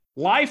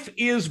Life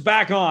is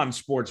back on,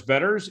 sports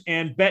bettors,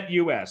 and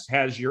BetUS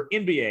has your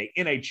NBA,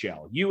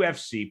 NHL,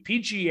 UFC,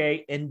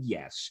 PGA, and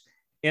yes,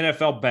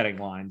 NFL betting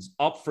lines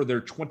up for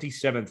their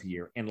 27th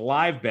year and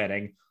live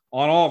betting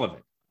on all of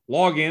it.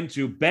 Log in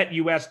to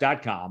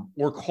betus.com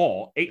or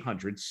call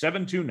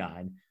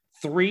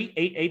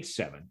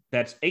 800-729-3887.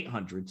 That's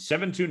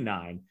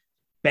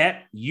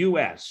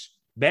 800-729-BET-US.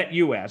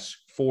 BetUS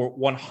for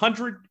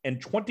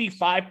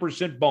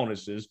 125%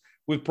 bonuses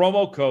with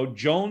promo code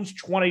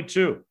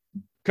Jones22.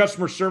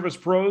 Customer service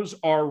pros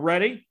are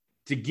ready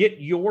to get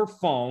your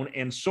phone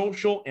and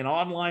social and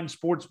online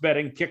sports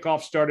betting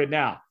kickoff started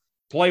now.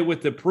 Play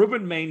with the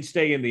proven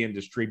mainstay in the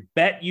industry,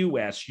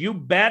 BetUS. You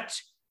bet,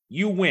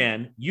 you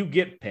win, you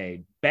get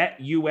paid.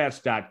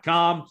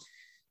 BetUS.com.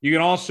 You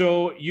can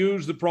also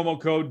use the promo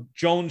code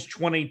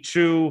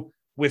Jones22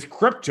 with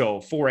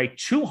crypto for a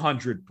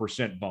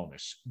 200%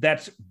 bonus.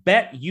 That's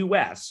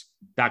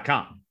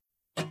BetUS.com.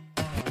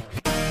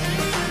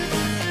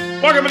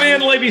 Welcome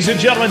in, ladies and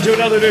gentlemen, to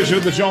another edition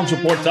of the Jones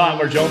Report.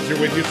 Tyler Jones here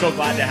with you. So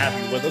glad to have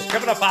you with us.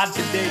 Coming up on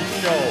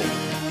today's show,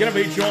 going to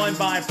be joined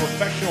by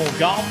professional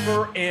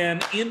golfer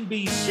and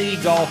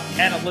NBC golf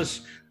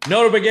analyst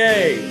Notah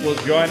Begay will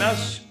join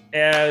us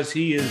as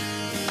he is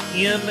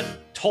in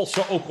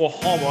Tulsa,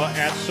 Oklahoma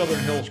at Southern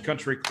Hills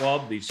Country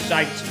Club, the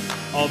site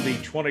of the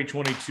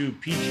 2022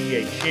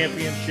 PGA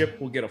Championship.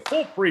 We'll get a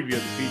full preview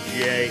of the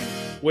PGA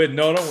with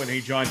Notah when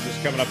he joins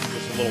us coming up in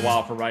just a little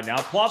while from right now.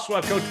 Plus,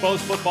 we'll have Coach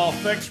Bo's Football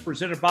Fix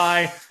presented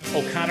by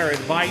O'Connor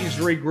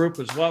Advisory Group,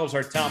 as well as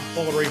our Tom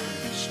Foolery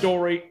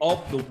story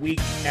of the week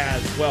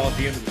as well at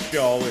the end of the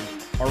show. And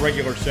our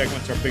regular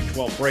segments, our Big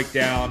 12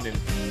 breakdown and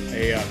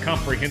a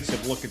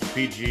comprehensive look at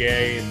the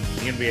PGA and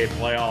the NBA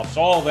playoffs.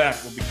 All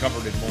that will be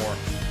covered and more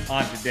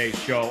on today's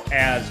show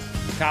as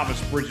Thomas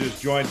Bridges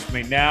joins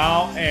me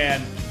now.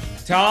 And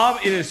Tom,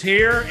 it is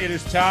here. It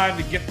is time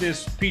to get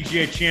this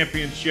PGA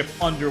Championship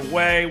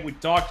underway. We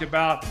talked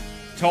about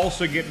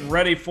Tulsa getting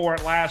ready for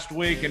it last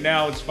week, and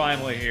now it's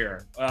finally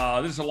here.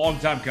 This is a long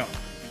time coming.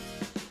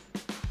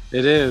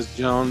 It is,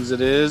 Jones.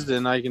 It is,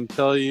 and I can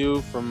tell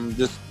you from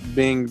just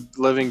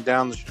living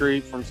down the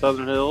street from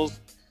Southern Hills,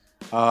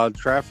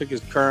 traffic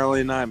is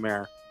currently a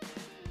nightmare.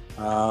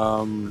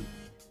 And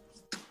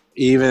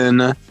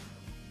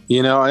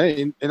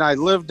I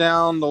live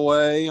down the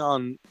way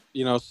on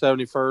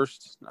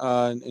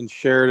 71st in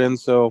Sheridan,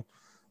 so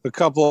a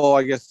couple,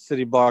 I guess,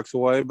 city blocks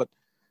away, but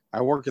I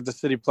work at the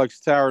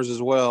Cityplex Towers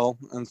as well,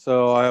 and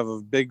so I have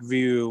a big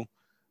view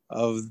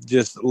of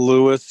just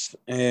Lewis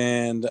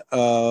and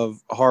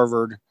of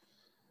Harvard,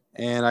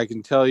 and I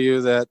can tell you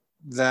that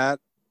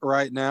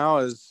right now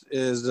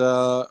is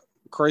a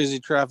crazy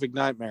traffic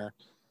nightmare.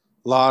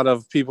 A lot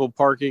of people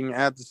parking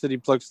at the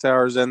Cityplex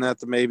Towers and at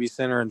the Mabee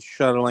Center and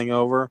shuttling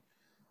over.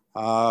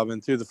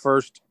 And through the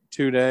first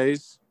 2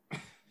 days,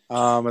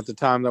 at the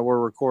time that we're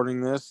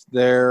recording this,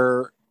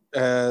 there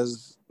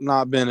has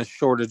not been a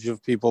shortage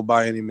of people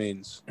by any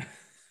means.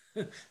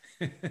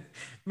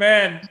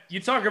 Man,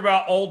 you talk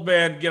about old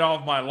man get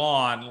off my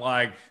lawn.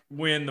 Like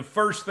when the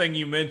first thing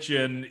you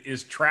mention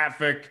is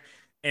traffic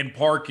and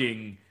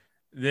parking,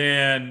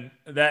 then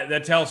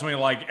that tells me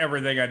like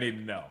everything I need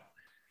to know.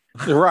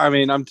 Right. I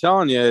mean, I'm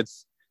telling you,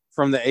 it's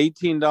from the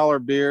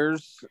 $18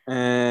 beers,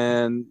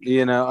 and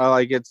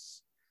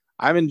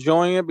I'm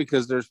enjoying it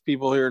because there's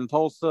people here in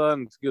Tulsa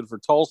and it's good for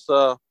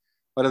Tulsa.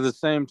 But at the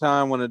same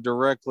time, when it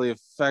directly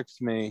affects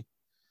me,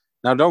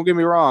 now don't get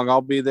me wrong, I'll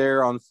be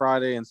there on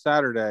Friday and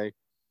Saturday.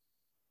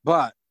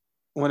 But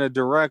when it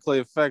directly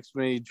affects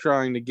me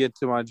trying to get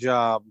to my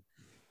job,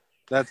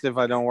 that's if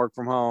I don't work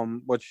from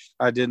home, which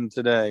I didn't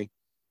today.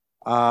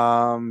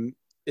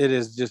 It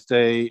is just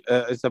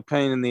it's a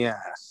pain in the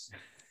ass.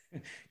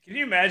 Can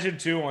you imagine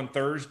too on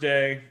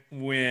Thursday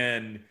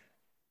when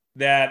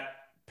that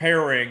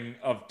pairing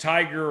of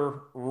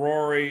Tiger,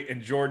 Rory,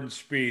 and Jordan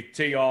Spieth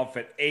tee off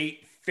at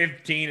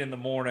 8:15 in the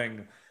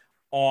morning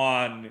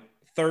on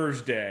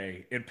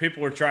Thursday, and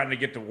people are trying to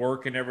get to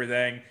work and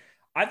everything?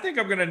 I think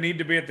I'm going to need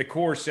to be at the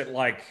course at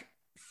like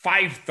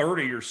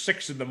 5:30 or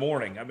 6 in the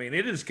morning. I mean,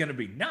 it is going to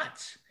be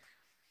nuts.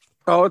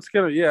 Oh, it's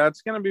going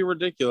to be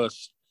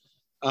ridiculous.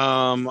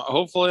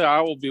 Hopefully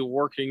I will be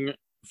working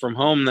from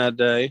home that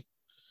day.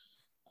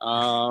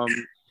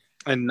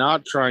 And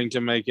not trying to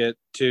make it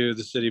to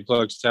the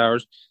Cityplex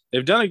Towers.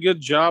 They've done a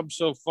good job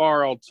so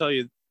far. I'll tell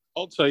you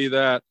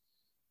that,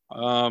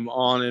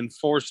 on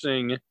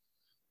enforcing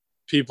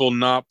people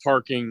not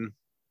parking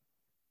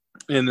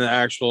in the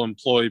actual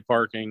employee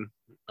parking.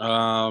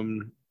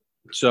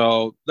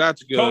 So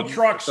that's good. Tow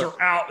trucks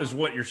are out is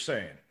what you're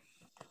saying.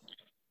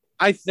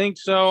 I think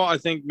so. I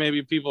think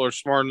maybe people are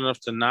smart enough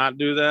to not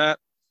do that.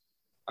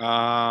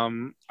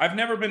 I've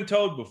never been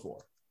towed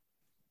before.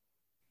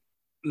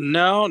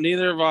 No,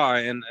 neither have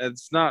I, and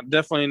it's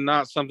definitely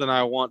not something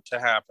I want to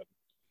happen,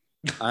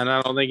 and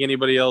I don't think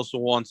anybody else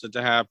wants it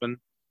to happen.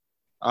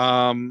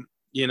 I'll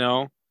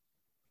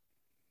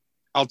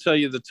tell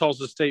you, the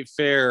Tulsa State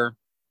Fair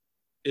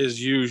is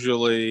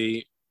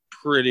usually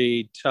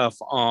pretty tough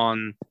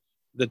on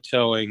the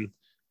towing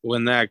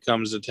when that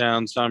comes to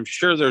town, so I'm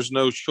sure there's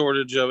no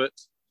shortage of it.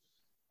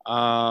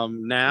 The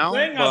now,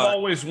 thing I've but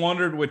always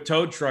wondered with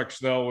tow trucks,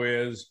 though,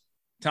 is,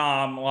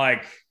 Tom,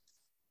 like,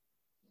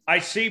 I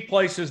see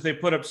places they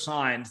put up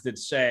signs that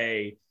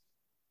say,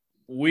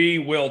 we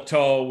will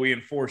tow, we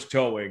enforce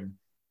towing.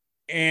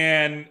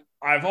 And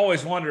I've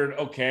always wondered,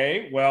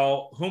 okay,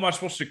 well, who am I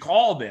supposed to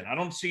call then? I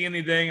don't see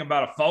anything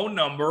about a phone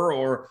number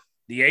or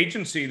the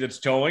agency that's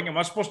towing. Am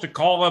I supposed to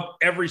call up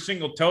every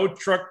single tow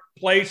truck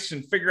place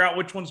and figure out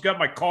which one's got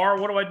my car?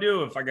 What do I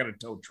do if I got a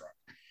tow truck?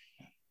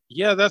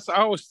 yeah,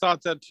 I always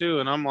thought that too.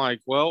 And I'm like,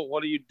 well,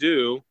 what do you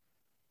do?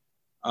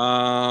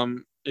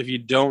 If you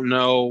don't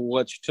know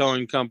which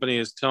towing company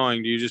is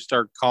towing, do you just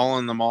start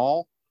calling them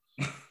all?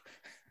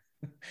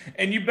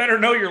 And you better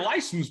know your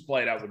license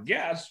plate, I would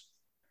guess.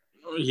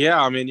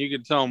 Yeah, I mean, you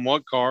could tell them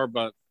what car,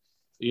 but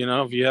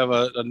if you have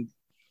a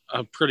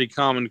pretty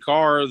common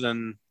car,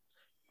 then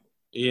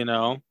you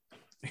know,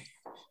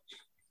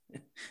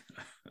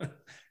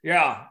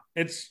 Yeah,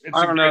 it's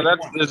I a don't know. great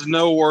point. There's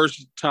no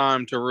worse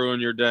time to ruin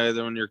your day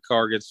than when your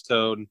car gets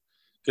towed,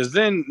 because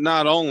then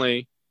not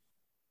only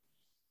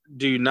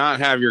do you not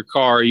have your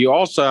car, you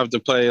also have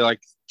to pay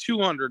like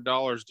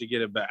 $200 to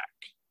get it back,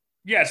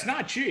 Yeah, it's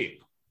not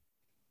cheap.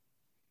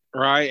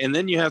 right? And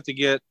then you have to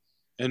get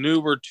an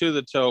Uber to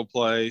the tow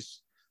place.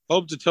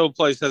 Hope the tow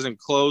place hasn't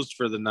closed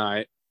for the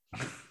night.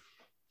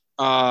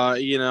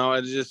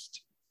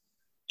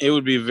 It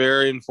would be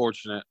very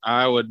unfortunate.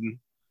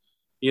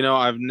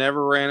 I've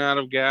never ran out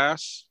of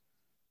gas,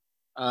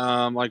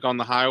 like on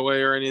the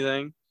highway or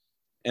anything,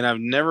 and I've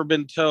never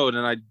been towed,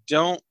 and I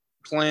don't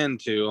plan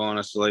to,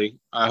 honestly.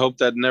 I hope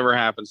that never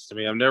happens to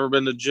me. I've never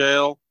been to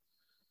jail.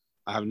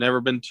 I've never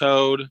been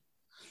towed.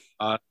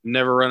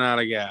 Never run out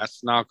of gas,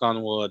 knock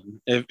on wood.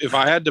 If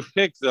I had to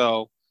pick,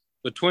 though,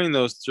 between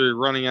those three,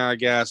 running out of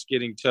gas,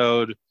 getting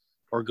towed,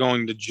 or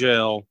going to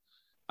jail,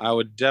 I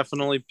would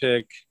definitely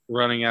pick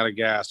running out of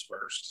gas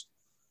first.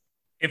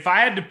 If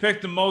I had to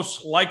pick the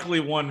most likely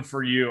one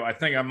for you, I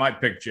think I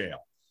might pick jail.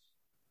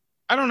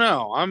 I don't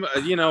know.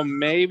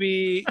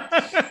 Maybe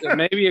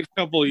a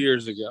couple of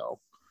years ago.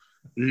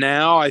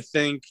 Now I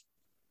think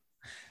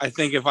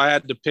if I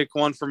had to pick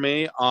one for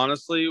me,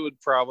 honestly, it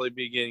would probably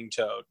be getting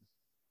towed.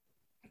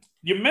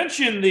 You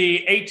mentioned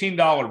the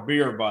 $18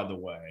 beer, by the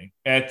way,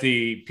 at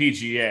the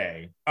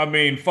PGA. I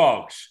mean,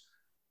 folks,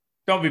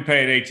 don't be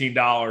paying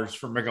 $18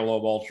 for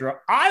Michelob Ultra.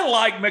 I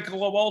like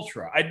Michelob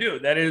Ultra. I do.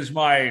 That is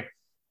my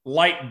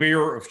light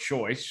beer of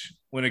choice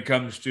when it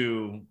comes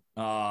to,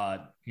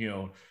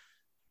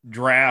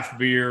 draft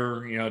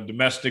beer,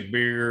 domestic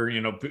beer,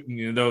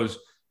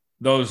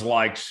 those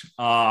likes.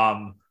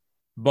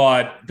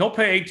 But don't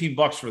pay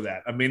 $18 for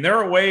that. I mean, there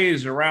are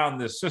ways around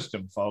this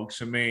system,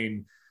 folks. I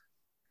mean,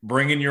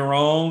 bringing your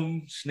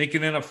own,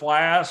 sneaking in a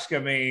flask. I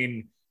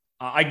mean,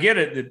 I get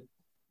it that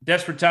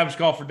desperate times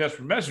call for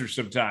desperate measures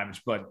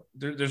sometimes, but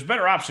there's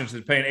better options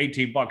than paying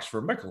 $18 for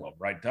a Michelob,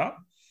 right, Tom?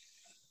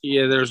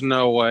 Yeah, there's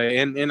no way.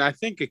 And I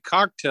think a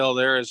cocktail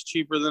there is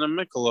cheaper than a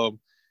Michelob.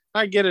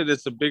 I get it,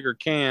 it's a bigger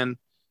can,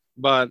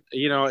 but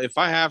if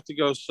I have to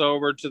go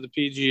sober to the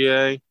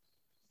PGA,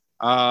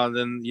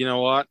 then you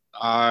know what?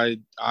 I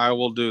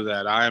will do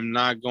that. I am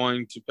not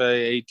going to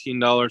pay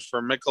 $18 for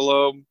a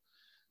Michelob,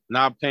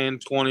 not paying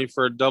 20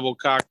 for a double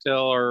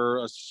cocktail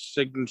or a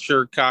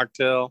signature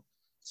cocktail.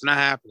 It's not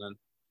happening.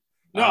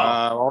 No.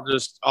 I'll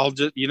just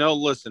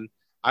listen,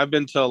 I've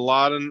been to a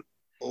lot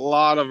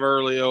of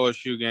early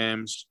OSU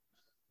games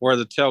where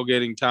the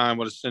tailgating time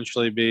would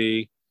essentially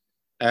be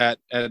at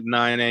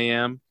 9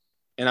 a.m.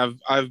 and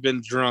I've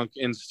been drunk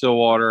in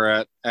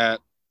Stillwater at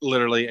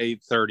literally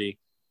 8:30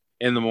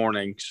 in the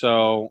morning.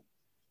 So,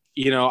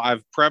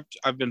 I've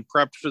been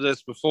prepped for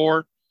this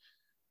before.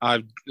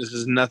 This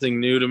is nothing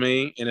new to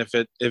me, and if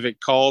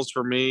it calls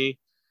for me,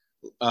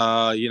 if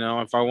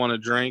I want to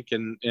drink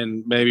and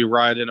maybe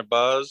ride in a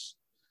buzz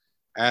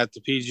at the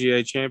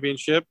PGA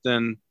Championship,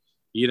 then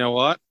you know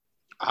what,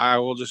 I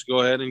will just go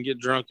ahead and get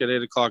drunk at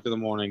 8 o'clock in the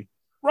morning.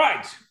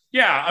 Right.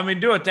 Yeah. I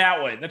mean, do it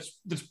that way.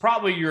 That's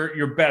probably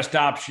your best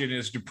option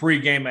is to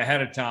pregame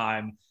ahead of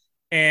time.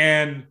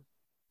 And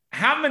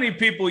how many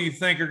people you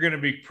think are going to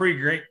be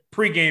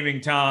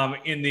pre-gaming, Tom,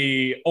 in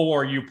the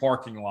ORU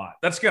parking lot?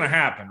 That's going to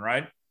happen,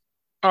 right?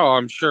 Oh,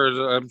 I'm sure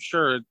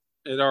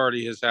it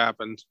already has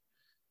happened,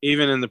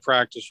 even in the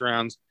practice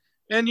rounds.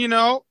 And you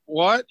know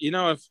what?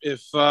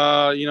 If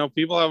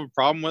people have a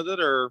problem with it,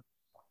 or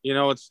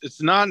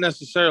it's not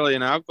necessarily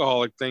an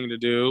alcoholic thing to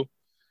do.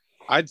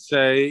 I'd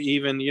say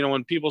even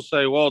when people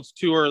say, "Well, it's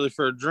too early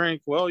for a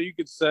drink," well, you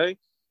could say,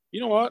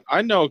 "You know what?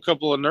 I know a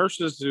couple of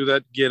nurses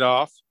that get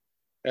off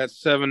at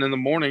 7 in the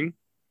morning,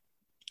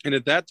 and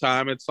at that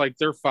time it's like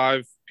they're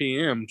 5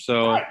 p.m.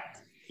 So,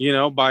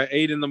 Right. By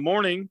 8 in the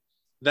morning,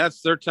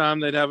 that's their time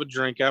they'd have a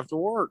drink after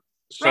work.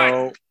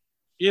 So,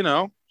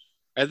 Right.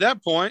 At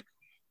that point,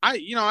 I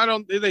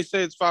don't. They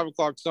say it's 5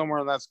 o'clock somewhere,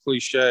 and that's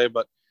cliche,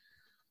 but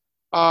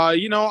I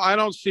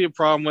don't see a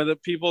problem with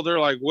it. People, they're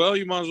like, well,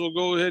 you might as well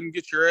go ahead and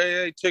get your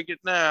AA ticket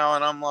now.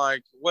 And I'm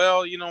like,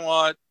 well, you know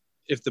what?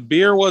 If the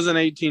beer wasn't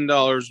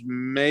 $18,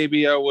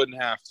 maybe I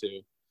wouldn't have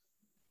to.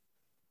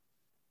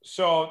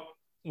 So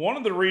one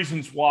of the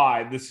reasons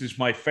why this is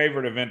my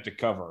favorite event to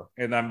cover,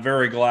 and I'm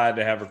very glad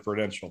to have a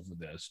credential for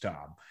this,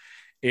 Tom,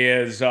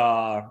 is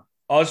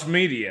us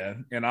media,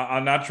 and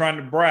I'm not trying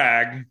to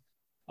brag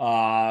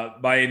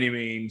by any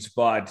means,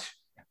 but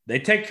they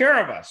take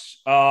care of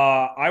us.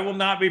 I will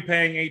not be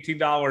paying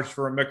 $18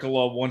 for a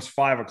Michelob once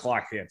 5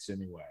 o'clock hits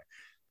anyway.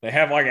 They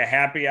have like a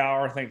happy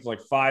hour, I think it's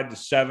like 5 to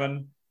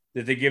 7,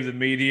 that they give the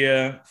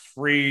media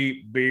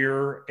free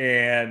beer.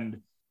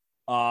 And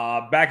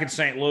back in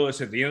St.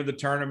 Louis at the end of the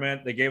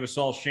tournament, they gave us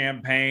all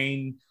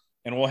champagne,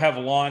 and we'll have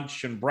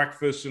lunch and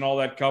breakfast and all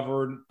that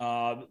covered.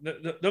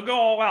 They'll go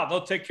all out.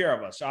 They'll take care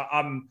of us.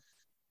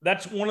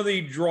 That's one of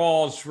the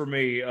draws for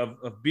me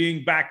of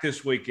being back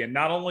this weekend,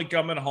 not only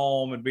coming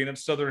home and being in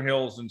Southern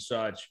Hills and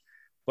such,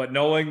 but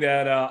knowing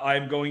that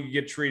I'm going to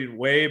get treated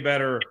way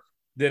better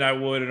than I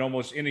would in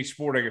almost any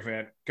sporting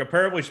event.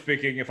 Comparably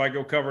speaking, if I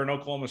go cover an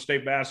Oklahoma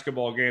State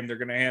basketball game, they're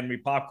going to hand me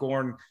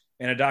popcorn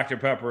and a Dr.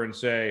 Pepper and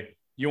say,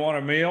 "You want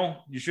a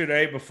meal? You should have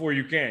ate before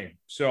you came."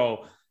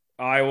 So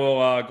I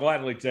will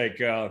gladly take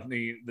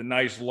the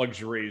nice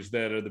luxuries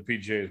that the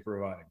PGA is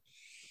providing.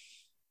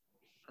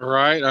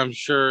 Right, I'm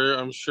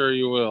sure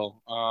you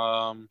will.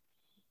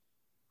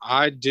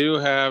 I do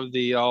have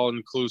the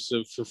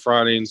all-inclusive for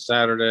Friday and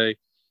Saturday,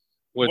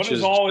 which what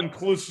does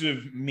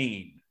all-inclusive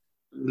mean?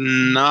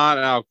 Not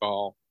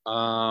alcohol.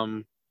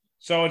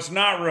 So it's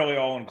not really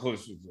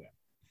all-inclusive then.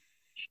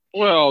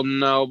 Well,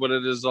 no, but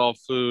it is all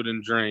food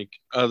and drink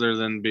other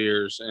than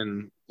beers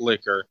and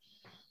liquor.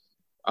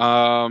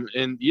 And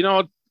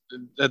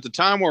at the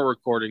time we're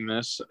recording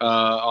this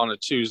on a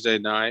Tuesday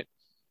night,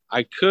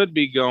 I could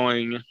be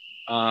going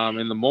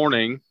in the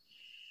morning.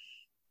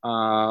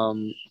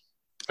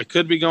 I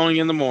could be going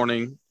in the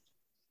morning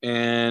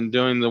and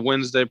doing the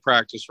Wednesday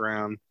practice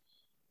round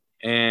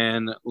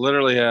and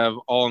literally have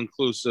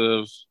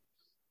all-inclusive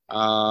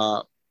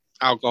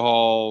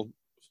alcohol,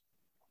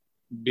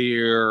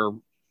 beer,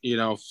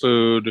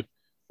 food,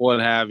 what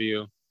have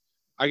you.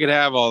 I could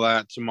have all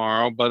that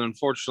tomorrow, but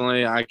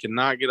unfortunately I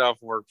cannot get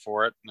off work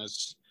for it.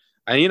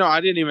 I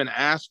didn't even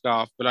ask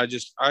off, but I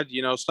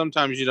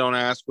sometimes you don't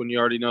ask when you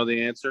already know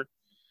the answer.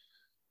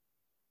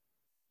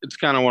 It's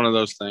kind of one of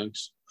those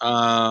things.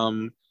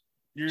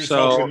 You're just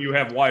hoping you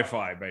have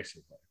Wi-Fi,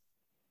 basically.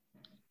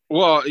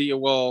 Well,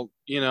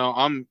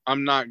 I'm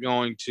not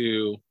going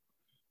to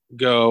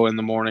go in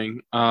the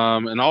morning.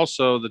 And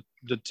also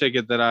the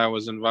ticket that I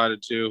was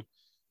invited to,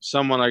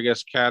 someone, I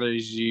guess,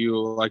 carries you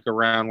like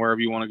around wherever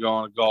you want to go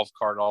on a golf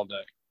cart all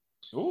day.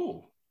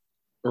 Ooh.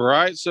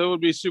 Right. So it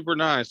would be super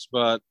nice,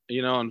 but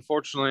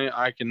unfortunately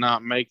I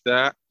cannot make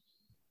that.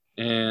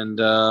 And,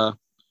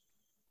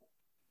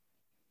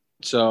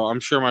 so I'm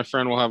sure my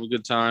friend will have a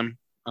good time.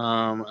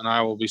 And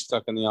I will be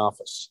stuck in the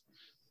office,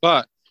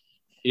 but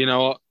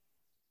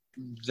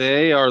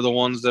they are the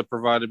ones that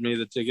provided me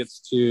the tickets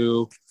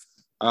to,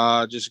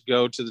 just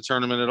go to the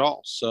tournament at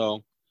all.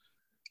 So,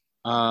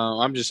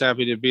 I'm just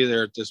happy to be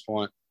there at this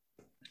point.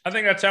 I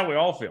think that's how we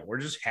all feel. We're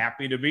just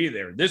happy to be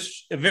there.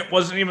 This event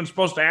wasn't even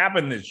supposed to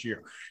happen this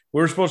year.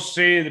 We were supposed to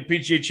see the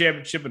PGA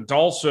Championship in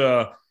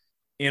Tulsa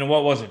in,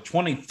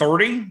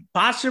 2030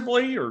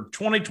 possibly, or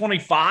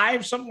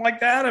 2025, something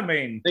like that. I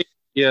mean,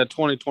 yeah,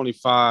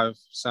 2025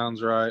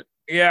 sounds right.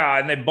 Yeah,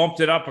 and they bumped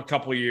it up a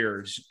couple of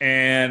years,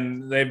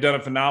 and they've done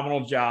a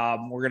phenomenal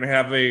job. We're going to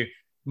have a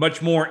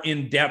much more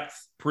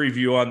in-depth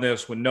preview on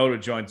this when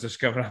Notah joins us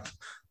coming up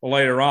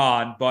later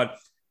on. But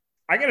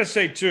I got to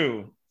say,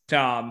 too,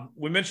 Tom,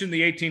 we mentioned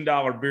the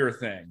 $18 beer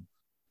thing.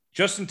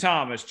 Justin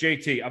Thomas,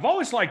 JT. I've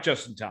always liked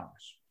Justin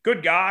Thomas.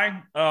 Good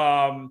guy.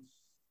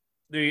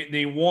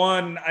 The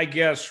one, I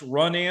guess,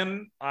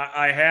 run-in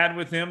I had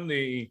with him,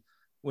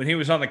 when he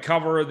was on the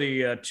cover of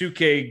the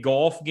 2K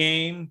golf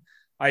game,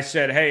 I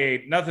said,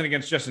 "Hey, nothing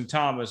against Justin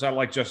Thomas. I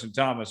like Justin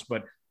Thomas,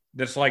 but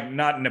that's like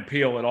not an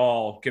appeal at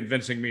all,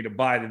 convincing me to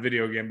buy the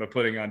video game by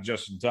putting on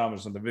Justin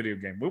Thomas on the video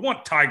game. We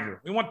want Tiger.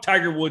 We want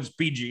Tiger Woods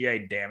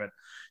PGA, damn it."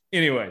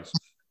 Anyways,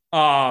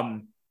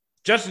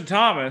 Justin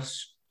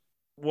Thomas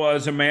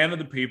was a man of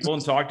the people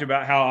and talked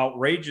about how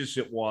outrageous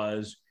it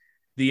was,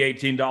 the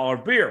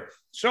 $18 beer.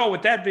 So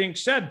with that being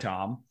said,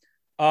 Tom,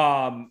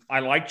 I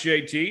like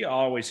JT, I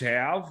always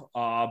have.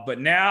 But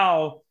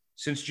now,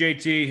 since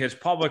JT has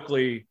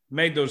publicly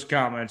made those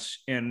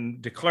comments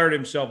and declared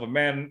himself a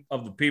man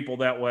of the people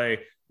that way,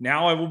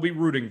 now I will be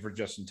rooting for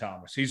Justin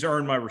Thomas. He's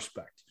earned my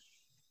respect.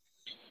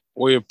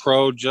 We a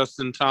pro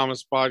Justin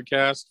Thomas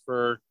podcast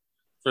for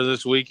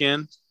this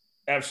weekend?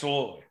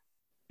 Absolutely.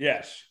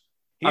 Yes.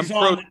 I'm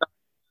pro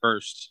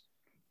first.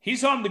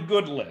 He's on the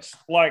good list.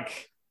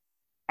 Like,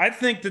 I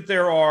think that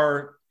there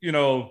are,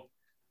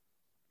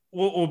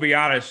 we'll be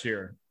honest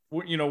here.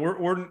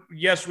 We're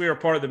yes, we are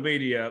part of the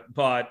media,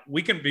 but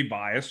we can be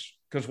biased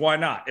because why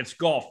not? It's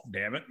golf,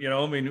 damn it.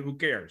 Who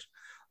cares?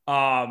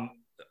 Our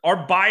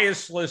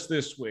bias list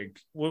this week,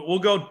 we'll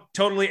go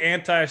totally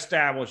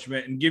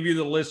anti-establishment and give you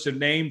the list of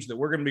names that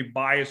we're going to be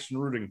biased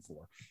and rooting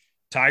for.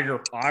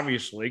 Tiger,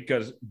 obviously,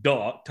 because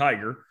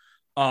Tiger.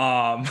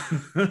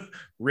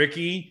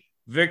 Ricky,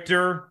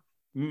 Victor,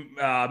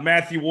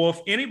 Matthew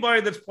Wolff,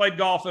 anybody that's played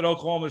golf at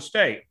Oklahoma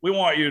State. We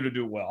want you to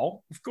do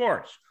well, of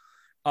course.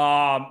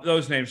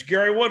 Those names.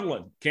 Gary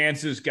Woodland,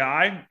 Kansas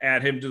guy,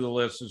 add him to the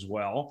list as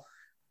well.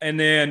 And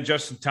then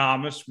Justin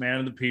Thomas, man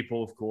of the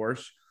people, of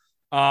course.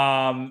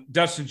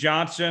 Dustin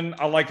Johnson,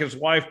 I like his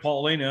wife,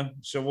 Paulina,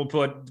 so we'll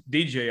put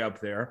DJ up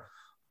there.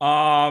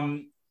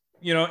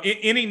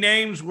 Any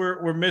names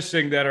we're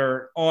missing that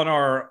are on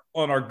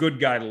our good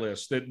guy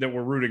list that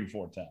we're rooting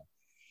for, Tom?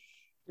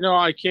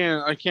 I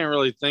can't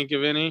really think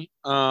of any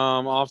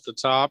off the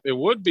top. It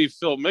would be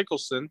Phil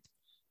Mickelson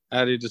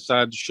had he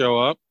decided to show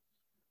up.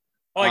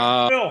 Phil,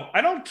 I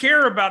don't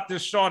care about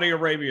this Saudi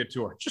Arabia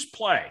tour. Just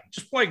play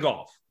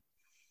golf.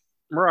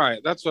 Right.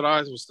 That's what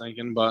I was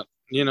thinking. But,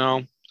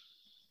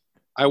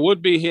 I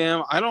would be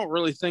him. I don't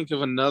really think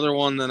of another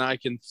one that I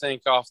can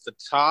think off the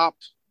top.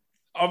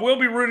 I will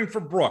be rooting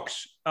for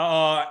Brooks.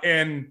 4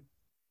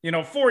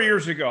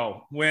 years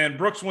ago when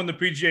Brooks won the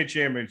PGA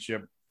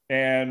Championship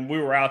and we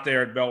were out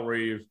there at Belle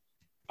Reve,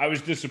 I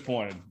was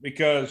disappointed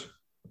because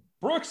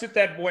Brooks at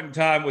that point in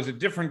time was a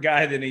different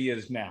guy than he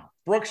is now.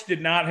 Brooks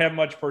did not have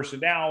much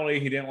personality.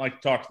 He didn't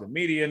like to talk to the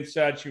media and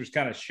such. He was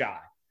kind of shy.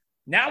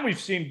 Now we've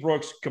seen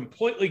Brooks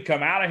completely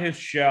come out of his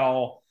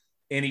shell,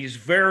 and he's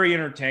very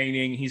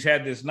entertaining. He's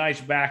had this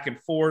nice back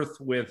and forth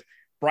with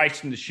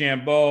Bryson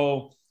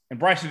DeChambeau, and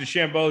Bryson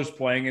DeChambeau is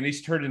playing, and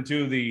he's turned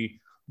into the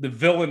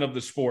villain of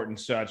the sport and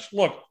such.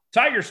 Look,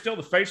 Tiger's still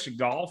the face of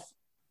golf,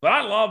 but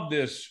I love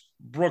this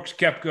Brooks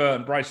Koepka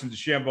and Bryson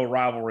DeChambeau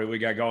rivalry we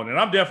got going, and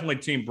I'm definitely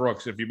Team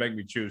Brooks if you make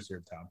me choose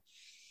here, Tom.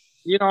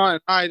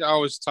 I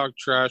always talk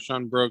trash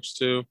on Brooks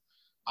too.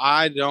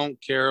 I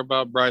don't care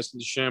about Bryson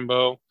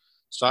DeChambeau,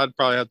 so I'd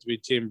probably have to be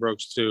Team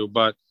Brooks too.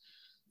 But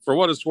for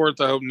what it's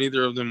worth, I hope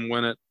neither of them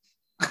win it.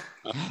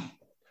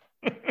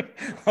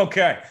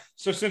 Okay,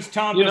 so since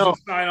Tom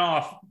doesn't sign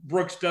off,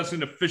 Brooks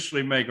doesn't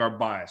officially make our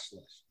bias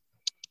list.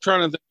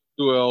 Trying to think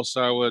who else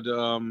I would.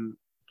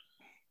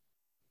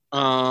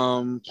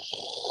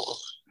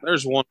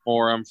 There's one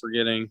more I'm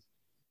forgetting.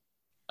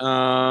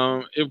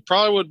 It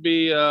probably would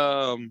be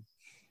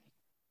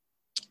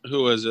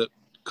who is it?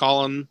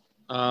 Colin.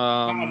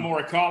 Colin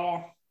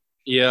Morikawa.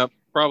 Yeah,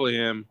 probably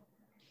him.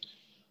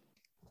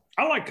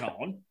 I like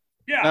Colin.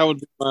 Yeah, that would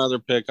be my other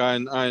pick.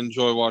 I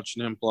enjoy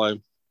watching him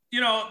play.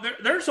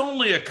 There's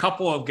only a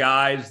couple of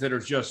guys that are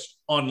just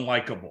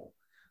unlikable.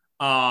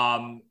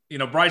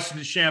 Bryson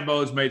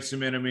DeChambeau's made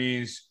some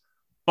enemies.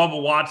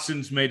 Bubba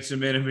Watson's made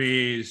some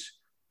enemies.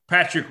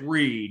 Patrick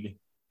Reed.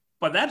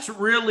 But that's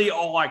really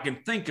all I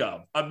can think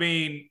of. I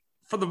mean,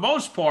 for the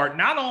most part,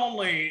 not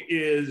only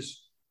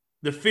is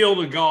the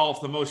field of golf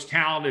the most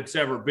talented it's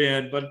ever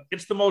been, but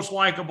it's the most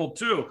likable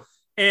too.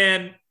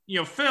 And,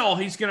 Phil,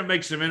 he's going to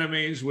make some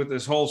enemies with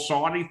this whole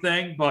Saudi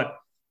thing. But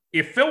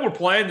if Phil were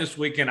playing this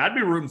weekend, I'd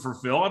be rooting for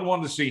Phil. I'd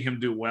want to see him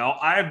do well.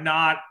 I have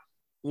not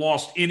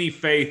lost any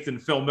faith in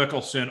Phil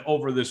Mickelson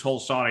over this whole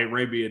Saudi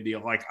Arabia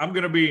deal. Like, I'm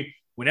going to be,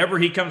 whenever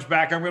he comes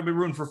back, I'm going to be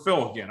rooting for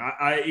Phil again.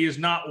 He has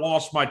not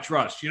lost my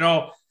trust.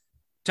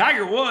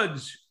 Tiger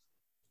Woods,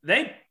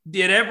 they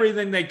did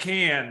everything they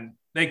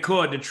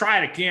could to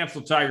try to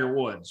cancel Tiger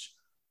Woods.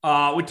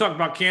 We talk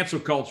about cancel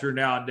culture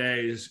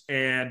nowadays,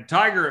 and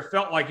Tiger, it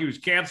felt like he was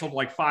canceled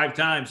like 5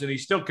 times, and he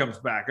still comes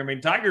back. I mean,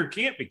 Tiger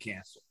can't be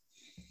canceled.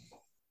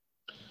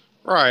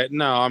 Right.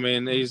 No, I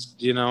mean, he's,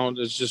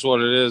 it's just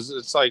what it is.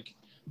 It's like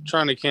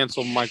trying to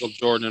cancel Michael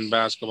Jordan in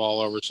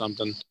basketball over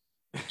something.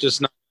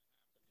 Just not,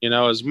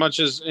 as much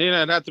as,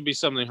 it'd have to be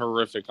something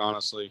horrific,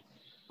 honestly.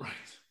 Right.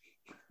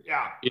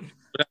 Yeah. It would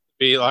have to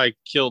be like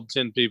killed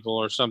 10 people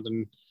or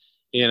something.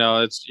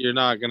 You're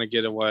not going to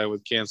get away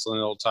with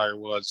canceling old Tiger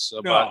Woods.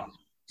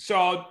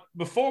 So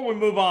before we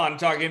move on,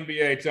 talk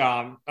NBA,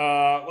 Tom,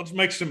 let's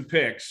make some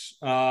picks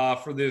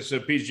for this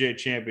PGA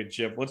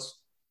Championship.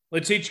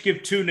 Let's each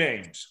give 2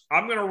 names.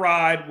 I'm going to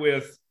ride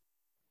with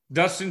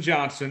Dustin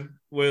Johnson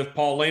with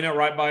Paulina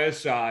right by his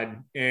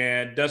side,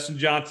 and Dustin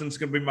Johnson's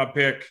going to be my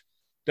pick.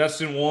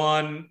 Dustin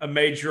won a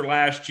major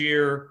last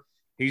year.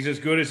 He's as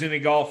good as any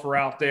golfer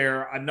out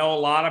there. I know a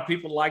lot of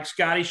people like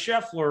Scottie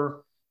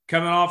Scheffler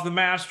coming off the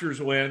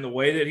Masters win, the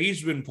way that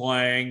he's been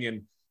playing,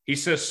 and he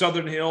says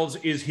Southern Hills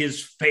is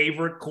his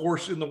favorite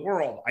course in the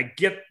world. I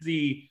get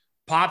the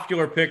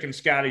popular pick in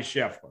Scottie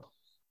Scheffler,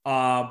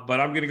 but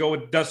I'm going to go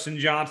with Dustin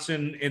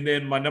Johnson, and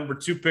then my number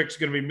 2 pick is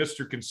going to be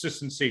Mr.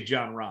 Consistency,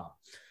 Jon Rahm.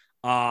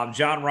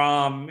 Jon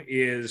Rahm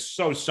is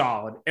so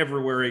solid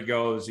everywhere he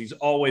goes. He's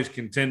always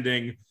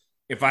contending.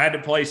 If I had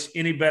to place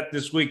any bet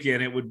this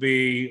weekend, it would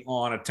be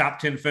on a top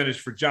 10 finish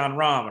for Jon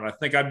Rahm, and I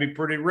think I'd be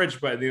pretty rich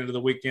by the end of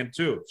the weekend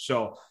too.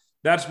 So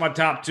that's my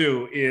top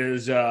 2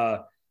 is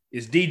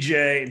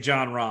DJ and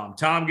Jon Rahm.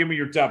 Tom, give me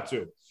your top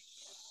 2.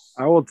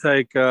 I will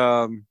take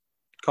Colin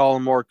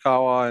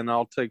Morikawa, and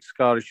I'll take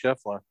Scottie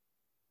Scheffler.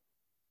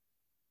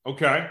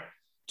 Okay.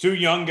 2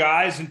 young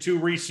guys and 2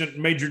 recent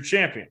major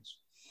champions.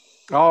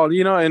 Oh,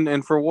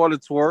 and for what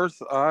it's worth,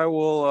 I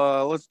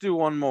will let's do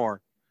one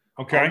more.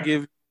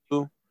 Okay.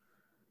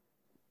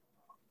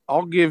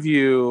 I'll give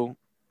you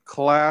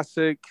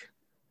classic,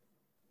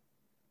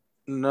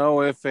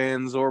 no ifs,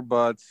 ands, or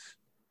buts.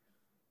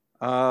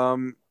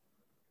 Um,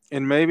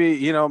 and maybe,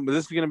 you know,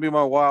 this is going to be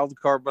my wild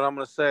card, but I'm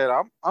going to say it.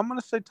 I'm going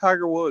to say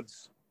Tiger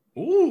Woods.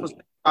 Ooh.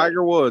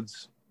 Tiger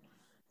Woods.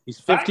 He's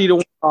 50 to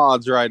 1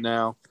 odds right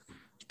now.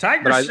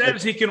 Tiger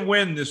says he can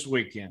win this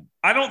weekend.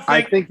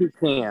 I think he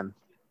can.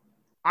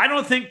 I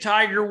don't think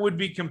Tiger would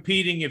be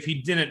competing if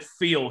he didn't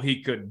feel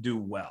he could do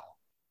well.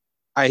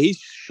 He's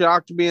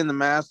shocked me in the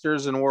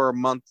Masters, and we're a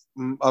month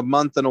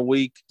and a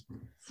week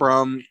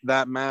from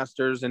that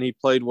Masters, and he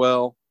played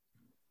well.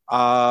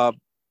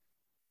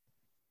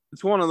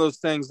 It's one of those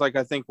things. Like,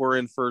 I think we're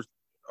in for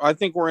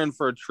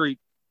a treat.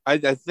 I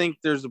think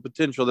there's a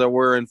potential that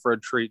we're in for a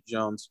treat,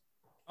 Jones.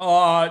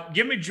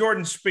 Give me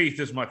Jordan Spieth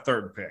as my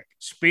third pick.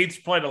 Spieth's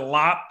played a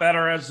lot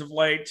better as of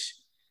late.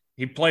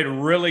 He played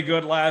really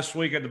good last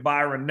week at the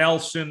Byron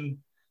Nelson.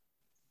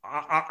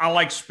 I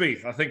like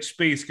Spieth. I think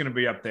Spieth's going to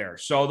be up there.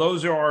 So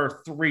those are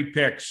our 3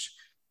 picks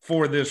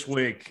for this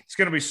week. It's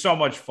going to be so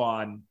much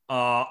fun.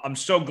 I'm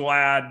so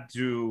glad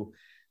to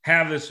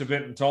have this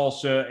event in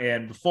Tulsa.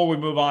 And before we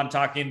move on,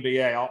 talk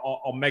NBA,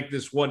 I'll make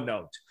this one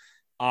note.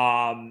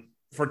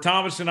 For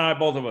Thomas and I,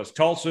 both of us,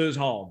 Tulsa is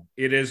home.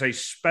 It is a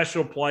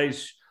special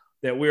place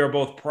that we are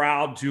both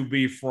proud to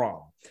be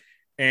from.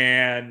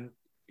 And,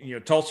 you know,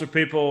 Tulsa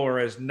people are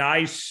as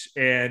nice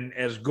and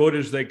as good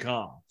as they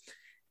come.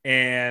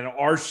 And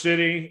our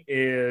city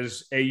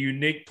is a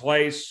unique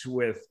place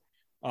with,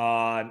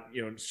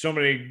 so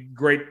many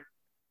great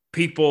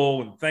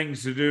people and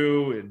things to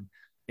do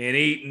and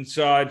eat and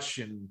such.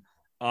 And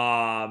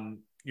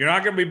you're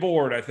not going to be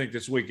bored, I think,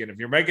 this weekend. If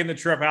you're making the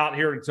trip out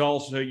here to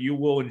Tulsa, you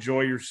will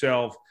enjoy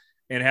yourself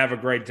and have a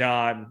great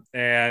time.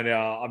 And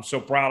I'm so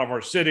proud of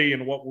our city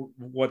and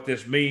what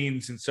this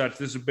means and such.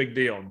 This is a big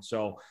deal. And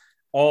so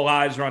all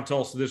eyes are on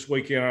Tulsa this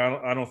weekend.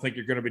 I don't think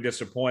you're going to be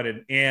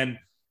disappointed. And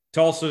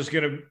Tulsa is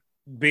going to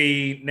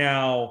be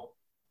now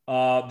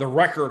the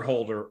record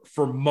holder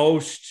for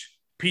most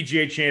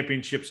PGA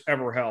championships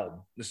ever held.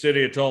 The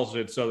city of Tulsa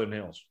at Southern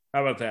Hills.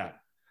 How about that?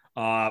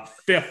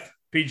 5th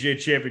PGA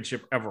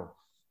championship ever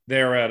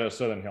there at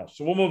Southern Hills.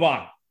 So we'll move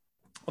on.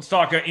 Let's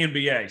talk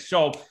NBA.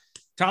 So,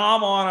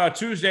 Tom, on a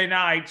Tuesday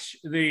night,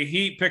 the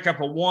Heat pick up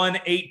a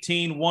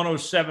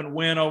 118-107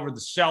 win over the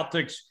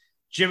Celtics.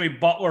 Jimmy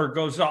Butler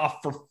goes off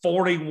for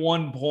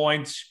 41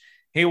 points.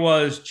 He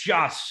was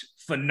just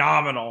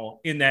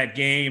phenomenal in that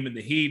game, and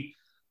the Heat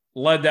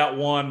led that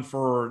one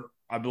for,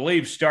 I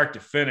believe, start to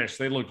finish.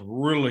 They looked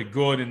really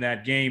good in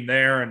that game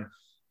there.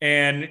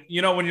 And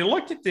you know, when you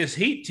looked at this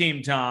Heat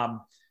team,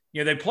 Tom,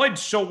 you know, they played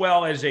so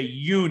well as a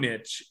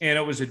unit, and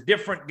it was a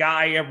different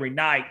guy every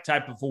night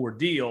type of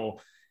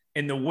ordeal.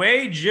 And the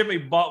way Jimmy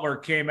Butler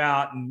came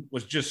out and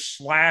was just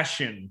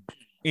slashing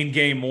in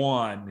game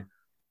 1,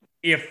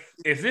 if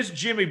this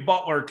Jimmy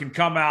Butler can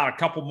come out a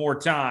couple more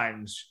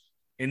times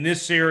in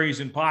this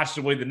series and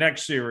possibly the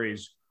next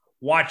series,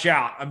 watch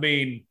out. I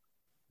mean,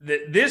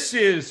 this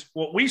is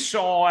what we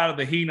saw out of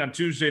the Heat on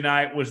Tuesday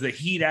night was the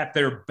Heat at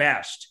their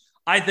best.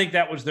 I think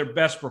that was their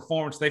best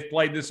performance they've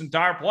played this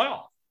entire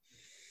playoff.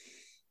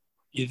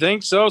 You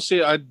think so?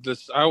 See, I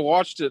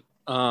watched it,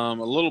 a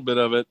little bit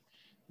of it.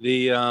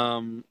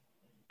 The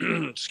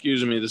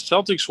excuse me, the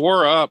Celtics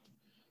were up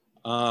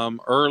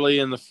early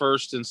in the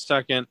first and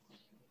second.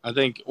 I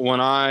think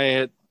when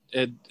I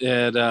had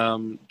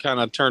kind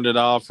of turned it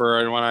off,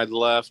 or when I'd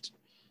left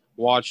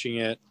watching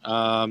it,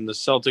 the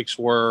Celtics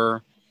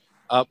were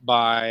up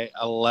by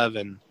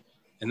 11,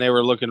 and they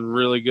were looking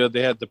really good.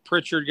 They had the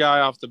Pritchard guy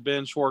off the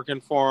bench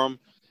working for them.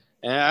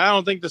 And I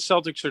don't think the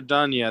Celtics are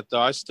done yet,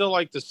 though. I still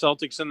like the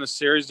Celtics in the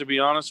series, to be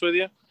honest with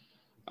you.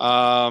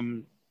 I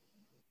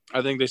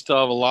think they still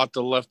have a lot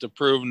left to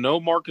prove. No,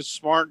 Marcus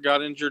Smart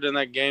got injured in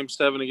that Game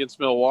 7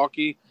 against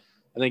Milwaukee.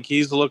 I think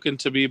he's looking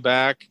to be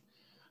back.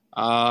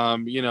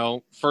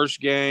 First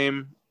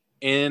game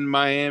in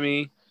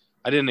Miami,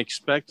 I didn't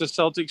expect the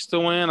Celtics to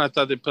win. I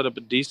thought they put up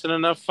a decent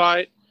enough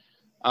fight.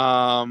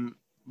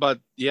 But,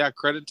 yeah,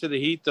 credit to the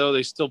Heat, though.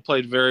 They still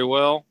played very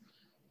well.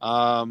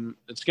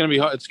 It's gonna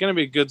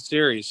be a good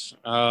series.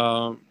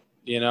 I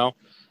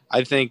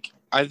think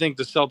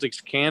the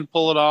Celtics can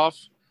pull it off.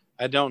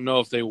 I don't know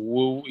if they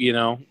will.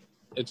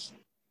 It's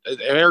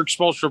Eric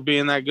Spoelstra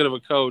being that good of a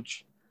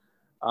coach.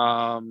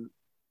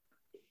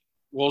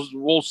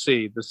 We'll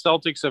see. The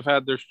Celtics have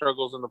had their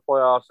struggles in the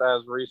playoffs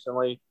as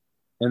recently,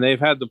 and they've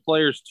had the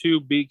players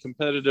to be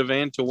competitive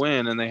and to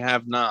win, and they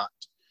have not.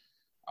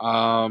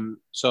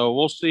 So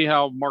we'll see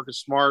how Marcus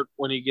Smart,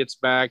 when he gets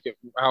back,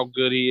 how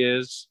good he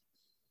is.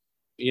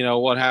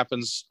 What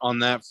happens on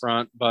that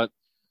front, but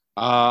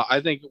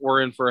I think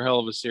we're in for a hell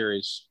of a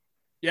series.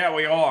 Yeah,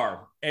 we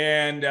are.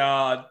 And,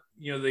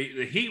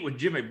 the Heat with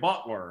Jimmy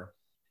Butler,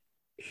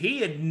 he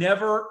had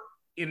never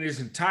in his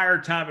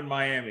entire time in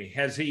Miami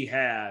has he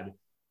had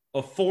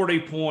a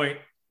 40-point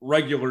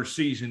regular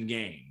season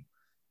game.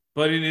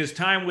 But in his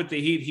time with the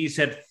Heat, he's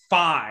had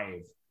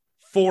 5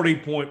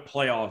 40-point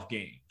playoff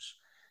games.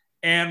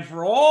 And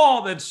for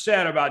all that's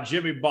said about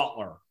Jimmy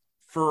Butler,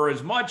 for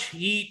as much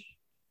heat,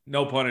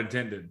 no pun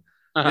intended,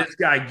 this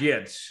guy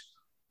gets,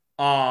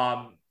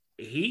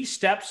 he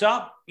steps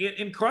up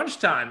in crunch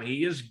time.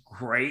 He is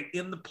great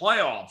in the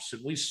playoffs.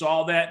 And we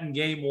saw that in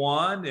game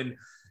one. And,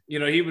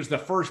 he was the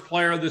first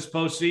player this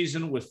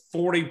postseason with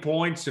 40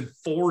 points and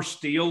 4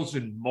 steals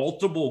in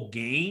multiple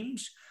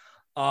games.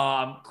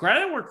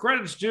 Credit where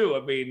credit's due.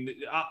 I mean,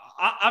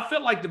 I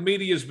feel like the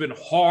media has been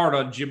hard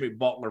on Jimmy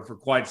Butler for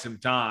quite some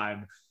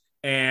time.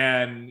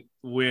 And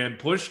when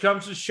push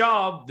comes to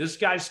shove, this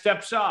guy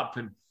steps up.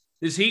 And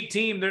this Heat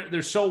team,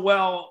 they're so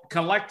well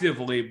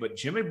collectively, but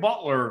Jimmy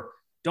Butler,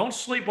 don't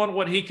sleep on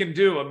what he can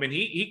do. I mean,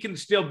 he can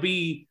still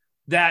be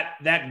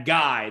that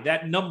guy,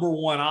 that number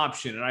one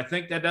option. And I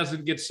think that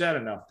doesn't get said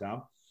enough,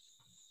 Tom.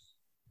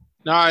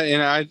 No,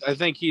 and I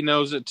think he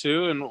knows it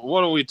too. And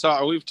what do we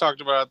talk? We've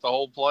talked about the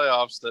whole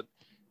playoffs that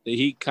the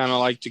Heat kind of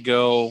like to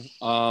go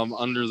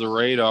under the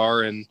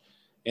radar, and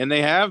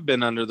they have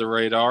been under the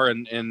radar.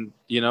 And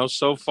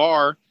so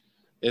far,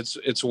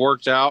 it's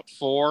worked out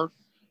for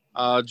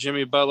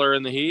Jimmy Butler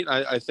and the Heat.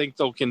 I think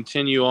they'll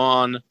continue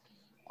on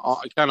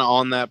kind of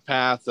on that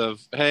path of,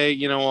 hey,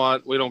 you know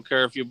what? We don't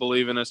care if you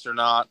believe in us or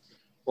not.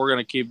 We're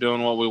going to keep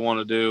doing what we want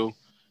to do.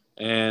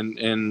 And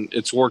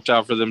it's worked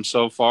out for them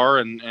so far.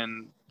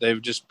 And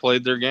they've just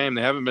played their game.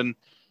 They haven't been,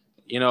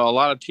 a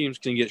lot of teams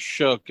can get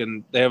shook,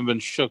 and they haven't been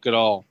shook at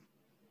all.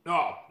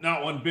 No,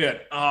 not one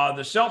bit.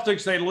 The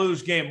Celtics, they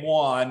lose game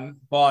one,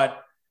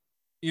 but,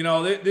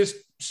 this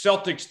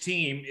Celtics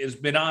team has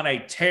been on a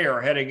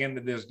tear heading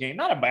into this game.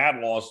 Not a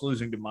bad loss,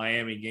 losing to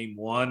Miami game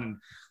one.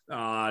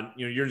 And,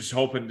 you're just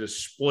hoping to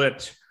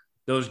split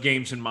those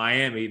games in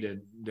Miami to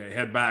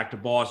head back to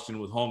Boston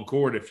with home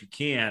court if you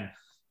can.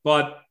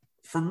 But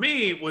for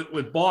me,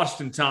 with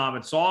Boston, Tom,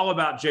 it's all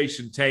about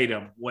Jason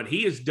Tatum, what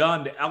he has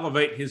done to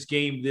elevate his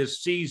game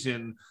this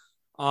season.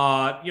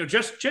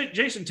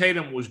 Jason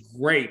Tatum was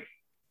great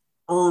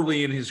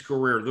early in his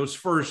career. Those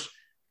first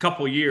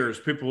couple years,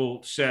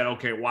 people said,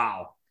 okay,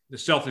 wow, the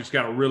Celtics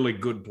got a really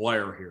good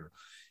player here.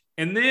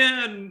 And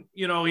then,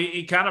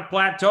 he kind of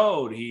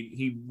plateaued.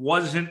 He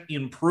wasn't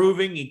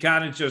improving. He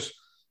kind of just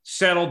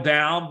settled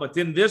down. But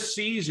then this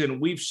season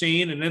we've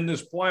seen, and in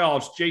this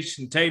playoffs,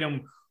 Jason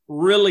Tatum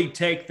really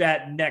take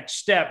that next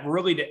step,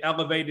 really to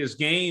elevate his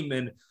game.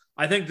 And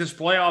I think this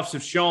playoffs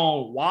have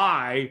shown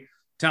why,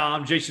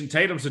 Tom, Jason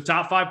Tatum's a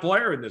top 5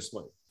 player in this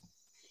league.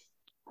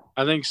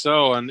 I think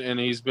so. And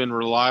he's been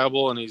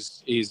reliable, and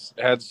he's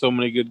had so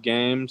many good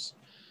games.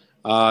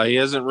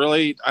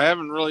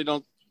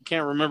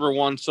 Can't remember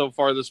one so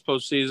far this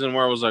postseason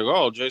where I was like,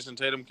 oh, Jason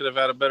Tatum could have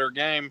had a better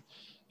game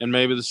and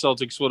maybe the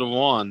Celtics would have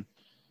won.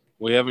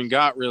 We haven't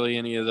got really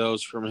any of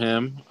those from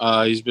him.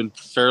 He's been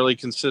fairly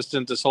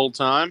consistent this whole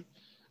time.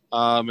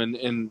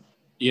 And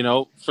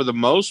for the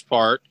most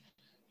part,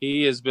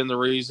 he has been the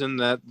reason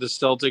that the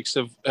Celtics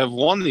have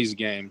won these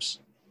games.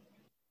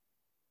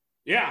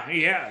 Yeah,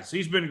 he has.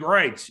 He's been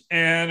great.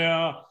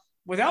 And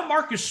without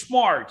Marcus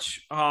Smart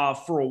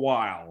for a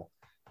while,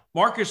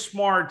 Marcus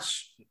Smart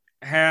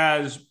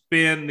has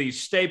been the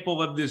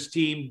staple of this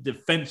team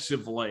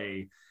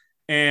defensively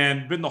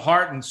and been the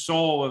heart and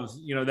soul of,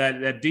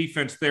 that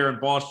defense there in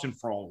Boston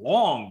for a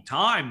long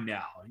time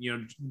now.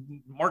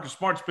 Marcus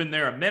Smart's been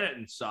there a minute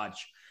and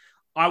such.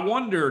 I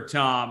wonder,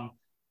 Tom,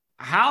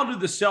 how do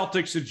the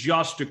Celtics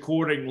adjust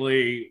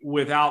accordingly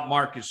without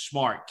Marcus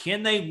Smart?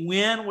 Can they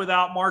win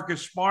without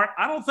Marcus Smart?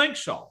 I don't think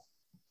so.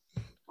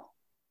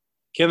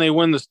 Can they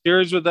win the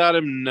series without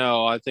him?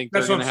 No, I think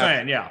that's what I'm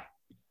saying. Yeah.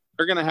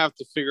 They're going to have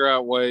to figure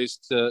out ways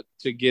to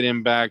get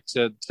him back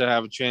to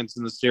have a chance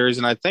in the series.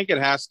 And I think it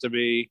has to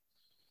be,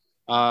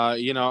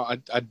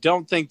 I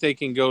don't think they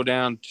can go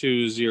down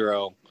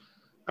 2-0.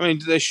 I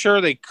mean,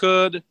 they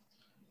could.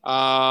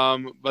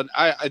 But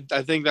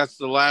I think that's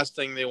the last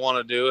thing they want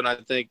to do. And I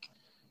think,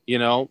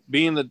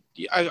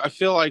 I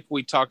feel like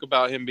we talk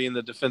about him being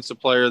the defensive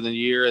player of the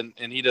year,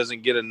 and he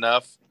doesn't get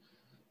enough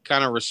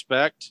kind of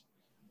respect.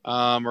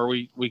 Or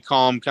we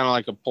call him kind of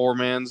like a poor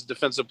man's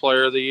defensive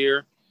player of the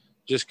year,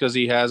 just because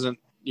he hasn't,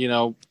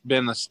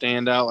 been a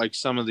standout like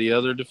some of the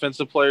other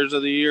defensive players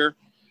of the year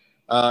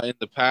in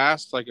the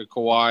past, like a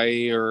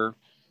Kawhi or,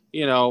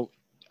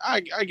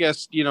 I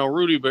guess,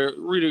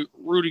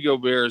 Rudy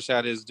Gobert has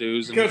had his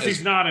dues. Because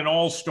he's not an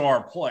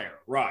all-star player,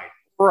 right?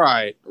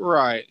 Right.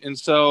 And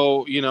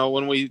so,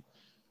 when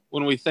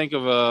we think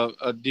of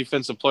a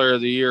defensive player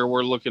of the year,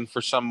 we're looking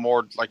for some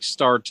more like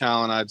star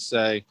talent, I'd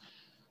say.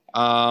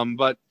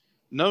 But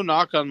no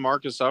knock on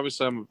Marcus.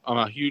 Obviously, I'm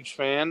a huge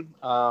fan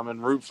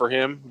and root for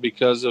him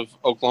because of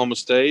Oklahoma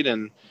State.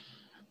 And,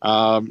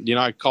 I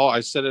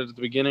said it at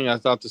the beginning, I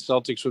thought the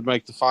Celtics would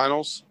make the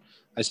finals.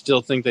 I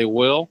still think they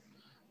will.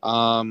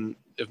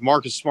 If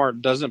Marcus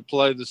Smart doesn't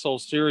play this whole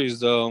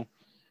series, though,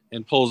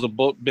 and pulls a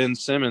Ben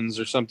Simmons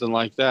or something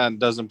like that and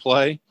doesn't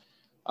play,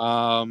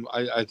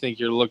 I think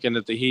you're looking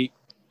at the Heat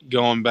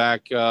going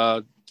back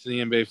to the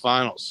NBA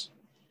Finals.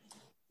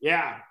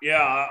 Yeah,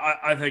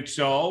 I think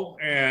so.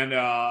 And,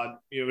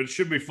 it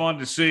should be fun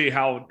to see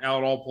how it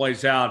all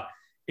plays out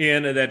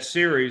in that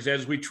series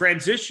as we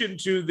transition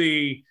to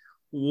the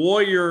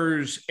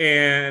Warriors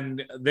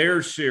and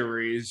their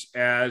series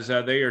as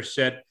they are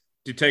set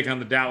to take on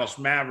the Dallas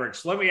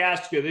Mavericks. Let me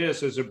ask you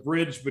this as a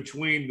bridge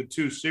between the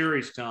two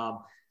series, Tom.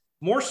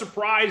 More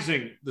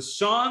surprising, the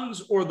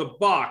Suns or the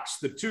Bucks,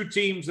 the two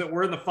teams that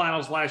were in the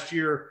finals last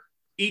year,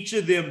 each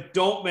of them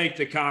don't make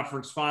the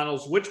conference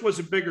finals. Which was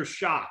a bigger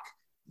shock,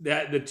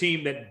 that the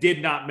team that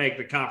did not make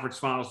the conference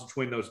finals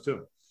between those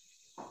two?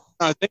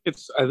 I think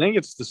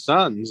it's the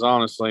Suns,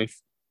 honestly.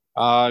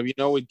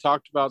 We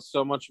talked about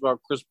so much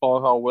about Chris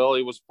Paul, how well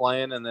he was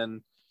playing, and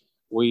then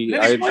he's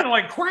playing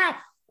like crap.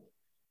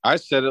 I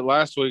said it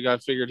last week. I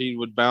figured he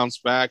would bounce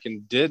back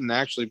and did, and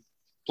actually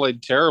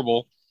played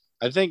terrible.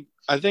 I think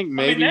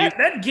maybe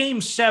that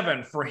game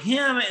 7 for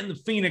him and the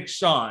Phoenix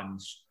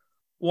Suns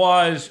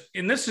was,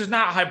 and this is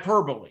not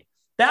hyperbole,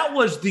 that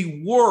was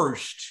the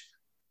worst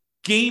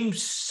game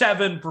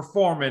 7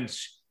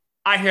 performance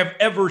I have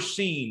ever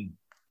seen,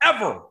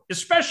 ever,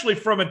 especially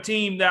from a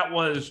team that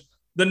was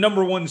the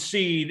number 1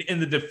 seed in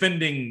the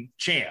defending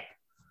champ.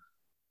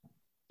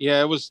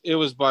 Yeah, it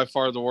was by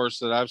far the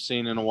worst that I've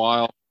seen in a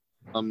while,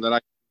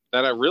 that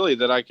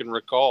I can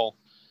recall.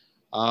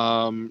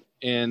 I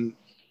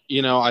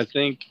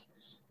think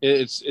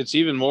it's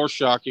even more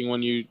shocking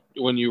when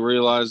you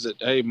realize that,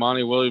 hey,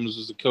 Monty Williams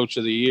was the coach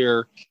of the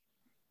year.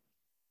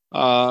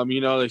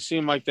 They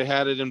seemed like they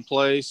had it in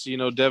place.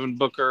 Devin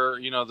Booker,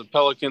 the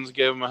Pelicans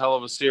gave him a hell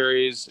of a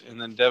series, and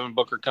then Devin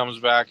Booker comes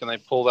back and they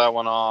pull that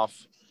one off.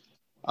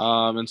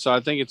 And so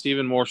I think it's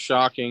even more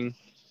shocking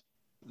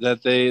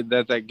that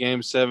that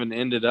game 7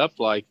 ended up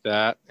like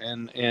that.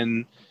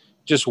 And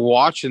just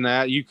watching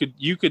that, you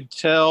could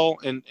tell,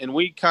 and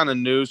we kind of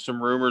knew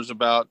some rumors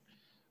about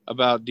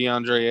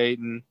DeAndre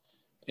Ayton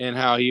and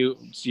how he,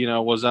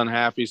 was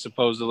unhappy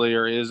supposedly,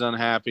 or is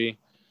unhappy.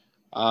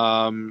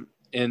 And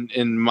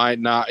might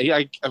not.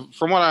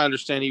 From what I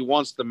understand, he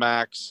wants the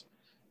max,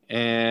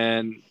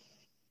 and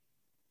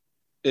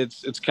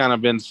it's kind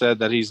of been said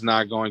that he's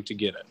not going to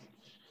get it.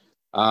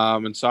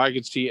 And so I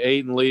could see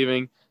Ayton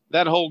leaving.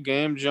 That whole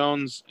game,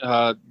 Jones,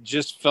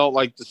 just felt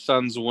like the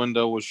Suns'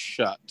 window was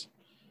shut,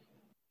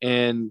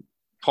 and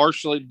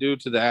partially due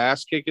to the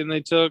ass kicking they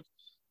took,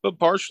 but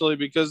partially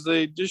because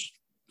they just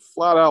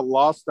flat out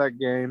lost that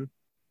game.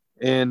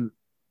 And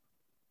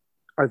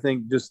I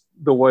think just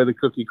the way the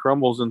cookie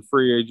crumbles in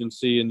free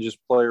agency and just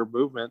player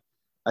movement,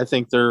 I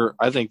think their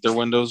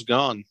window's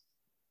gone.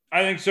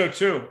 I think so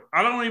too.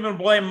 I don't even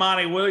blame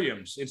Monty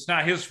Williams. It's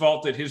not his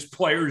fault that his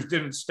players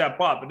didn't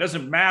step up. It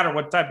doesn't matter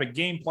what type of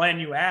game plan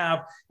you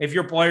have if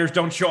your players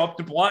don't show up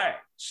to play.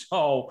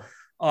 So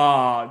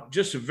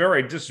just a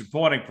very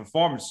disappointing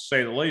performance, to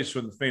say the least,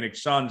 from the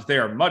Phoenix Suns. They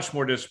are much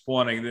more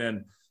disappointing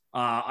than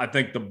I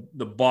think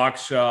the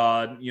Bucks.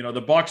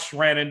 The Bucks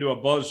ran into a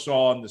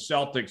buzzsaw in the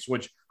Celtics,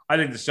 which I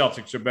think the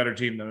Celtics are a better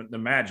team than the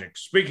Magic.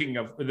 Than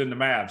the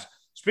Mavs.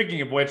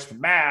 Speaking of which, the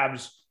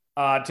Mavs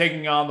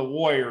taking on the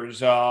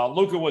Warriors.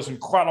 Luka was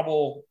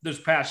incredible this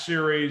past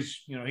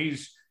series.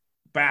 He's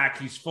back.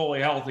 He's fully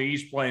healthy.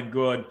 He's playing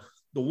good.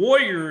 The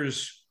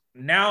Warriors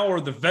now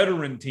are the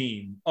veteran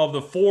team of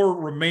the 4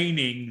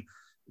 remaining.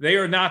 They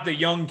are not the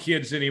young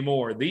kids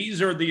anymore.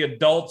 These are the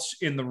adults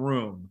in the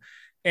room.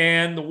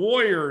 And the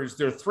Warriors,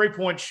 their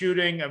 3-point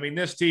shooting,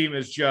 this team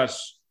is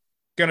just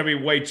going to be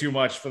way too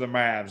much for the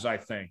Mavs, I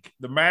think.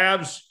 The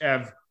Mavs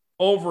have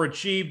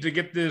overachieved to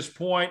get to this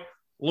point.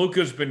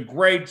 Luka's been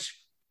great,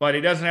 but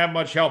he doesn't have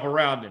much help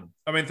around him.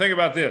 Think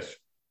about this.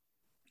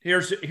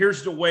 Here's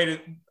the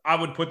way I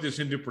would put this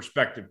into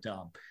perspective,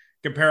 Tom,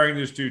 comparing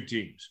these two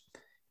teams.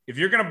 If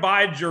you're going to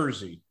buy a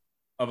jersey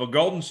of a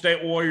Golden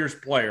State Warriors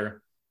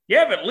player, you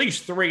have at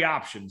least 3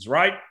 options,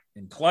 right?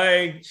 And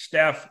Clay,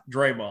 Steph,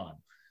 Draymond.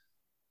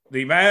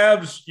 The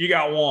Mavs, you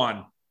got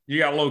 1. You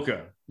got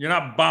Luka. You're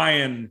not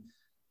buying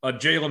a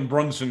Jalen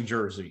Brunson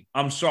jersey.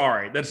 I'm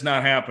sorry. That's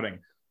not happening.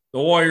 The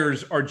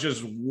Warriors are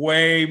just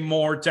way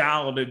more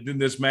talented than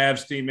this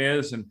Mavs team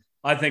is, and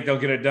I think they'll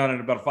get it done in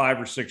about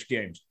 5 or 6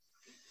 games.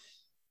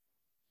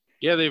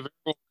 Yeah, they very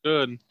well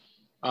could.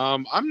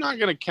 I'm not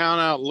going to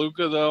count out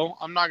Luka, though.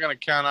 I'm not going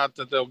to count out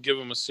that they'll give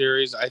him a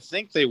series. I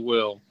think they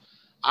will.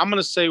 I'm going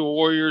to say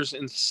Warriors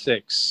in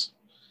 6.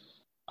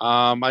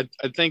 I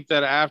think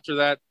that after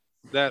that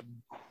the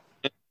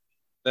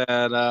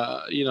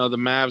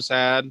Mavs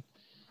had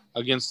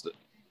against the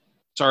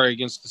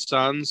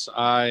Suns,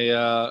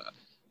 I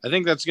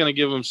think that's going to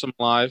give them some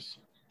life,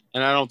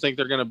 and I don't think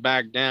they're going to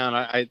back down.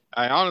 I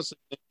honestly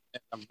think,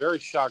 I'm very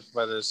shocked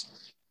by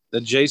this,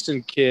 that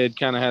Jason Kidd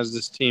kind of has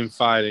this team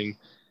fighting,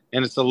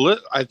 and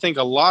I think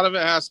a lot of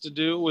it has to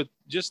do with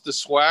just the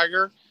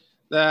swagger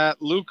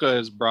that Luka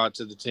has brought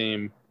to the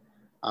team.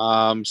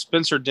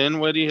 Spencer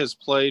Dinwiddie has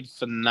played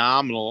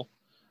phenomenal,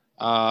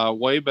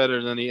 way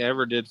better than he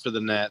ever did for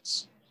the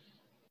Nets,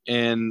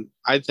 and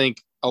I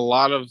think a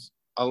lot of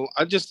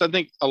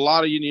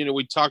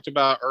we talked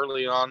about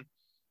early on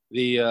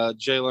the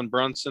Jalen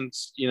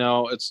Brunson's.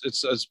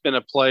 It's been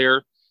a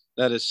player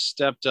that has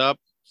stepped up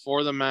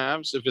for the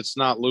Mavs. If it's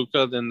not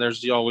Luka, then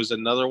there's always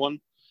another one.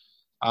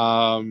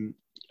 They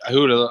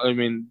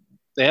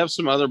have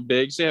some other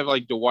bigs. They have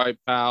like Dwight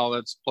Powell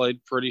that's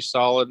played pretty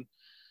solid.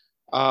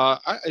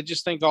 I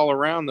just think all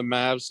around the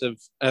Mavs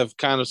have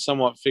kind of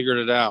somewhat figured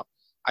it out.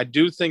 I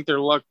do think their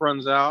luck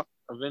runs out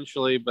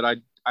eventually, but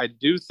I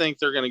do think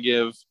they're going to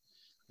give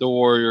the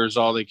Warriors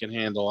all they can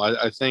handle.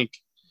 I think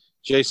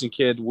Jason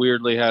Kidd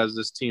weirdly has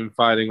this team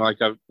fighting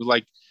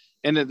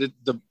and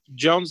the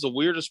Jones. The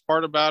weirdest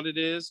part about it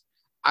is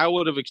I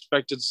would have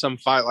expected some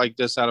fight like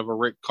this out of a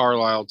Rick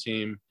Carlisle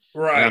team.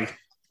 Right.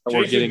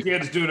 Jason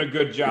Kidd's doing a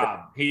good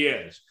job. He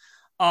is.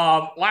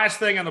 Last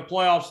thing on the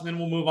playoffs, and then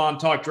we'll move on,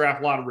 talk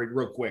draft lottery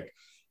real quick.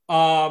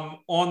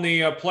 On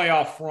the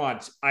playoff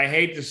front, I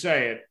hate to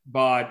say it,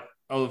 but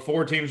of the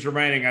 4 teams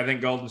remaining, I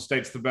think Golden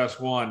State's the best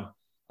one.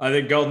 I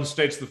think Golden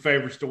State's the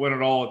favorites to win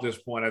it all at this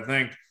point. I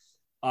think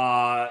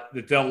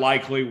that they'll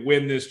likely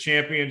win this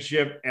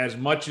championship. As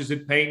much as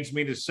it pains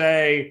me to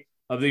say,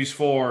 of these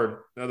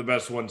 4, they're the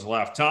best ones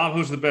left. Tom,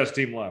 who's the best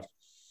team left?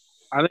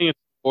 I think it's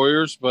the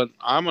Warriors, but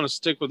I'm going to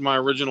stick with my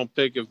original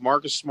pick. If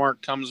Marcus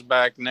Smart comes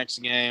back next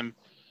game,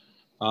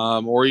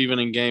 or even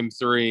in game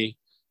 3,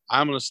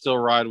 I'm going to still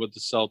ride with the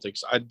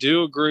Celtics. I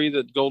do agree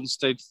that Golden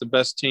State's the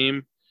best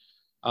team,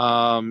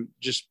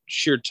 just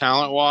sheer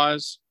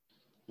talent-wise.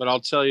 But I'll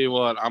tell you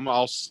what, I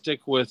will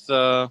stick with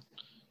the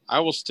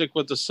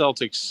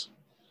Celtics.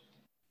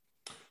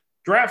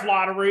 Draft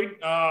lottery,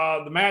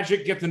 the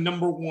Magic get the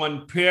number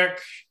 1 pick,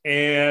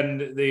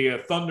 and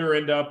the Thunder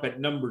end up at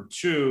number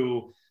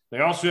 2. They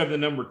also have the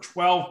number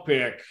 12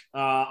 pick.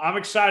 I'm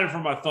excited for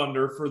my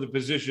Thunder for the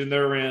position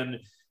they're in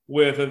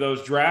with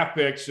those draft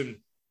picks. And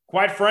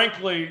quite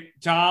frankly,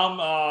 Tom,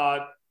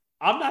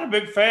 I'm not a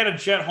big fan of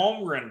Chet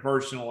Holmgren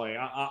personally.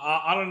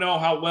 I don't know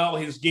how well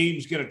his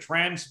game's going to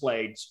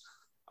translate.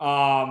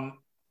 I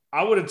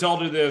would have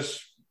told you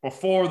this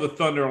before the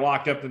Thunder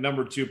locked up the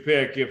number 2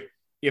 pick.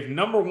 If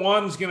number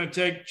 1's going to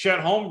take Chet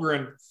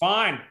Holmgren,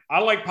 fine. I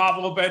like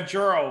Pablo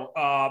Banchero.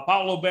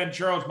 Pablo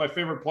Banchero is my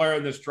favorite player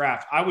in this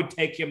draft. I would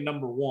take him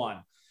number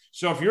 1.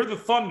 So if you're the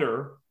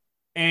Thunder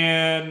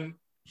and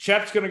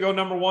Chet's going to go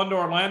number 1 to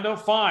Orlando,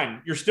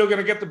 fine. You're still going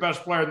to get the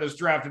best player in this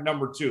draft at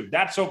number 2.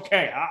 That's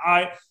okay.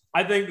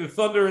 I think the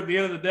Thunder at the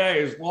end of the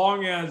day, as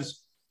long as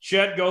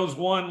Chet goes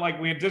 1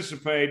 like we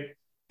anticipate,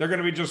 they're going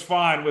to be just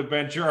fine with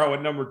Banchero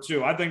at number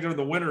 2. I think they're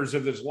the winners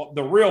of this,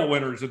 the real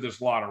winners of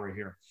this lottery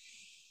here.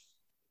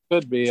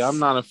 Could be. I'm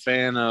not a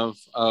fan of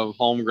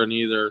Holmgren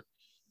either.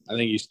 I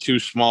think he's too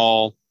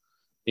small.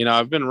 You know,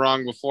 I've been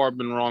wrong before. I've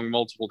been wrong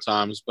multiple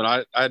times,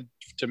 but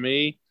to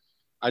me,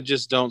 I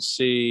just don't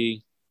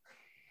see.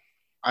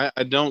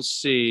 I don't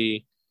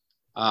see.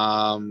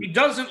 He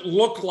doesn't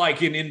look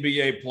like an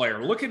NBA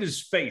player. Look at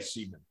his face,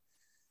 even.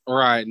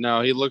 Right.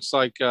 No, he looks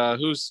like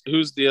who's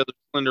the other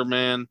slender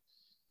man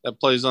that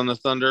plays on the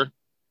Thunder?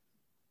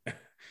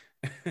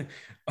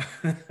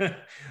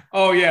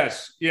 Oh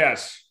yes.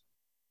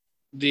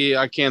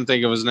 I can't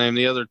think of his name.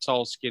 The other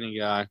tall, skinny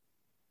guy.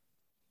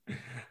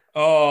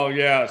 Oh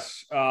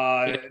yes,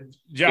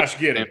 Josh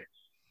Giddey.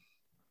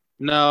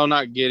 No,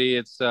 not Giddey.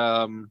 It's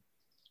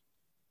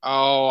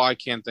I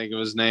can't think of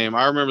his name.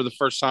 I remember the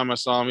first time I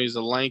saw him. He's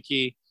a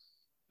lanky,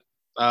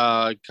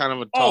 kind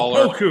of a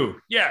taller. Oh, Poku.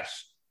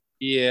 Yes.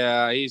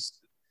 Yeah,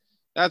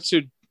 that's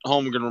who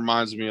Holmgren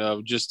reminds me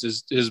of. Just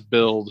his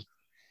build.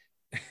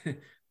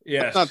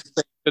 Yes. That's not to say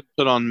he could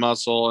put on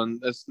muscle, and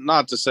it's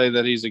not to say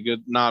that he's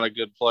not a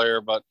good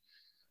player, but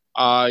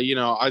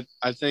I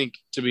think,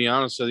 to be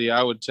honest with you,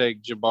 I would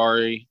take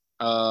Jabari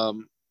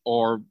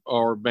or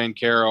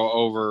Banchero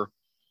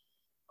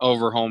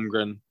over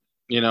Holmgren.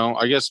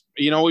 I guess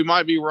we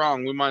might be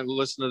wrong. We might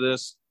listen to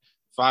this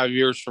 5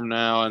 years from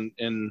now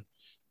and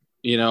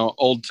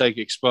old take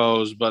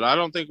exposed, but I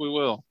don't think we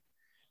will.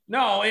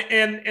 No,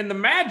 and the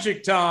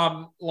Magic,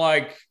 Tom,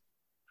 like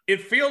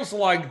it feels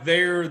like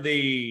they're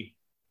the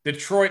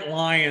Detroit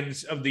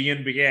Lions of the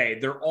NBA.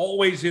 They're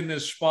always in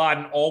this spot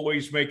and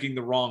always making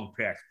the wrong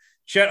pick.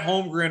 Chet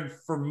Holmgren,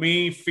 for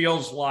me,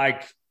 feels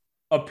like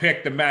a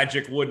pick the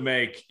Magic would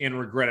make and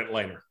regret it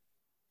later.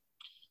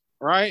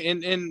 Right,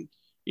 and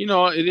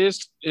it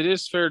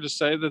is fair to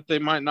say that they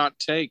might not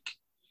take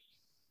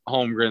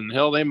Holmgren.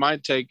 Hell, they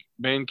might take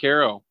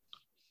Banchero.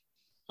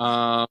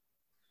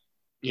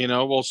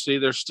 We'll see.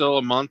 There's still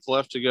a month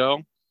left to go.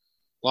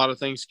 A lot of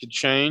things could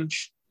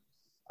change.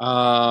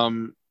 But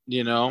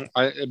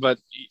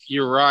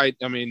you're right.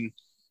 I mean,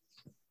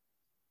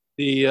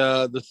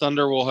 the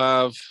Thunder will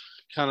have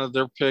kind of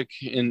their pick,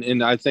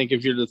 and I think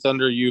if you're the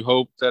Thunder, you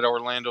hope that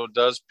Orlando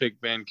does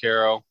pick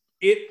Banchero.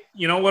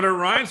 What it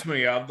reminds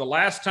me of, the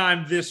last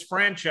time this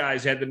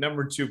franchise had the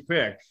number 2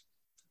 pick,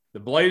 the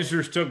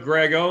Blazers took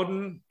Greg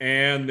Oden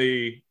and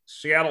the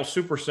Seattle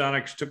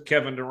Supersonics took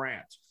Kevin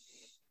Durant.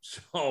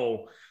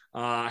 So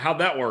how'd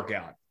that work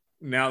out?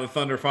 Now the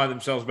Thunder find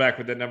themselves back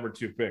with that number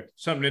 2 pick.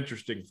 Something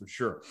interesting for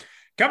sure.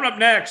 Coming up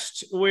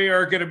next, we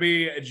are going to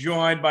be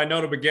joined by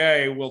Notah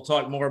Begay. We'll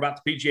talk more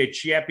about the PGA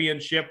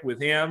Championship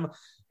with him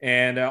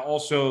and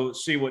also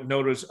see what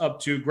Notah's up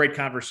to. Great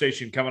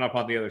conversation coming up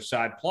on the other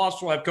side.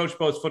 Plus, we'll have Coach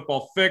Bo's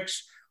Football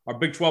Fix, our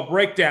Big 12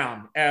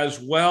 breakdown, as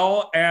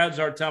well as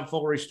our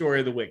tomfoolery story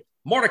of the week.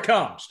 More to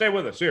come. Stay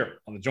with us here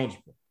on the Jones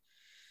Report.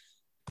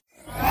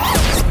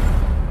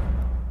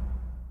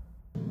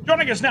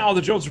 Joining us now on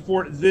the Jones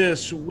Report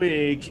this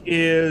week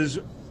is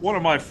one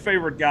of my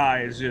favorite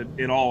guys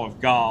in all of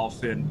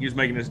golf, and he's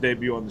making his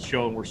debut on the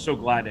show, and we're so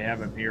glad to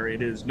have him here.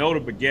 It is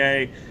Notah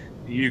Begay.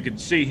 You can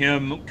see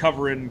him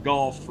covering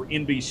golf for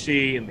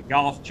NBC and the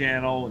Golf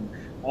Channel, and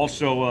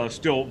also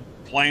still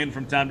playing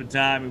from time to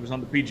time. He was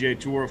on the PGA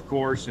Tour, of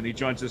course, and he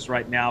joins us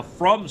right now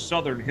from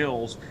Southern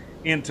Hills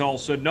in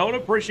Tulsa. Notah,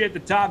 appreciate the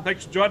time.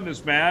 Thanks for joining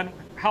us, man.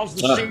 How's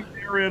the scene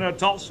there in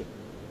Tulsa?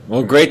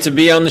 Well, great to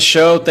be on the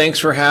show. Thanks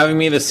for having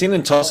me. The scene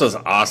in Tulsa is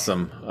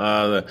awesome.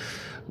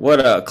 What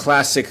a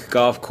classic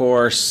golf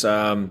course.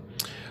 One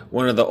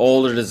of the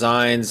older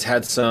designs,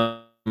 had some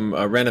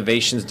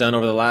renovations done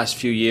over the last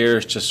few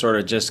years to sort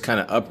of just kind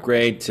of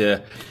upgrade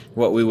to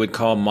what we would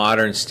call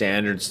modern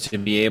standards to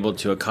be able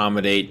to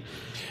accommodate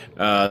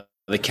the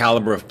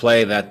caliber of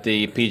play that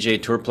the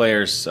PGA Tour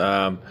players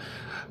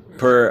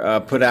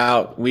put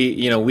out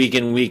week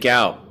in, week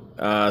out.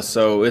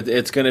 So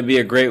it's going to be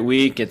a great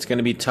week. It's going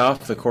to be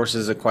tough. The course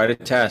is quite a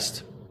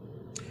test.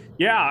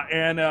 Yeah,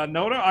 and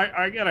Notah,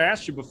 I got to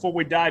ask you before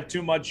we dive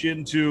too much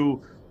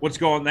into what's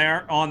going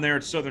on there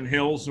at Southern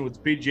Hills and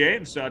with the PGA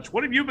and such.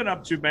 What have you been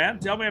up to, man?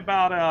 Tell me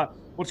about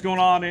what's going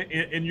on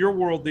in your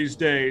world these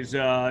days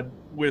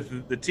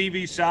with the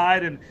TV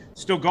side and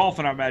still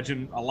golfing, I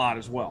imagine, a lot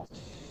as well.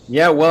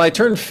 Yeah, well, I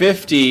turned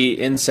 50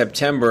 in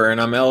September,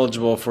 and I'm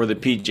eligible for the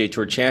PGA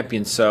Tour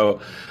Champion.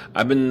 So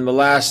I've been the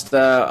last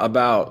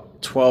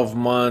about 12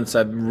 months,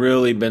 I've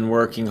really been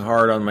working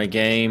hard on my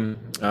game,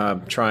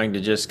 trying to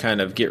just kind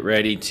of get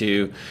ready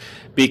to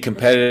be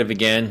competitive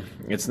again.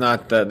 It's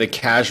not the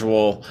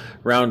casual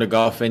round of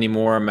golf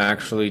anymore. I'm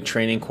actually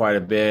training quite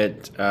a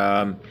bit.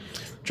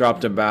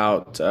 Dropped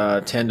about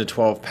 10 to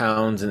 12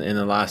 pounds in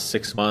the last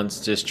 6 months,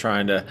 just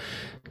trying to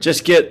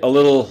just get a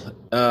little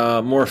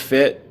more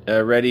fit,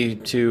 ready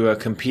to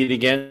compete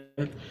again.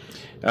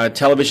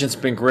 Television's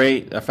been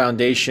great.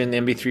 Foundation,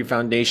 MB3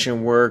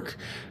 Foundation work.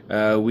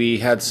 We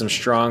had some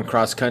strong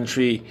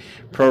cross-country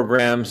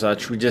programs.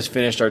 We just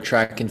finished our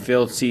track and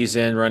field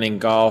season, running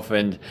golf,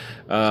 and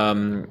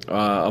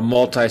a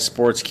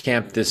multi-sports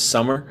camp this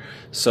summer.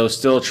 So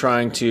still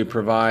trying to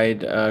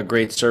provide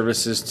great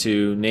services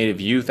to Native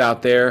youth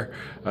out there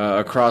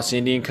across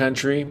Indian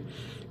country,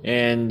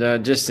 and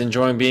just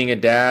enjoying being a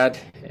dad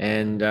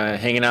and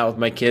hanging out with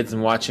my kids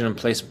and watching them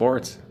play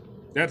sports.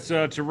 That's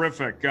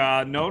terrific.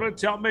 Notah,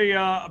 tell me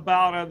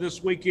about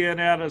this weekend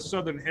at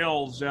Southern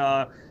Hills.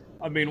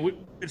 I mean,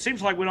 it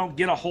seems like we don't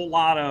get a whole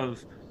lot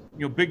of,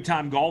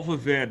 big-time golf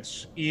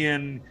events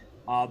in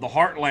the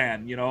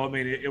heartland. I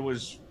mean, it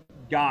was,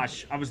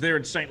 gosh, I was there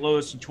in St.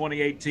 Louis in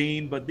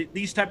 2018, but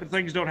these type of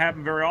things don't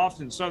happen very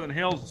often. In Southern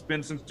Hills, it's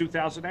been since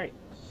 2008.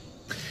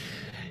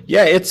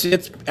 Yeah, it's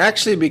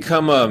actually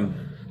become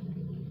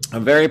a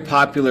very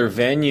popular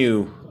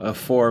venue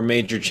for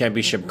major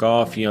championship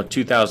golf.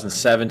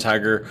 2007,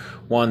 Tiger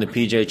won the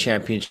PGA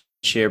Championship.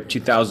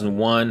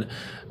 2001,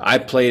 I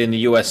played in the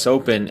U.S.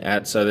 Open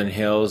at Southern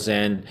Hills,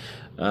 and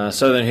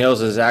Southern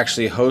Hills has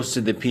actually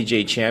hosted the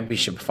PGA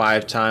Championship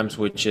 5 times,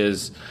 which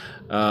is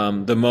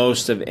the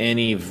most of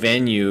any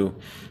venue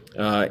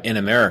in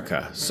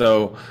America.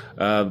 So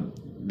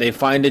they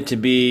find it to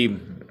be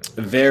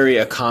very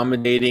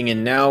accommodating,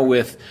 and now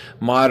with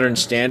modern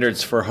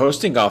standards for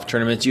hosting golf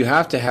tournaments, you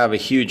have to have a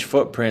huge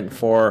footprint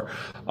for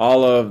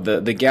all of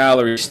the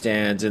gallery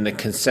stands and the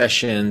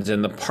concessions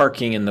and the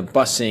parking and the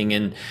busing,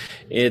 and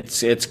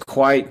it's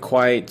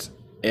quite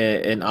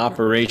an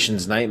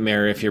operations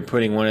nightmare if you're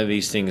putting one of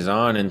these things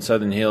on. And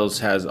Southern Hills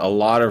has a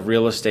lot of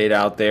real estate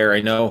out there.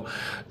 I know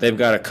they've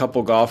got a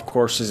couple golf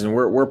courses, and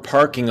we're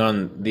parking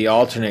on the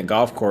alternate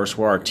golf course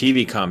where our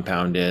TV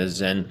compound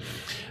is, and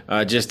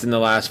just in the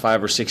last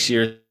 5 or 6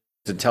 years,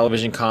 the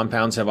television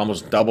compounds have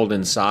almost doubled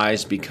in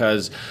size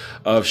because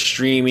of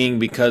streaming,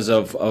 because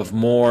of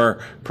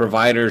more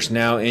providers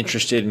now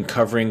interested in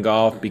covering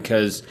golf,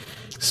 because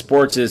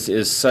sports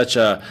is such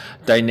a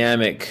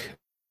dynamic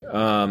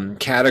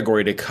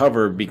category to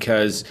cover,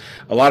 because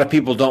a lot of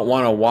people don't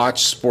want to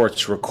watch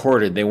sports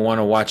recorded. They want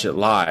to watch it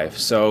live.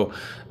 So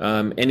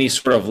any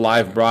sort of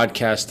live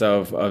broadcast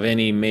of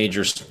any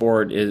major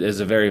sport is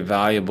a very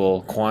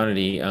valuable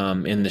quantity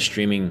in the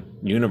streaming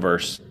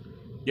universe.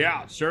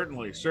 Yeah,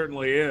 certainly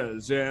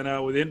is.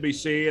 And with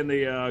NBC and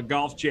the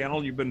Golf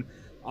Channel, you've been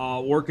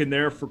working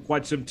there for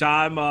quite some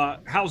time.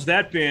 How's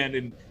that been?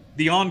 And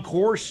the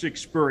on-course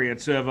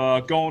experience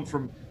of going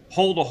from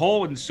hole to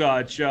hole and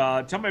such.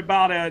 Tell me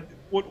about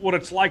what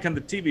it's like on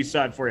the TV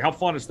side for you. How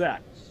fun is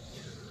that?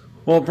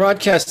 Well,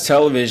 broadcast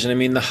television, I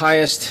mean, the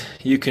highest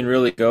you can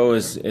really go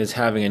is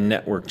having a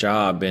network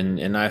job.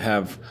 And I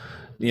have,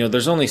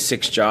 there's only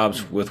 6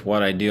 jobs with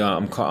what I do.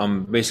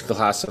 I'm basically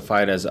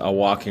classified as a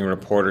walking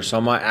reporter. So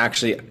I'm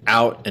actually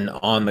out and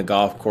on the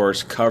golf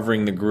course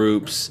covering the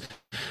groups,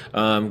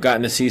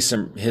 gotten to see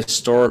some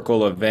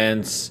historical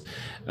events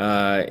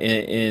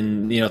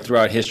in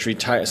throughout history,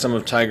 some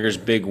of Tiger's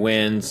big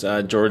wins,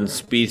 Jordan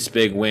Spieth's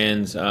big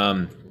wins,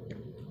 and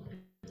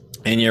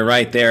you're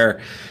right there,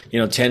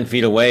 10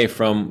 feet away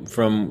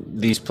from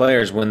these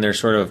players when they're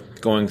sort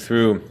of going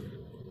through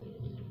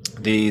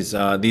these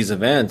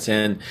events,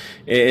 and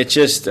it's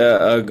just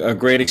a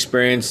great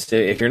experience.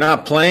 If you're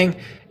not playing,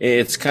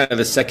 it's kind of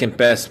the second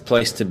best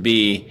place to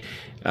be.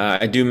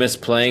 I do miss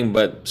playing,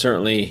 but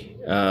certainly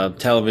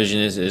television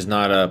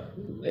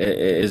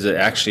is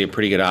actually a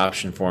pretty good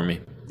option for me.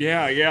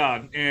 Yeah,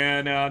 yeah.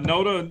 And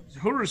Notah,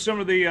 who are some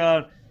of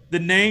the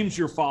names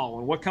you're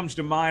following? What comes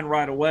to mind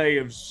right away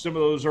of some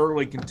of those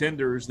early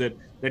contenders that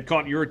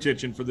caught your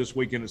attention for this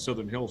weekend at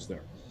Southern Hills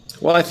there?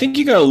 Well, I think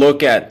you got to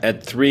look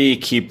at three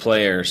key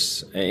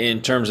players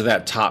in terms of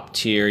that top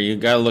tier. You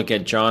got to look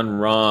at John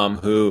Rahm,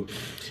 who,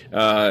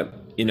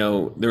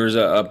 there's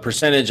a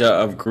percentage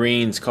of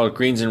greens called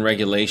greens in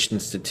regulation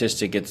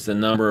statistic. It's the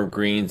number of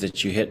greens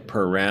that you hit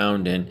per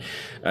round, and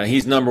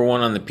he's number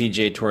one on the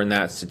PGA Tour in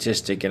that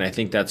statistic, and I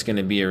think that's going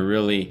to be a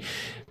really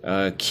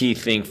key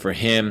thing for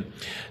him.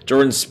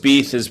 Jordan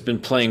Spieth has been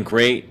playing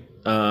great.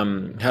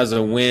 Has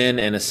a win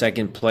and a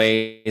second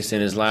place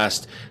in his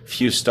last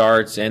few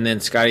starts. And then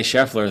Scottie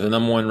Scheffler, the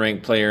number one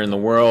ranked player in the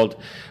world,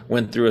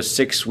 went through a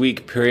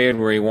 6-week period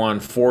where he won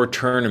 4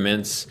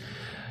 tournaments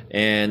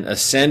and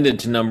ascended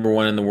to number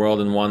one in the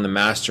world and won the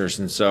Masters.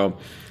 And so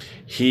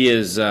he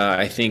is,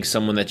 I think,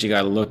 someone that you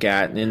got to look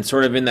at. And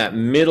sort of in that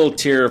middle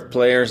tier of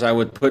players, I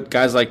would put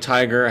guys like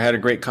Tiger. I had a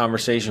great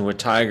conversation with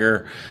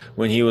Tiger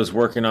when he was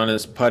working on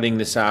his putting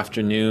this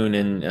afternoon,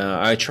 and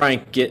I try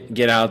and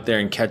get out there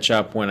and catch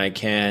up when I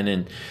can.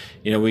 And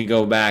we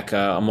go back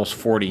almost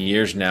 40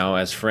 years now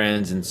as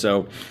friends, and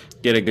so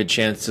get a good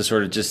chance to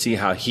sort of just see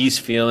how he's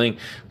feeling.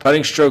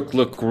 Putting stroke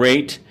looked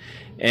great,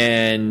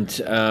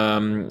 and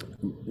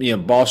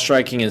ball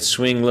striking and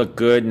swing looked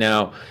good.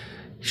 Now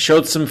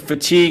showed some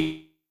fatigue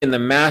in the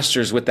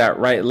Masters with that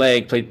right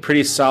leg, played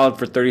pretty solid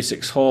for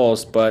 36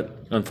 holes, but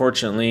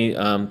unfortunately,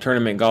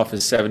 tournament golf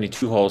is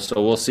 72 holes,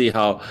 so we'll see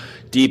how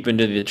deep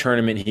into the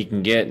tournament he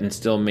can get and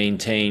still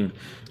maintain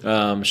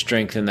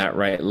strength in that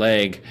right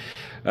leg.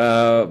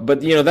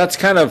 But that's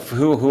kind of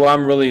who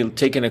I'm really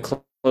taking a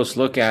close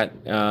look at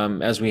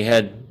as we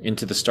head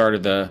into the start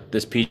of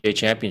this PGA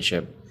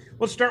Championship.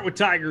 Let's start with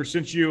Tiger,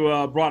 since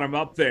you brought him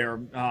up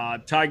there.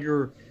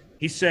 Tiger,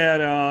 he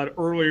said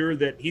earlier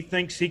that he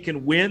thinks he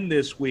can win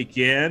this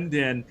weekend,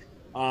 and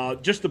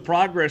just the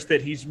progress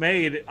that he's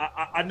made.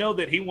 I know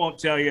that he won't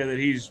tell you that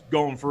he's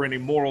going for any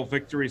moral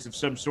victories of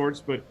some sorts,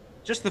 but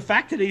just the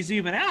fact that he's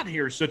even out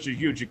here is such a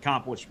huge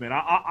accomplishment.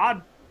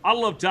 I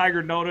love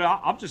Tiger, Notah.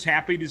 I'm just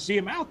happy to see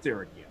him out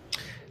there again.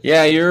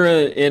 Yeah, you're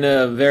in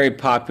a very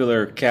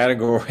popular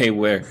category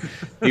where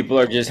people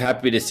are just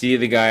happy to see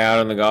the guy out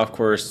on the golf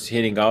course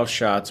hitting golf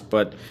shots,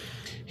 but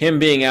him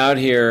being out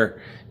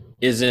here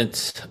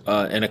isn't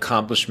an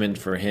accomplishment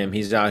for him.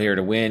 He's out here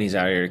to win. He's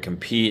out here to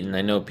compete. And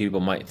I know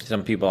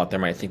some people out there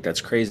might think that's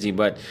crazy,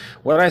 but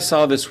what I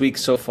saw this week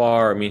so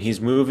far, I mean,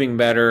 he's moving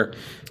better,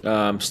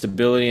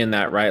 stability in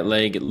that right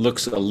leg. It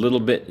looks a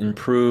little bit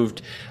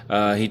improved.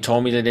 He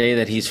told me today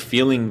that he's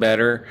feeling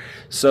better.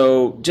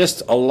 So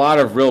just a lot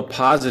of real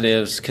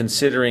positives,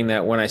 considering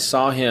that when I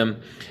saw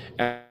him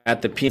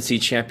at the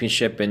PNC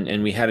Championship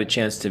and we had a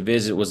chance to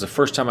visit, it was the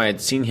first time I had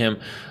seen him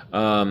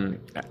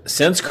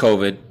since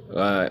COVID,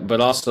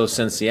 but also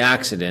since the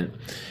accident.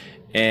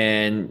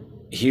 And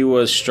he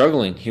was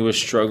struggling. He was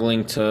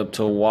struggling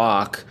to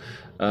walk,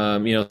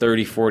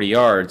 30, 40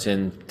 yards.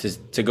 And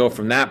to go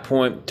from that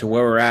point to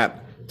where we're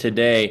at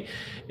today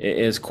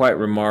is quite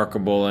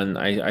remarkable. And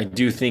I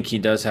do think he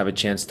does have a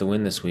chance to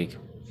win this week.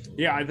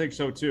 Yeah, I think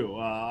so too.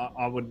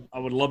 I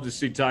would love to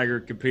see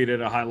Tiger compete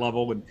at a high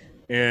level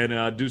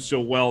and do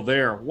so well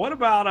there. What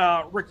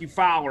about Ricky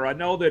Fowler? I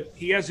know that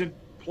he hasn't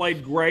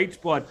played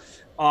great, but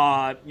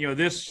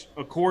this,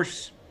 of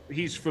course,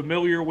 he's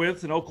familiar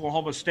with, an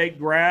Oklahoma State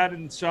grad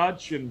and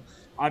such, and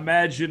I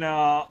imagine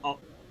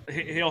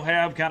he'll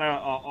have kind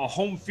of a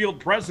home field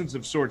presence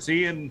of sorts.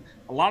 He and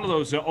a lot of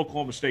those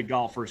Oklahoma State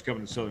golfers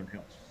coming to Southern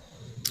Hills.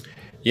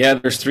 Yeah,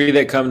 there's 3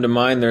 that come to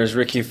mind. There's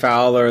Ricky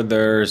Fowler,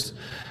 there's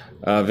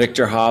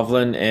Victor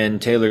Hovland,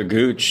 and Taylor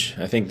Gooch.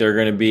 I think they're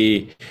going to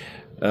be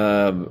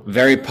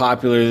very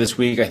popular this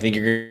week. I think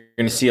you're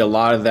going to see a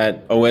lot of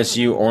that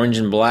OSU orange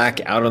and black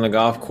out on the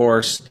golf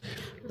course,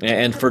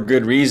 and for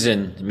good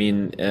reason. I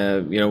mean,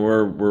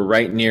 we're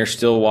right near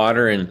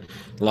Stillwater, and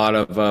a lot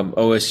of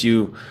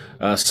OSU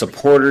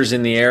supporters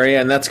in the area,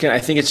 and I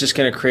think it's just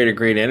going to create a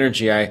great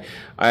energy.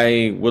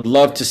 I would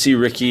love to see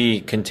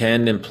Ricky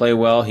contend and play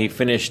well. He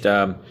finished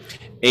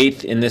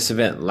 8th in this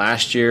event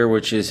last year,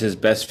 which is his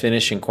best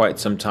finish in quite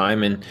some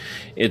time, and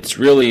it's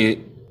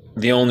really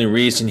the only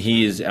reason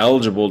he is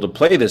eligible to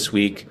play this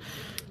week,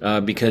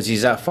 because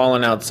he's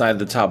fallen outside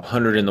the top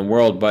 100 in the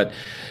world. But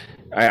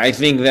I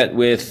think that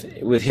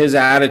with his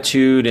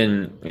attitude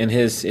and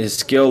his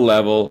skill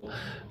level,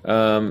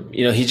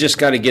 he's just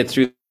got to get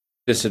through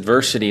this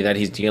adversity that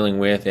he's dealing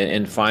with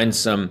and find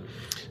some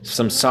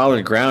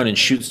solid ground and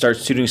start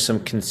shooting some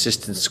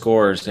consistent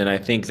scores. And I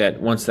think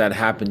that once that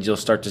happens, you'll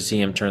start to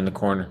see him turn the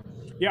corner.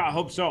 Yeah, I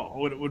hope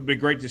so. It would be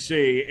great to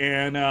see.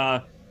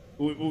 And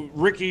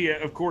Ricky,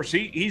 of course,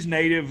 he's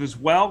native as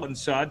well and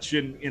such,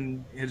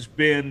 and has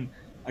been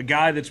a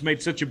guy that's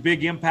made such a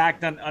big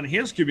impact on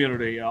his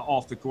community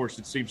off the course,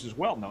 it seems as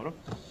well, Notah.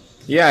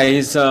 Yeah,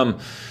 he's a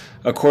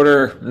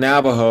quarter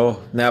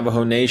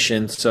Navajo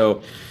Nation,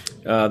 so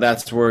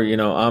that's where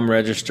I'm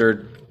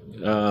registered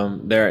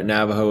there at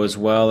Navajo as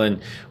well,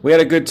 and we had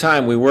a good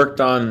time. We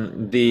worked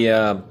on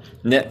the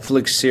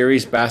Netflix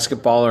series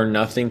Basketball or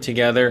Nothing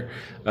together.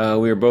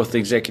 We were both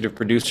executive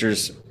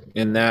producers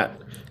in that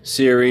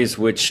series,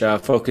 which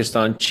focused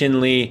on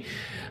Chinle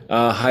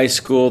High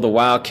School, the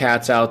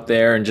Wildcats out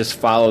there, and just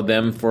followed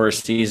them for a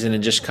season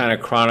and just kind of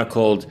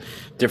chronicled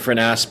different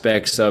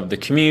aspects of the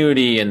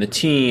community and the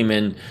team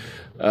and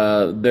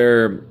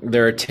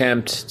their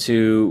attempt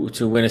to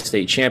win a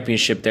state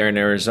championship there in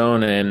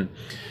Arizona. And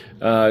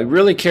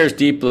really cares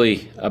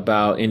deeply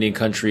about Indian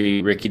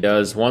country. Ricky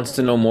does, wants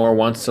to know more,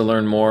 wants to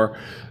learn more.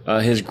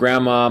 His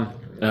grandma,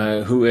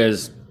 who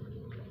is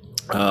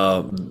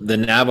the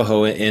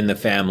Navajo in the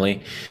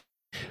family,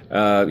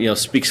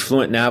 speaks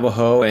fluent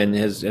Navajo and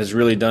has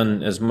really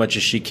done as much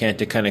as she can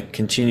to kind of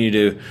continue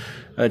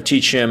to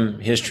teach him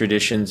his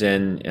traditions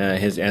and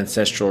his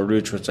ancestral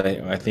roots, which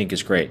I think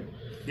is great.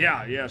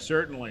 Yeah,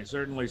 certainly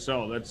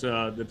so.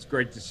 That's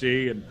great to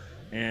see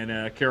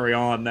and carry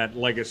on that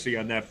legacy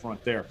on that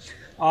front there.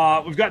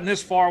 We've gotten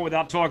this far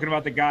without talking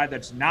about the guy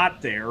that's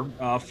not there,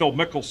 Phil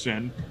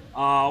Mickelson.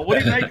 What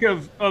do you make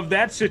of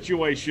that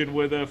situation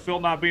with Phil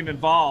not being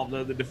involved,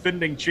 the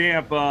defending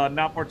champ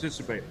not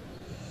participating?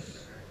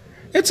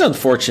 It's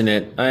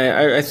unfortunate.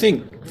 I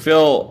think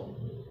Phil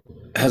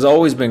has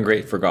always been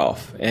great for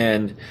golf,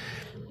 and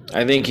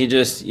I think he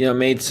just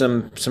made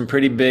some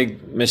pretty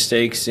big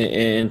mistakes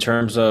in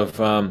terms of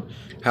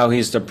how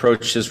he's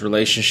approached his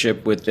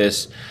relationship with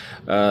this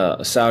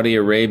Saudi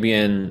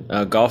Arabian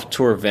golf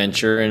tour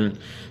venture, and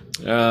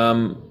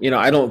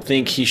I don't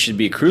think he should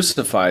be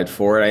crucified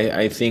for it.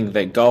 I think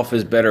that golf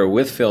is better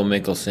with Phil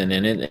Mickelson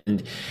in it,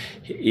 and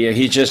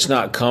he's just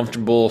not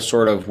comfortable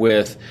sort of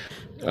with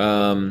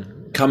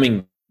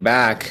coming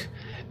back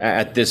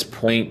at this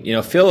point.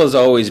 Phil has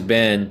always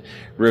been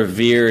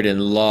revered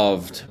and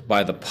loved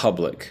by the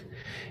public,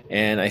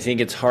 and I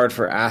think it's hard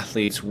for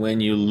athletes when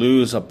you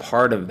lose a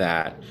part of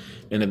that,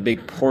 and a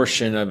big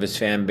portion of his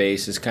fan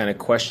base is kind of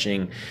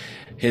questioning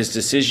his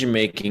decision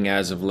making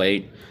as of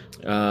late.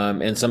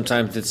 And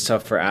sometimes it's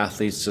tough for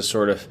athletes to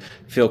sort of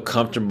feel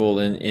comfortable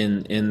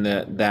in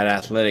that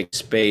athletic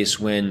space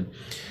when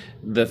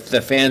the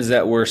fans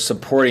that were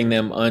supporting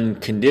them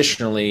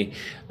unconditionally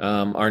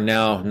are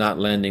now not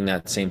lending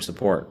that same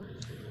support.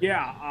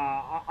 Yeah,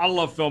 I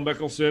love Phil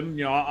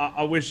Mickelson.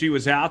 I wish he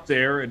was out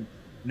there. And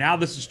now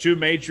this is two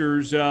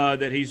majors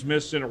that he's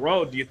missed in a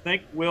row. Do you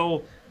think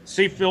we'll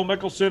see Phil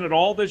Mickelson at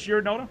all this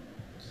year, Notah?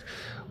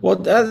 Well,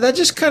 that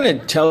just kind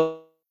of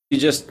tells you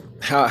just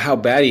how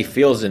bad he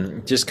feels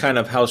and just kind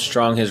of how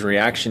strong his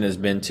reaction has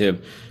been to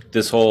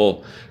this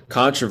whole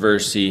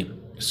controversy,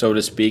 so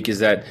to speak, is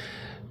that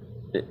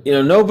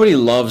nobody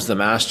loves the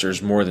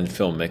Masters more than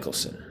Phil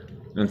Mickelson.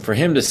 And for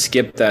him to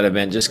skip that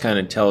event just kind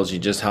of tells you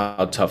just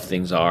how tough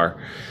things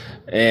are.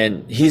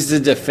 And he's the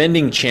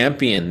defending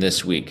champion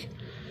this week.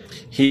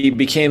 He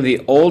became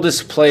the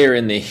oldest player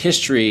in the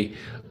history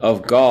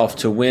of golf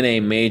to win a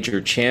major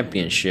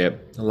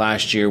championship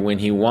last year when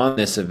he won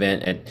this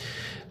event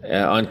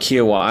on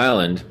Kiowa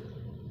Island.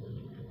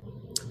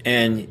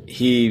 And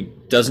he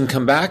doesn't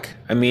come back.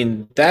 I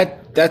mean,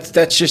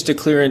 that's just a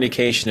clear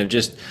indication of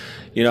just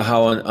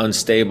how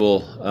unstable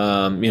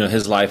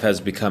his life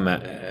has become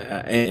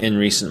in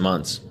recent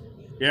months.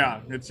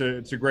 Yeah, it's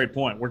a great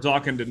point. We're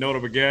talking to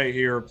Notah Begay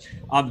here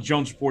on the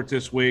Jones Report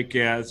this week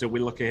as we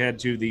look ahead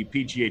to the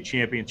PGA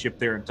Championship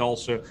there in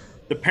Tulsa.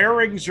 The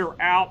pairings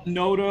are out,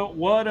 Notah.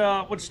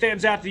 What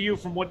stands out to you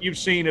from what you've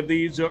seen of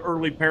these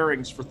early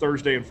pairings for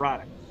Thursday and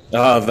Friday?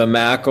 The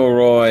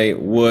McIlroy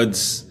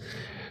Woods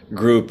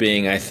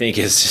grouping, I think,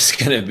 is just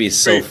going to be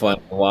so fun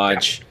to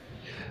watch.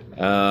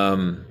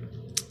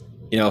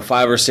 Yeah.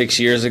 5 or 6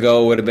 years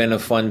ago would have been a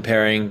fun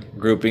pairing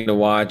grouping to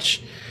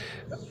watch.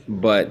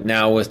 But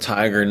now with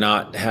Tiger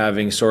not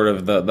having sort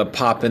of the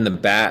pop in the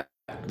bat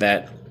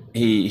that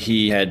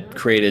he had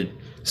created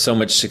so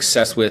much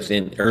success with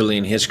early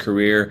in his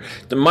career.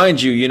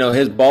 Mind you,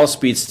 his ball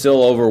speed's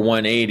still over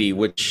 180,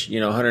 which,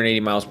 180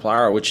 miles per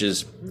hour, which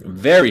is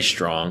very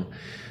strong.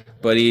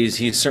 But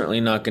he's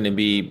certainly not going to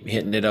be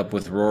hitting it up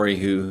with Rory,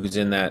 who's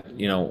in that,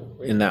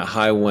 in that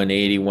high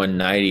 180,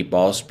 190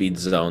 ball speed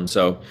zone.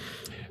 So,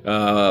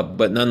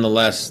 but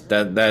nonetheless,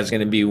 that's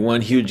going to be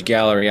one huge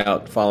gallery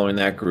out following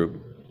that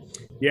group.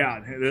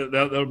 Yeah,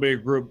 that'll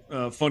be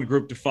a fun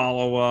group to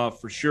follow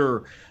for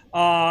sure.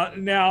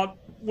 Now,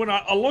 when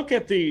I look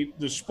at the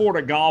sport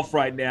of golf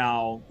right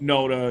now,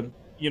 Notah,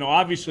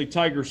 obviously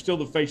Tiger's still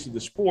the face of the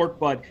sport,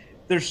 but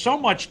there's so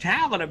much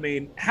talent. I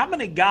mean, how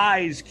many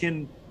guys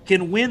can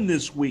win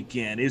this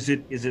weekend? Is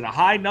it a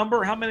high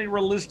number? How many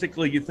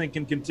realistically you think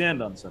can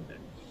contend on Sunday?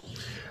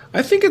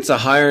 I think it's a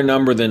higher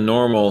number than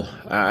normal.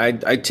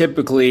 I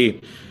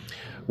typically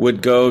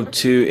would go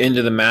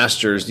into the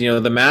Masters.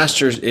 The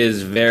Masters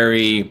is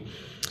very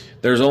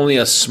there's only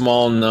a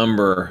small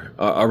number,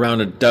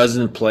 around a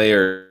dozen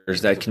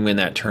players that can win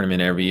that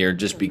tournament every year,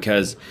 just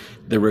because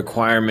the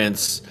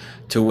requirements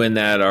to win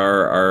that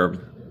are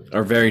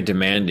very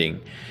demanding.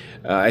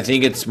 I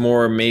think it's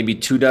more maybe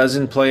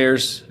 24,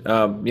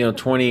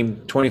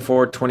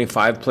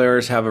 25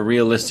 players have a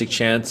realistic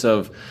chance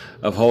of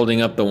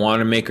holding up the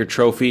Wanamaker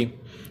Trophy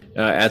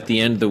at the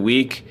end of the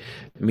week.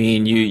 I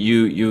mean,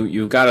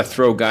 you've got to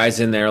throw guys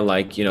in there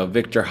like,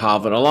 Victor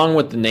Hovland, along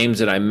with the names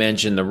that I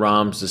mentioned, the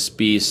Rahms, the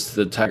Spieths,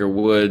 the Tiger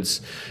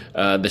Woods,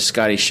 the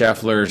Scotty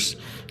Schefflers.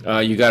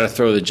 You got to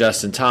throw the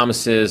Justin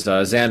Thomases.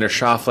 Xander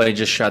Schauffele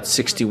just shot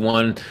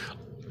 61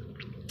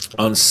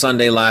 on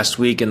Sunday last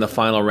week in the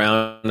final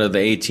round of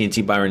the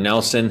AT&T Byron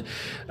Nelson.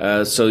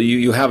 So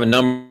you have a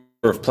number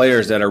of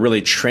players that are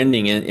really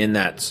trending in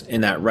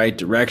that right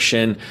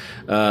direction.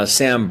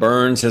 Sam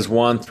Burns has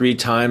won 3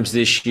 times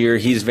this year.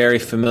 He's very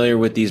familiar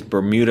with these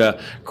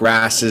Bermuda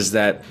grasses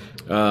that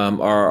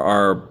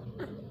are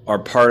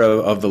part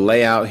of the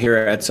layout here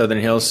at Southern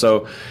Hills.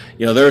 So,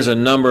 there's a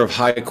number of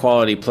high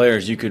quality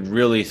players you could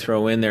really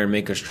throw in there and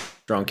make a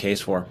strong case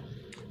for.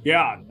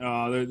 Yeah,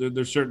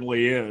 there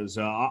certainly is.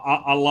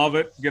 I love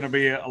it. Going to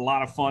be a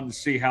lot of fun to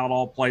see how it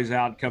all plays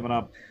out coming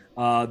up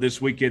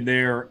this weekend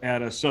there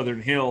at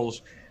Southern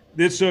Hills.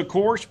 This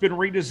course been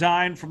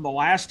redesigned from the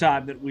last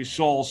time that we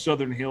saw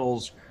Southern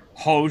Hills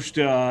host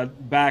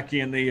back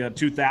in the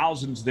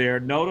 2000s there.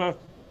 Notah,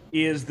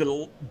 is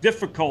the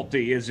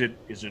difficulty, is it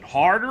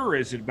harder?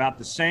 Is it about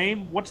the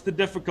same? What's the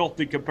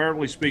difficulty,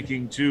 comparatively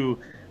speaking, to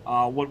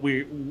what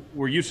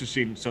we're used to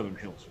seeing in Southern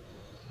Hills?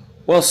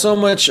 Well, so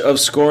much of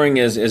scoring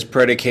is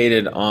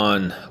predicated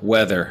on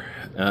weather.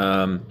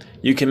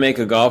 You can make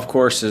a golf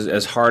course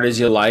as hard as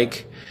you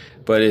like,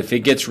 but if it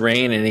gets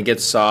rain and it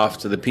gets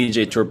soft, the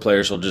PGA Tour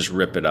players will just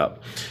rip it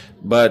up.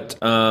 But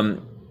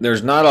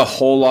there's not a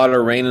whole lot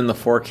of rain in the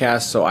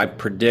forecast, so I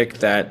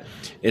predict that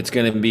it's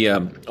going to be a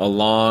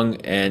long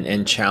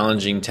and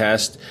challenging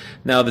test.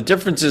 Now, the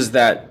differences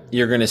that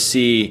you're going to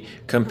see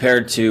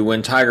compared to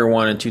when Tiger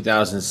won in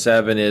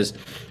 2007 is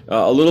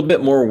a little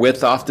bit more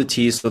width off the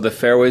tee, so the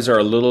fairways are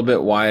a little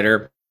bit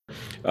wider.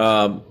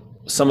 Some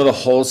of the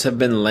holes have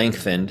been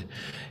lengthened,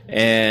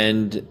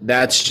 and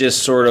that's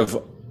just sort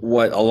of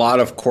what a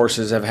lot of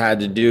courses have had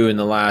to do in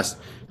the last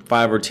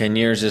 5 or 10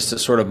 years, is to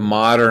sort of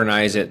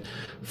modernize it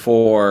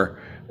for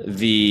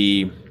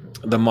the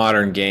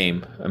modern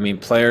game. I mean,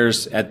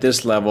 players at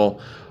this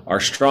level are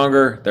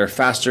stronger, they're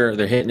faster,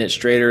 they're hitting it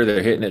straighter,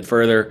 they're hitting it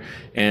further,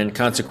 and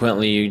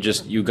consequently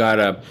you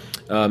gotta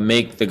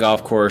make the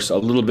golf course a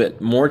little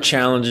bit more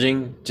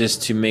challenging,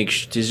 just so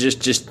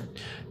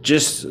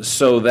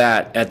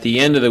that at the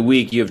end of the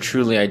week you have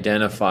truly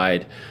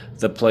identified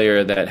the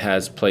player that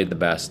has played the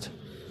best.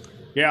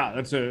 Yeah,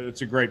 that's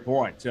a great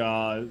point.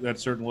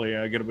 That's certainly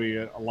going to be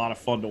a lot of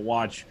fun to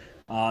watch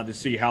to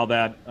see how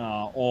that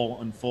all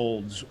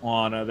unfolds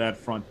on that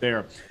front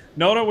there.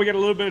 Notah, we got a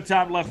little bit of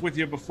time left with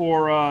you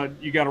before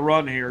you got to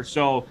run here.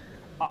 So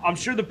I'm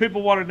sure the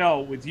people want to know,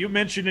 with you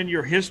mentioning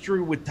your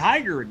history with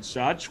Tiger and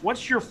such,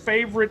 what's your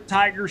favorite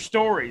Tiger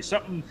story?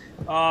 Something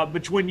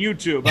between you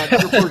two about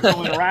your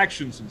personal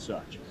interactions and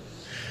such.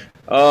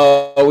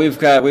 Oh, we've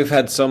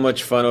had so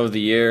much fun over the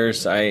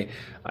years. I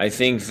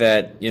think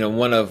that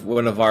one of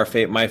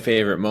my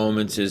favorite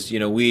moments is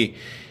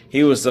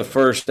he was the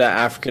first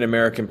African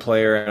American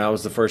player, and I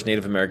was the first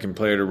Native American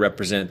player to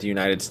represent the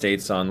United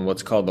States on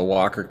what's called the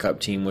Walker Cup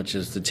team, which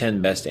is the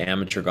 10 best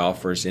amateur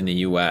golfers in the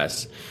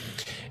U.S.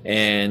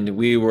 And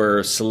we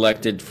were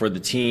selected for the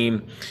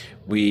team.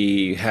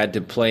 We had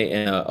to play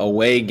an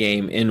away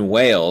game in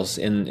Wales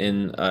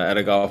at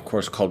a golf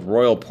course called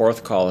Royal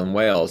Porthcawl in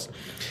Wales.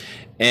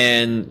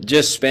 And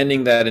just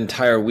spending that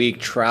entire week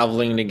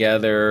traveling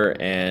together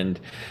and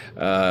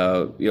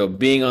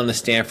being on the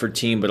Stanford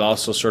team, but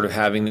also sort of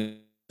having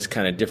this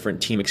kind of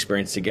different team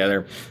experience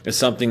together is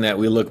something that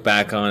we look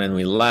back on and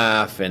we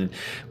laugh and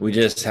we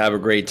just have a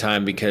great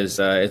time, because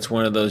it's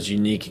one of those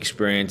unique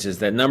experiences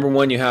that, number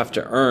one, you have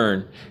to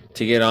earn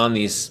to get on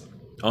these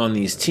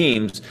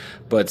teams,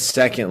 but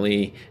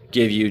secondly,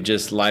 give you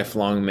just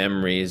lifelong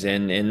memories,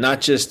 and not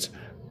just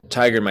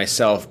Tiger and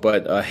myself,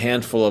 but a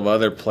handful of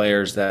other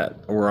players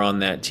that were on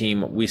that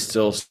team. We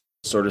still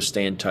sort of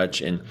stay in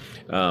touch and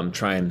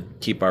try and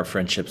keep our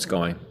friendships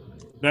going.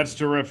 That's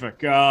terrific.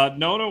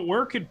 Notah,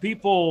 where could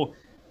people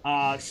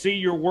see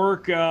your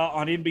work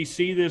on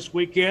NBC this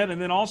weekend,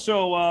 and then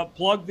also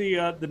plug the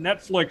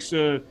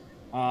Netflix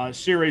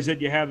series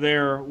that you have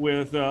there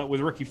with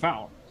Ricky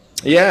Fowler?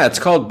 Yeah, it's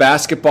called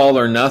Basketball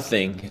or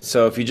Nothing.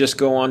 So if you just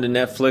go on to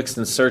Netflix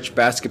and search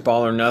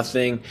Basketball or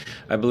Nothing,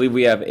 I believe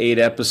we have 8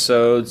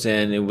 episodes,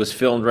 and it was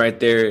filmed right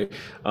there in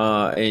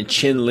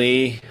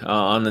Chinle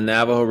on the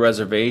Navajo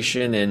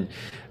Reservation, and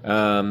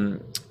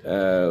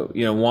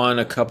won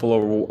a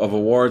couple of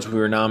awards. We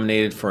were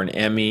nominated for an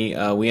Emmy.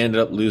 We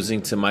ended up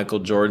losing to Michael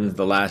Jordan's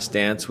The Last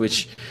Dance,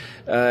 which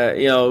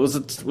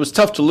it was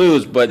tough to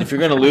lose. But if you're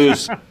going to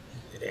lose,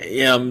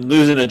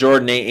 losing to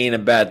Jordan ain't a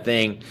bad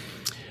thing.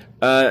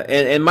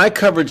 And my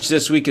coverage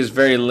this week is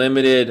very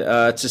limited.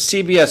 It's a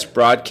CBS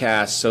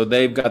broadcast, so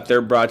they've got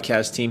their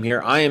broadcast team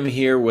here. I am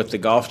here with the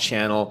Golf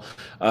Channel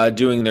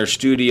doing their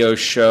studio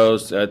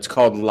shows. It's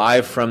called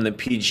Live from the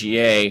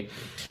PGA.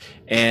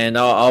 And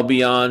I'll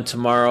be on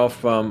tomorrow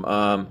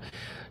from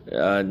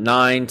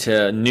 9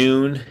 to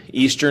noon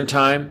Eastern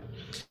time,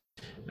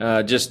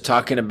 just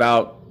talking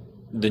about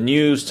the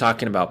news,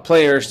 talking about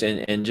players,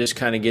 and just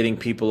kind of getting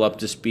people up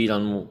to speed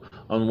on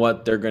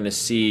what they're going to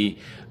see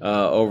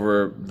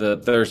over the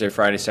Thursday,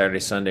 Friday, Saturday,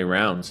 Sunday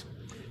rounds.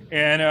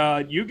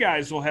 And you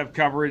guys will have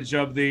coverage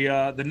of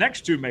the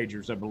next two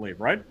majors, I believe,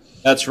 right?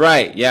 That's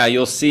right. Yeah,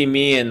 you'll see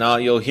me and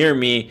you'll hear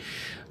me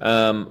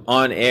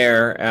on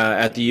air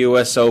at the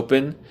U.S.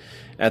 Open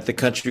at the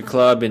Country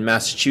Club in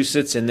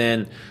Massachusetts, and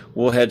then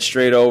we'll head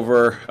straight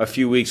over a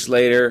few weeks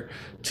later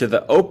to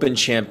the Open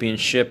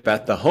Championship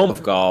at the home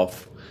of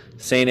golf,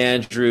 St.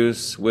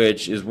 Andrews,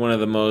 which is one of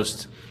the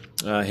most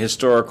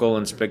historical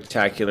and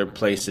spectacular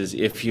places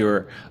if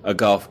you're a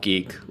golf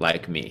geek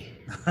like me.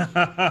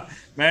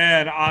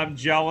 Man, I'm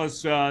jealous.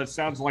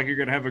 Sounds like you're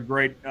going to have a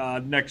great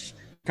next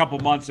couple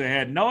months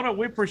ahead. Notah,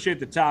 we appreciate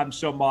the time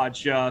so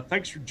much.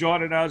 Thanks for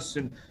joining us,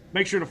 and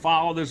make sure to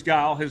follow this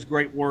guy, all his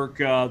great work,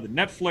 the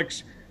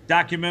Netflix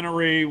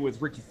documentary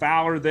with Ricky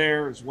Fowler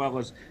there, as well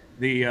as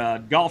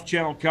the Golf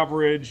Channel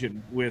coverage,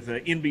 and with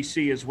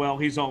NBC as well.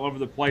 He's all over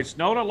the place.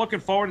 Notah, looking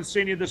forward to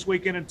seeing you this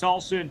weekend in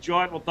Tulsa.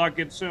 Enjoy it. We'll talk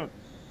again soon.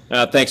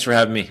 Thanks for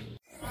having me.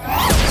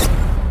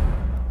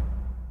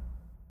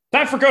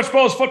 Time for Coach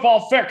Bo's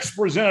Football Fix,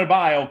 presented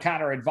by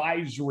O'Connor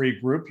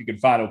Advisory Group. You can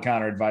find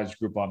O'Connor Advisory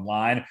Group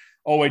online,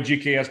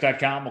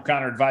 oagks.com,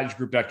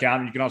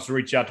 o'connoradvisorygroup.com. You can also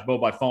reach out to Bo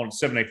by phone at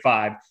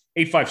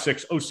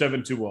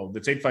 785-856-0720.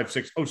 That's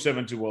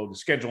 856-0720 to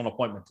schedule an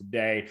appointment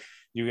today.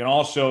 You can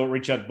also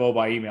reach out to Bo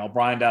by email,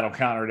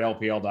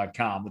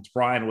 brian.o'connor@lpl.com. That's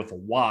Brian with a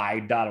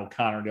Y,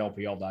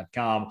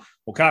 .o'connor@lpl.com.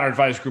 O'Connor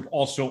Advisory Group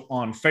also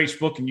on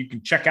Facebook, and you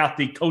can check out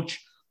the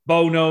Coach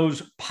Bo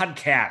Knows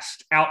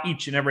podcast, out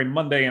each and every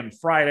Monday and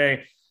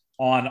Friday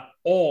on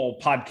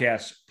all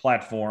podcast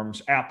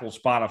platforms, Apple,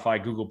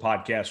 Spotify, Google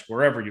Podcasts,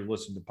 wherever you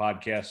listen to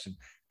podcasts. And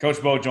Coach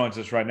Bo joins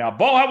us right now.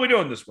 Bo, how are we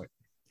doing this week?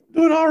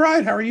 Doing all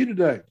right. How are you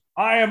today?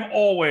 I am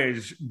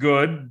always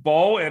good,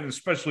 Bo, and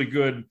especially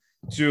good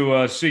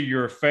to see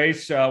your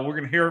face. We're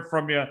going to hear it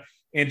from you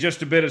in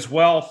just a bit as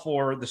well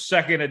for the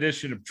second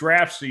edition of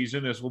draft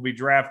season, as we'll be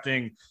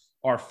drafting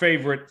our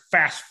favorite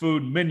fast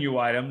food menu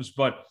items.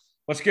 But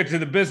let's get to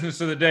the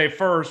business of the day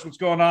first. What's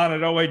going on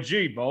at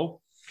OAG, Bo?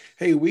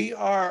 Hey, we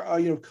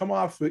are, come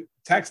off.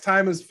 Tax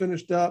time is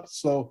finished up,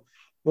 so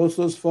most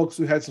of those folks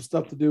who had some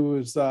stuff to do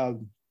is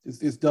done.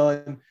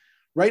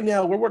 Right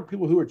now, we're working with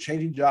people who are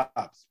changing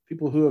jobs,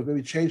 people who have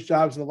maybe changed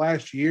jobs in the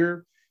last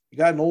year. You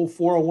got an old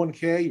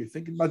 401k. You're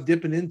thinking about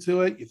dipping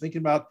into it. You're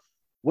thinking about,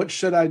 what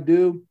should I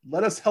do?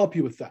 Let us help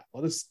you with that.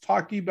 Let us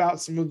talk to you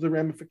about some of the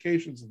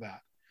ramifications of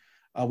that.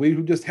 We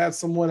just had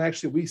someone,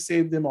 actually, we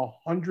saved them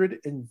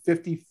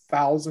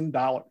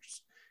 $150,000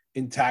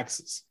 in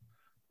taxes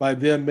by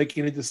them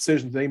making a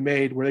decision they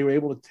made where they were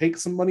able to take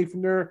some money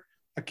from their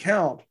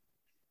account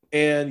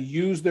and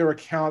use their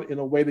account in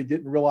a way they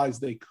didn't realize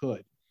they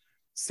could.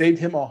 Saved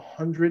him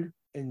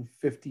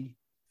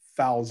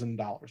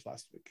 $150,000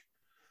 last week.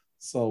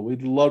 So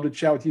we'd love to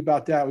chat with you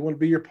about that. We want to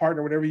be your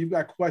partner. Whenever you've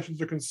got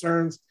questions or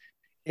concerns,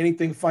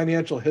 anything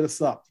financial, hit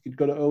us up. You can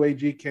go to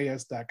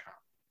oagks.com.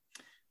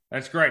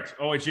 That's great.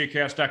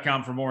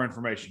 oagks.com for more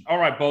information. All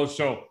right, Bo.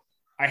 So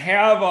I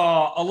have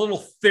a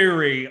little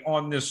theory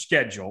on this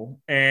schedule,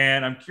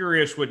 and I'm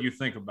curious what you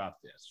think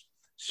about this.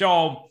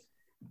 So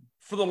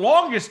for the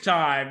longest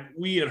time,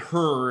 we had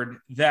heard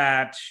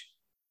that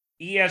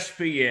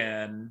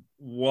ESPN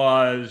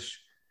was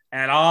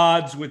at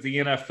odds with the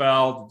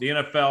NFL. The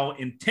NFL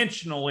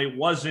intentionally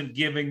wasn't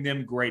giving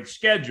them great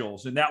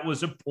schedules, and that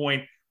was a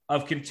point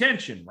of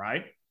contention,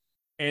 right?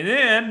 And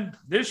then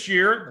this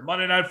year, the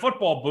Monday Night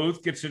Football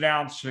booth gets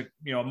announced, a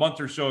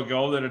month or so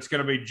ago, that it's going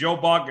to be Joe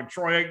Buck and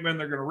Troy Aikman.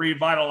 They're going to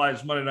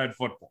revitalize Monday Night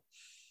Football.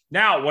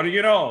 Now, what do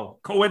you know?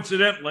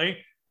 Coincidentally,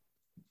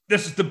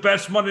 this is the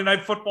best Monday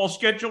Night Football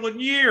schedule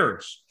in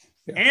years.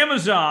 Yeah.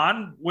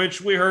 Amazon,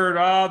 which we heard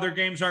their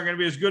games aren't going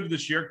to be as good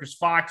this year because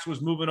Fox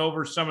was moving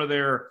over some of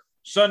their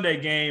Sunday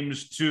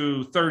games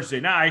to Thursday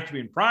night to be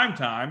in prime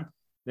time.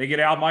 They get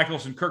Al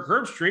Michaels and Kirk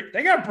Herbstreit.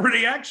 They got a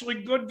pretty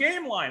actually good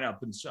game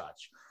lineup and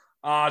such.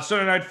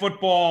 Sunday Night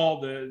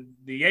Football, the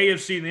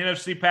AFC and the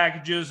NFC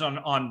packages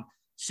on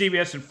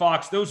CBS and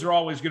Fox, those are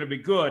always going to be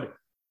good.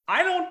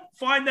 I don't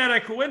find that a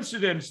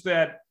coincidence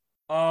that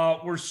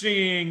we're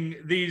seeing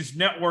these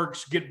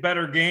networks get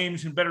better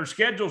games and better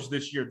schedules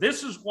this year.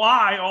 This is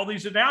why all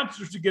these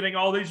announcers are getting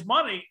all this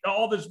money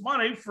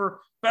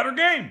for better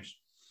games.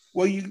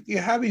 Well, you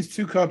have these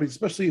two companies,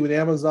 especially what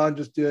Amazon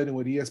just did and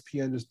what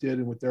ESPN just did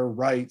and with their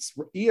rights.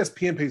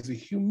 ESPN pays a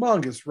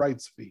humongous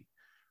rights fee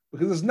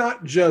because it's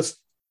not just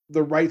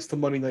the rights to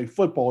Monday Night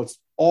Football. It's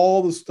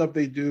all the stuff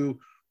they do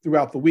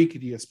throughout the week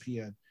at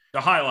ESPN.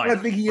 The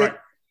highlights.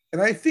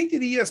 And I think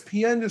that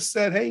ESPN just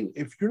said, hey,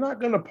 if you're not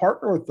going to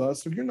partner with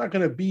us, if you're not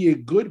going to be a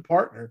good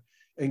partner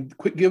and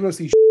quit giving us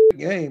these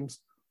games,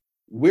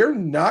 we're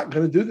not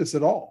going to do this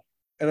at all.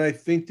 And I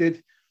think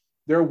that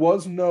there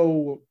was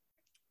no,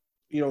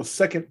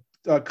 second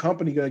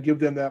company going to give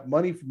them that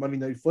money for Monday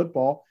Night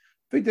Football.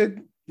 I think that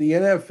the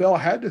NFL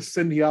had to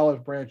send the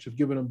olive branch of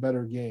giving them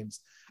better games.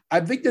 I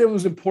think that it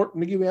was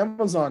important to give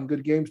Amazon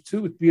good games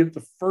too, with being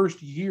the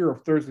first year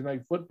of Thursday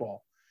Night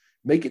Football.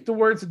 Make it to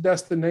where it's a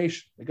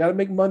destination. They got to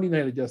make Monday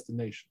night a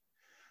destination.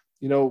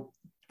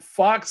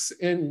 Fox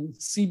and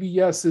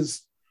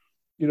CBS's,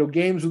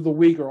 games of the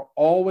week are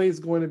always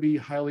going to be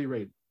highly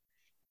rated.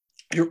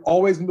 You're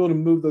always going to be able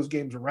to move those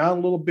games around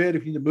a little bit.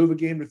 If you need to move a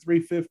game to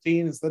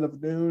 3:15 instead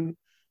of noon,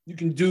 you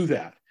can do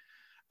that.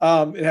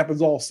 It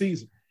happens all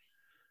season.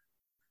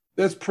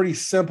 That's pretty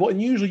simple.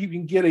 And usually you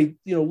can get a,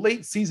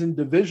 late season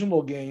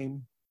divisional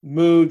game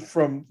moved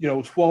from,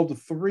 12 to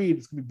 3.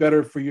 It's going to be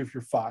better for you if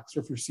you're Fox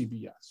or if you're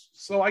CBS.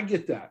 So I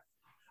get that.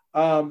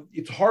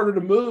 It's harder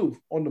to move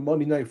on to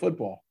Monday Night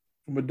Football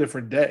from a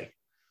different day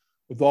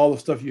with all the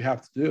stuff you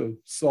have to do.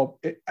 So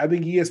I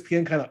think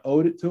ESPN kind of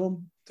owed it to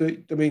them.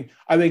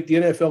 I think the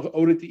NFL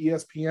owed it to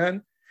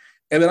ESPN.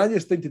 And then I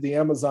just think that the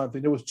Amazon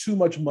thing, there was too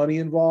much money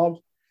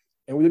involved.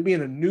 And with it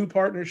being a new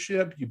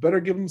partnership, you better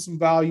give them some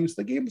value. So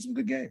they gave them some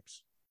good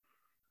games.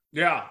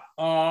 Yeah.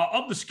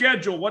 Of the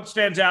schedule, what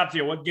stands out to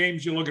you? What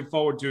games you looking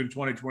forward to in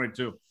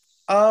 2022?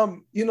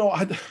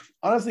 I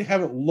honestly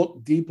haven't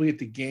looked deeply at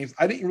the games.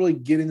 I didn't really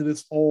get into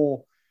this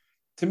whole,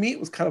 to me, it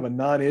was kind of a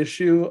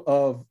non-issue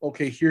of,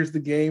 okay, here's the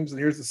games and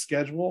here's the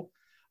schedule.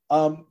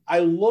 Let me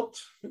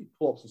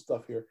pull up some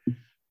stuff here.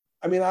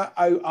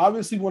 I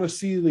obviously want to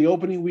see the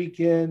opening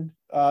weekend.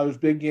 There's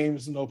big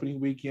games in the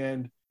opening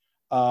weekend.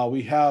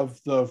 We have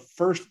the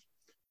first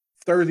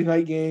Thursday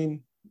night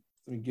game.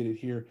 Let me get it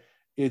here.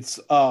 It's,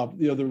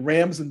 the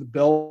Rams and the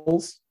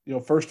Bills,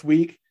 first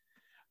week.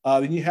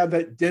 Then you have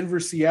that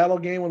Denver-Seattle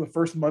game on the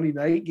first Monday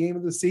night game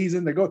of the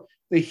season.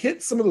 They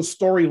hit some of the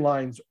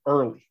storylines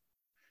early.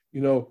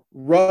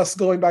 Russ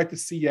going back to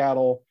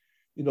Seattle,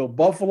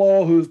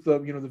 Buffalo, who's the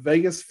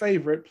Vegas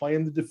favorite,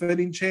 playing the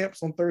defending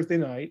champs on Thursday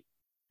night.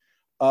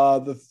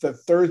 The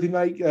Thursday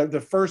night, the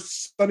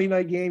first Sunday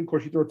night game, of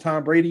course, you throw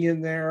Tom Brady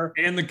in there.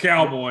 And the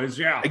Cowboys,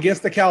 yeah.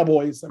 Against the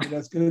Cowboys.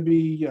 That's going to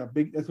be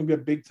big. That's going to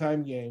be a big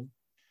time game.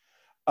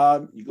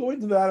 You go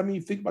into that. You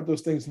think about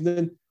those things. And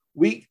then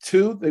week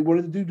 2, they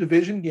wanted to do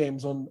division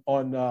games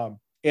on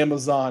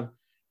Amazon.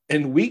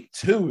 And week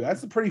 2,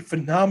 that's a pretty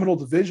phenomenal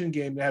division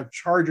game to have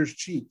Chargers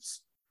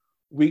Chiefs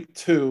week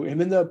 2. And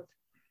then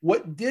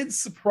what did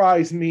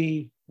surprise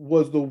me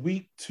was the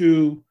week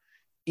 2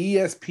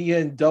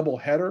 ESPN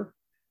doubleheader.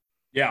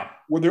 Yeah.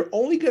 Where they're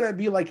only going to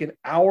be like an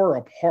hour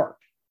apart.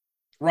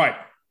 Right.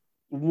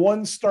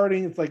 One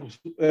starting, it's like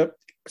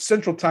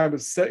Central Time,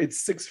 it's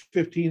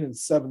 6:15 and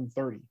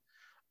 7:30.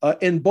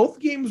 And both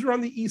games are on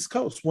the East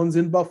Coast. One's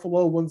in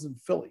Buffalo, one's in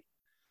Philly.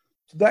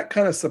 So that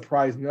kind of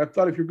surprised me. I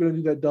thought if you're going to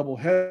do that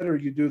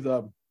doubleheader, you do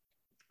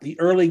the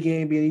early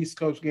game be an East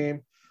Coast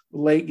game, the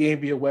late game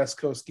be a West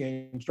Coast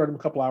game, start them a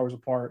couple hours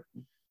apart.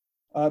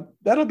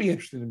 That'll be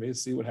interesting to me to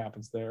see what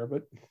happens there.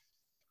 But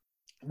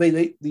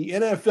the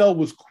NFL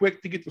was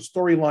quick to get the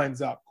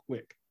storylines out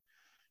quick.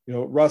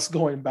 Russ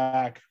going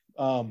back,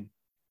 Von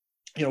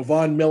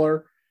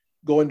Miller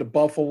going to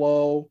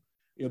Buffalo,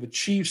 the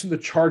Chiefs and the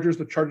Chargers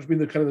being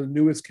the kind of the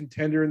newest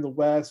contender in the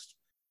West,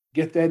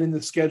 get that in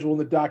the schedule in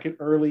the docket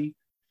early.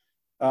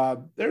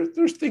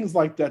 There's things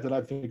like that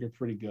I think are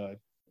pretty good.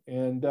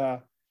 And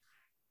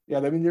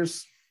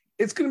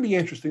it's going to be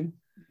interesting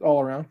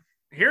all around.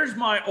 Here's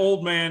my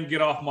old man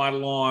get off my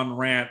lawn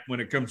rant when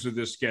it comes to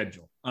this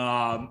schedule.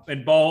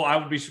 And Bo, I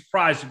would be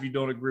surprised if you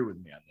don't agree with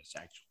me on this,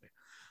 actually.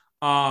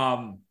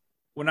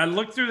 When I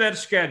look through that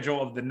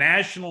schedule of the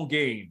national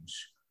games,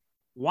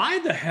 why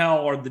the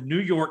hell are the New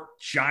York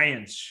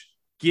Giants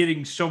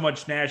getting so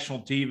much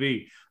national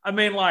TV?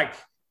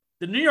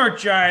 The New York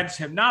Giants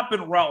have not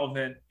been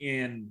relevant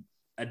in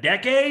a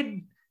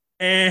decade.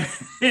 And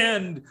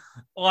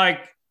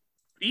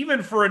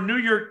even for a New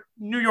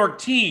York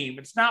team,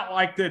 it's not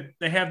like that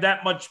they have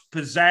that much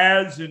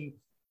pizzazz, and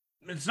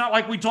it's not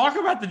like we talk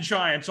about the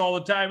Giants all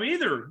the time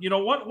either.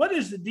 What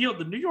is the deal?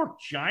 The New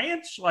York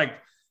Giants,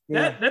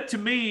 that to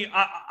me,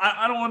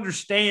 I don't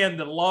understand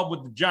the love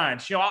with the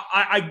Giants.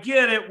 I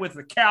get it with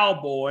the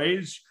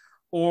Cowboys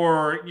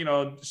or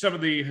some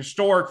of the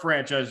historic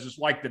franchises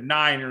like the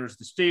Niners,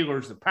 the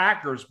Steelers, the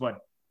Packers, but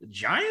the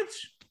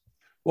Giants.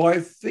 Well, I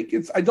think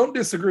I don't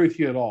disagree with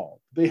you at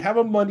all. They have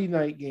a Monday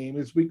night game.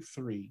 It's week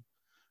 3.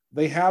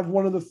 They have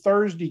one of the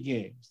Thursday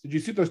games. Did you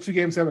see what those two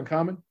games have in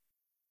common?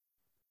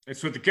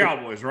 It's with the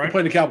Cowboys, right? They're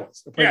playing the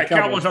Cowboys.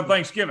 Cowboys on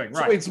Thanksgiving,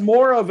 right. So it's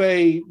more of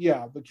the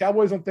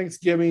Cowboys on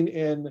Thanksgiving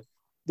and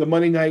the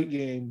Monday night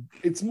game.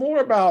 It's more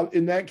about,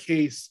 in that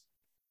case,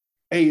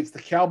 hey, it's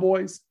the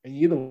Cowboys, and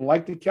you either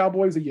like the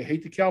Cowboys or you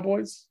hate the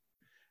Cowboys.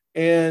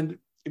 And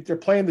if they're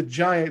playing the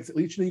Giants, at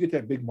least you get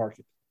that big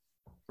market.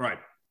 Right.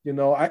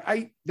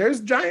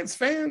 There's Giants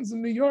fans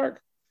in New York.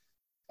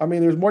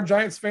 There's more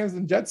Giants fans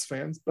than Jets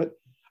fans, but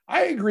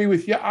I agree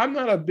with you. I'm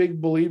not a big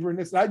believer in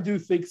this. I do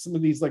think some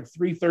of these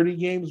 3:30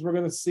 games we're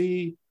going to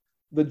see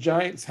The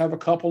Giants have a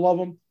couple of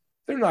them.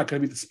 They're not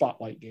going to be the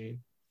spotlight game.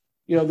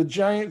 The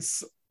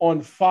Giants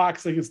on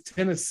Fox against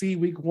Tennessee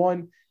week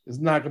 1 is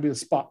not going to be the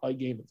spotlight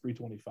game at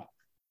 325.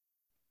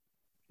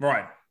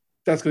 Right.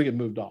 That's going to get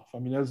moved off. I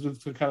mean, those are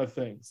the kind of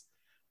things.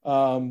 They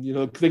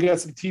got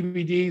some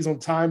TBDs on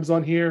times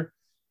on here.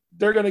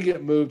 They're going to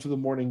get moved to the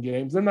morning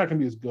games. They're not going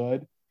to be as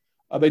good.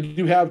 They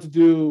do have to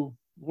do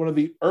one of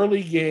the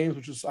early games,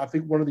 which is, I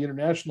think, one of the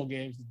international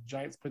games. The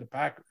Giants play the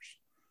Packers.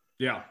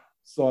 Yeah.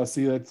 So I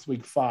see that's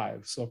week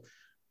 5. So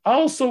I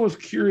also was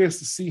curious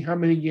to see how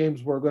many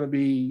games were going to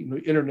be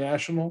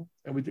international,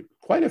 and we did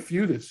quite a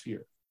few this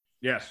year.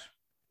 Yes.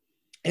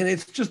 And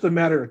it's just a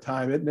matter of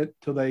time, isn't it,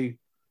 till they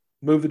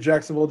move the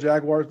Jacksonville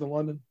Jaguars to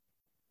London?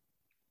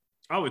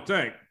 I would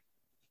think.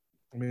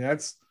 I mean,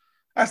 that's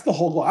the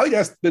whole goal. I think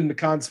that's been the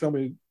Cons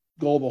family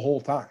goal the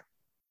whole time.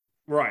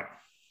 Right.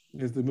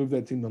 Is to move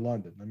that team to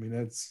London. I mean,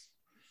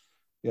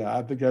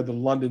 I think the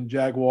London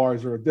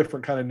Jaguars are a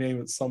different kind of name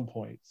at some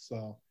point.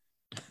 So,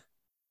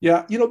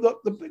 yeah,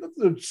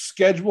 the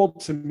schedule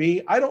to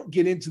me, I don't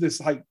get into this.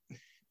 Like,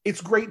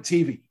 it's great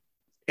TV,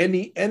 and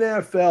the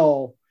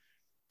NFL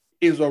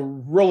is a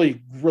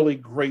really, really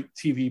great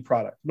TV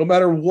product, no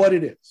matter what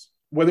it is.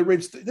 Whether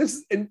it's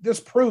this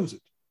proves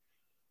it.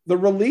 The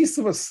release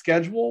of a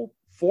schedule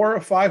 4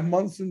 or 5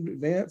 months in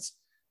advance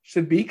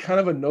should be kind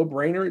of a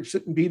no-brainer. It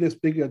shouldn't be this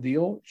big a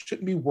deal. It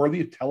shouldn't be worthy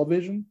of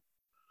television.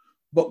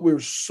 But we're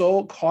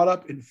so caught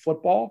up in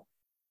football,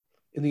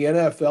 in the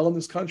NFL in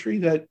this country,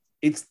 that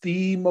it's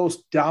the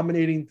most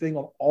dominating thing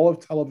on all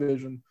of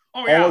television,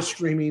 all of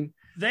streaming.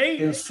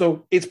 And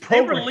so it's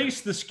programmed. They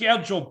released the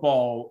schedule,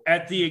 Bo,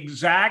 at the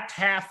exact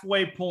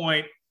halfway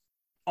point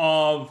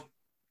of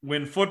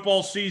when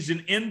football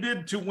season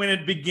ended to when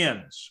it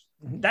begins.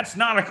 Mm-hmm. That's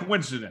not a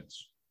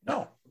coincidence.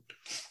 No,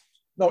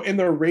 and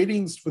their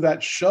ratings for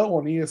that show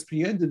on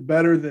ESPN did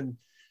better than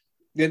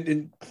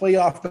in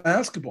playoff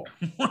basketball.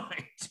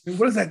 Right. And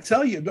what does that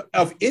tell you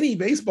of any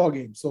baseball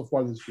game so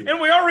far this year? And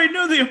we already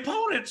knew the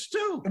opponents,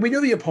 too. And we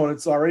knew the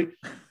opponents already.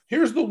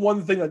 Here's the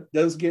one thing that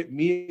does get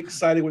me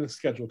excited when the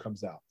schedule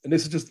comes out. And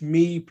this is just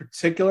me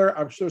particular.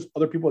 I'm sure there's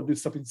other people that do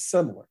something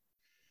similar.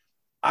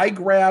 I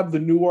grab the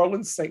New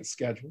Orleans Saints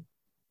schedule.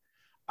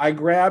 I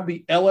grab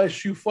the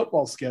LSU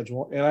football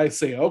schedule, and I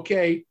say,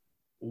 okay,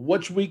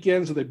 which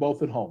weekends are they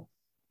both at home?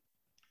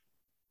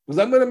 Because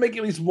I'm going to make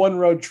at least one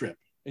road trip.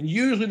 And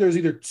usually there's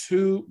either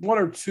 1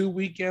 or 2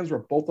 weekends where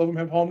both of them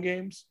have home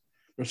games.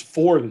 There's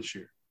 4 this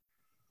year.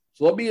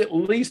 So there'll be at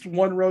least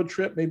one road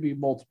trip, maybe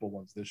multiple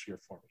ones this year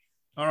for me.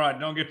 All right.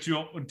 Don't get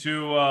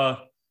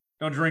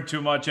don't drink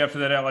too much after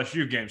that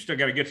LSU game. Still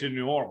got to get to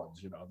New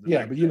Orleans,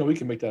 Yeah, but we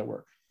can make that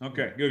work.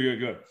 Okay,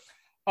 good.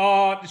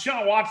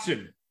 Deshaun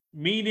Watson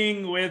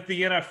meeting with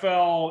the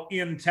NFL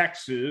in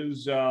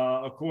Texas,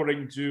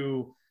 according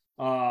to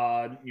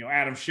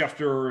Adam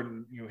Schefter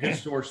and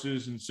his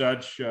sources and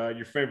such.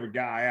 Your favorite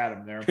guy,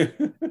 Adam. There.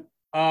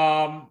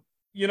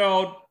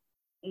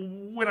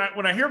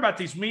 When I hear about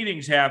these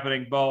meetings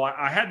happening, Bo,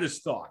 I had this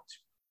thought.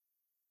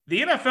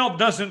 The NFL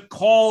doesn't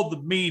call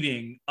the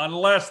meeting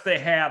unless they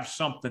have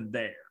something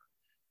there.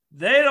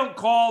 They don't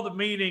call the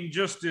meeting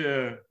just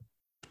to,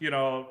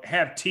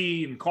 have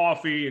tea and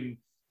coffee and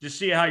just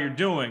see how you're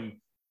doing.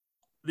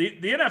 The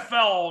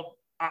NFL,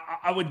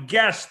 I would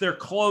guess they're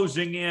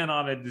closing in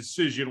on a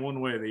decision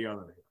one way or the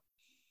other.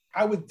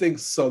 I would think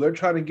so. They're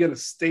trying to get a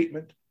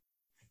statement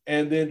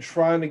and then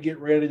trying to get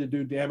ready to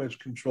do damage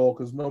control,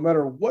 because no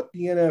matter what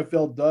the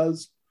NFL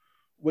does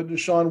with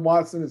Deshaun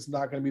Watson, it's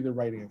not going to be the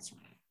right answer.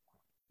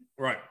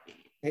 Right.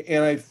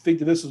 And I think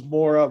that this is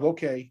more of,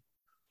 okay,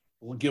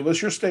 well, give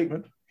us your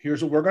statement.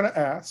 Here's what we're going to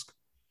ask.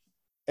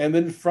 And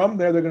then from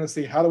there, they're going to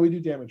say, how do we do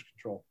damage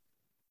control?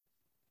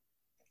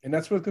 And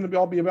that's what it's going to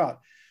all be about.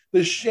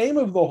 The shame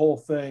of the whole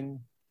thing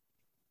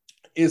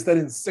is that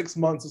in 6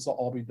 months, this will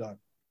all be done.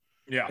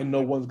 Yeah. And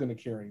no one's going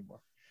to care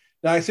anymore.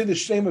 Now, I say the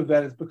shame of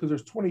that is because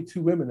there's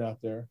 22 women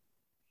out there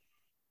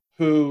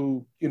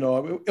who,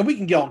 and we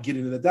can all get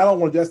into that. I don't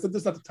want to, that's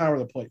not the time or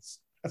the place.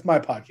 That's my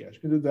podcast. You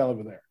can do that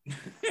over there.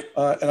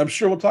 And I'm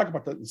sure we'll talk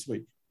about that this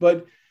week.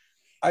 But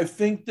I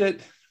think that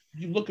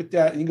you look at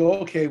that and you go,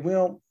 okay,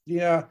 well,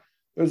 yeah,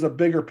 there's a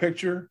bigger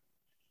picture.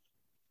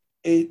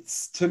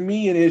 It's, to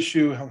me, an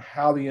issue of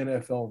how the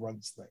NFL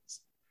runs things.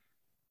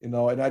 And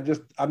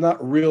I'm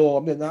not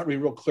really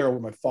real clear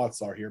what my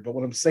thoughts are here. But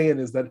what I'm saying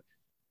is that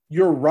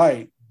you're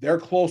right. They're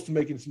close to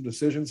making some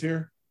decisions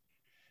here.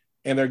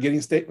 And they're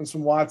getting statements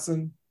from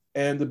Watson.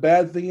 And the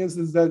bad thing is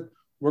that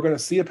we're going to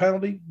see a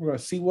penalty. We're going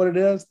to see what it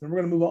is. Then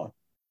we're going to move on.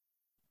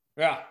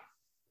 Yeah.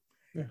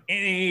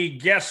 Any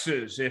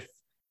guesses, if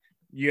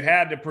you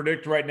had to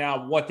predict right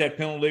now, what that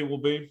penalty will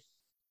be?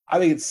 I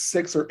think it's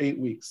 6 or 8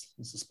 weeks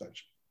in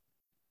suspension.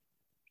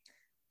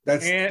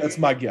 That's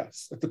my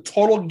guess. If the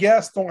total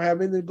guess don't have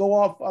anything to go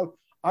off of,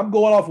 I'm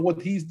going off of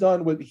what he's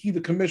done, what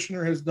the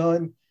commissioner has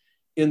done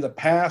in the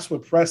past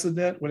with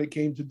precedent when it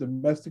came to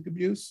domestic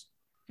abuse,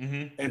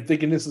 and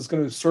thinking this is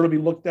going to sort of be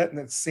looked at in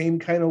that same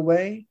kind of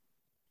way.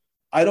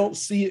 I don't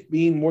see it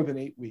being more than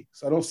 8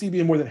 weeks. I don't see it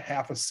being more than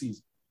half a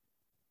season.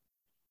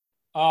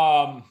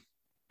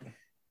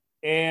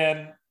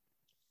 And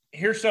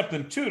here's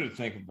something, too, to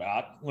think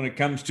about when it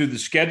comes to the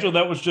schedule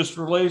that was just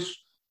released.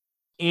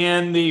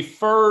 In the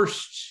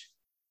first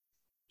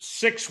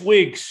 6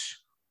 weeks,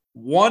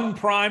 one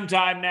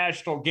primetime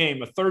national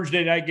game, a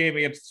Thursday night game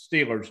against the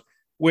Steelers,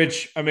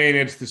 which, I mean,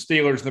 it's the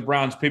Steelers and the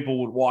Browns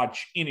people would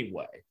watch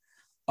anyway.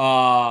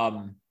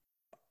 I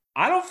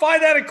don't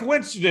find that a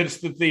coincidence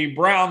that the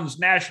Browns'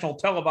 national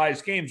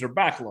televised games are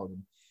backloaded.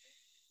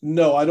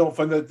 No, I don't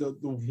find that. The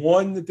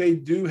one that they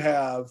do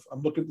have,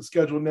 I'm looking at the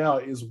schedule now,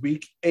 is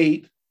Week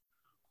 8,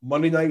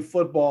 Monday Night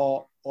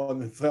Football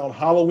on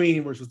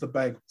Halloween versus the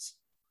Bengals.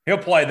 He'll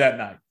play that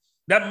night.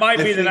 That might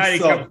be the night he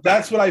comes back.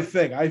 That's what I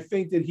think. I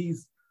think that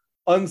he's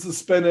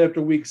unsuspended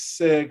after Week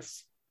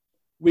 6.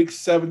 Week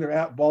 7, they're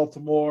at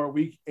Baltimore.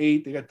 Week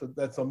 8,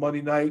 that's a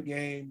Monday night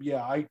game.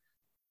 Yeah,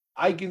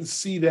 I can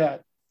see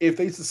that. If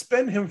they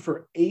suspend him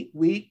for 8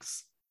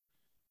 weeks,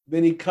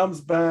 then he comes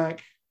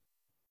back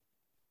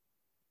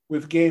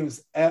with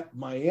games at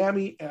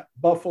Miami, at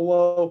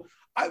Buffalo.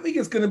 I think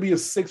it's going to be a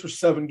 6 or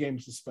 7 game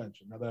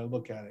suspension now that I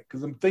look at it,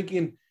 because I'm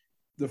thinking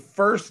the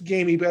first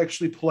game he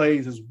actually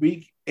plays is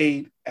Week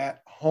 8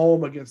 at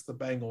home against the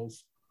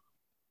Bengals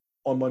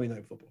on Monday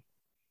Night Football.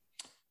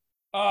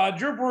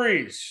 Drew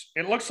Brees,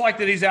 it looks like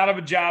that he's out of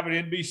a job at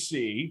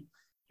NBC,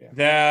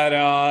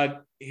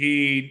 that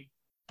he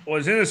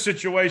was in a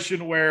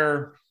situation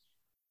where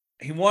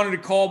he wanted to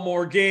call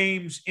more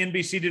games.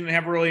 NBC didn't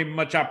have really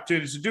much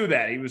opportunities to do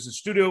that. He was a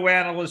studio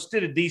analyst,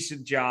 did a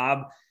decent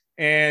job,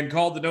 and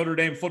called the Notre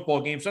Dame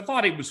football games. I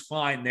thought he was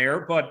fine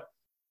there, but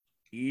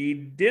he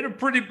did a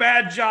pretty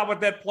bad job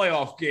with that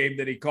playoff game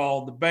that he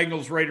called, the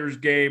Bengals-Raiders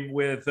game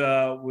with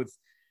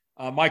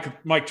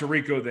Mike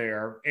Tirico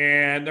there.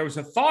 And there was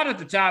a thought at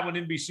the time when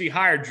NBC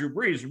hired Drew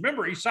Brees.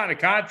 Remember, he signed a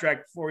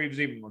contract before he was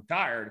even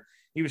retired.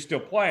 He was still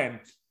playing.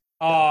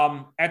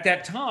 At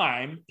that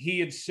time, he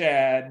had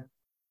said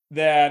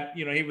that,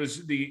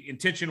 the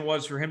intention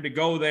was for him to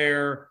go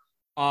there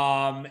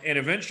and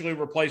eventually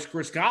replace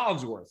Chris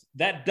Collinsworth.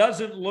 That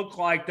doesn't look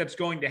like that's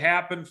going to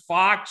happen.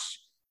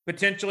 Fox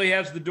potentially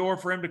has the door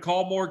for him to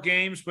call more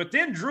games, but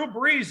then Drew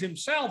Brees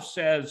himself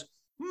says,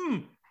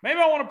 maybe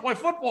I want to play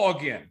football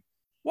again.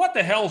 What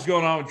the hell's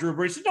going on with Drew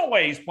Brees? There's no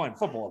way he's playing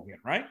football again,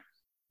 right?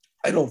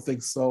 I don't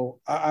think so.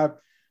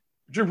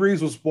 Drew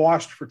Brees was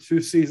washed for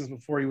 2 seasons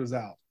before he was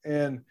out.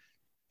 And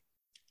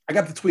I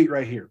got the tweet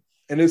right here.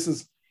 And this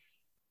is,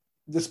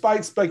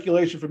 despite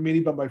speculation from many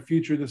about my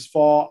future this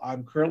fall,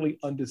 I'm currently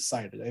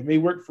undecided. I may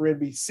work for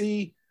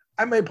NBC.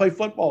 I may play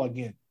football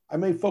again. I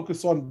may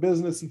focus on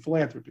business and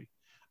philanthropy.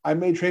 I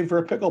may train for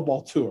a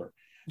pickleball tour,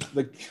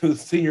 the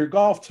senior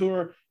golf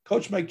tour,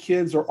 coach my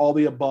kids, or all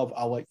the above.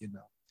 I'll let you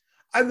know.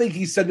 I think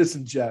he said this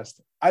in jest.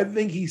 I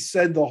think he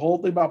said the whole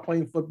thing about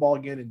playing football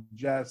again in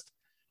jest.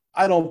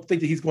 I don't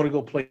think that he's going to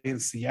go play in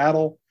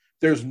Seattle.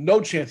 There's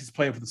no chance he's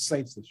playing for the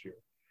Saints this year.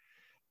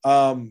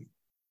 I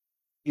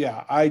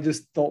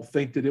just don't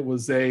think that it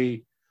was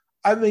I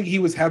think he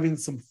was having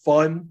some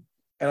fun,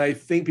 and I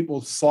think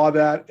people saw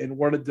that and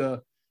wanted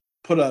to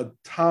put a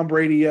Tom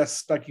Brady-esque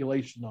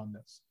speculation on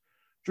this.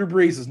 Drew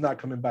Brees is not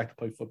coming back to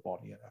play football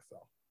in the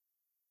NFL.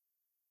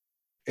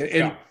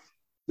 And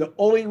the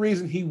only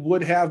reason he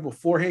would have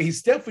beforehand,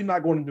 he's definitely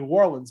not going to New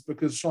Orleans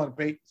because Sean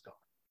Payton's gone.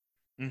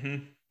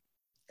 Mm-hmm.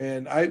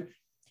 And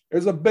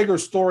there's a bigger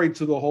story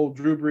to the whole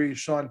Drew Brees,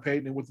 Sean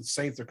Payton, and what the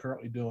Saints are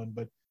currently doing.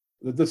 But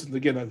this is,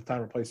 again, not the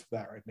time or place for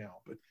that right now.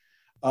 But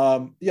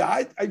I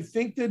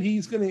think that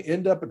he's going to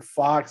end up at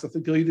Fox. I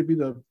think he'll either be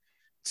the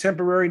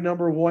temporary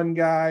number 1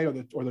 guy or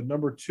the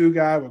number 2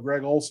 guy with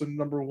Greg Olsen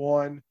number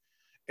 1,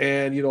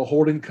 and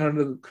holding kind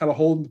of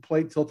holding the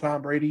plate till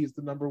Tom Brady is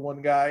the number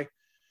 1 guy.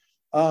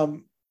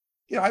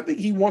 I think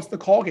he wants to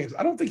call games.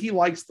 I don't think he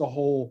likes the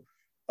whole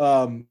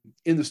in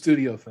the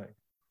studio thing.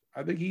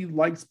 I think he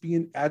likes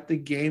being at the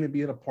game and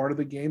being a part of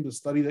the game, the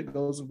study that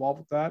goes involved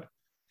with that.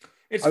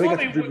 It's funny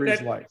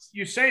that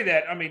you say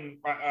that. I mean,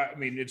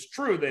 it's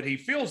true that he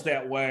feels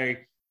that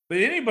way, but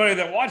anybody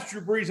that watched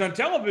Drew Brees on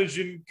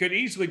television could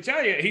easily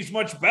tell you he's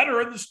much better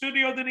in the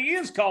studio than he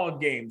is calling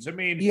games. I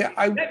mean,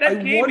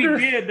 that game he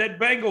did, that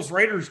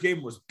Bengals-Raiders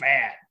game was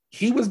bad.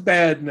 He was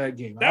bad in that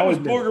game. That was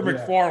Booger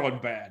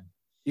McFarland bad.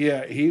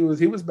 Yeah, he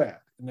was bad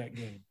in that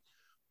game.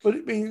 But,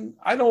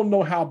 I don't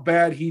know how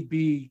bad he'd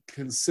be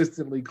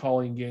consistently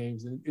calling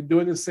games and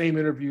doing the same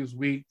interviews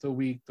week to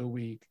week to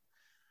week.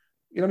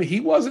 He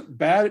wasn't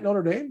bad at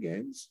Notre Dame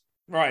games.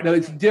 Right. Now,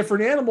 it's a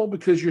different animal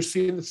because you're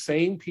seeing the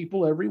same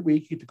people every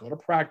week. You have to go to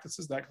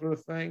practices, that kind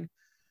of thing.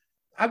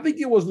 I think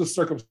it was the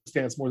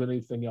circumstance more than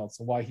anything else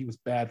and why he was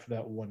bad for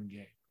that one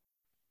game.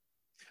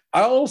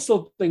 I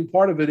also think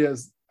part of it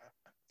is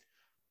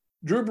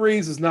Drew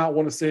Brees does not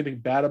want to say anything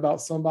bad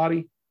about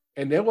somebody,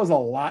 and there was a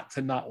lot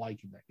to not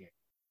like in that game.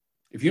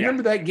 If you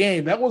remember that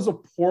game, that was a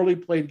poorly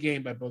played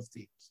game by both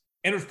teams.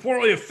 And it was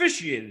poorly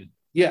officiated.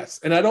 Yes,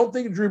 and I don't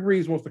think Drew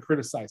Brees wants to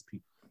criticize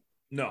people.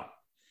 No.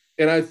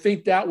 And I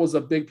think that was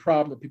a big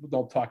problem that people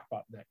don't talk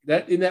about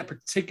in that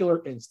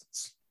particular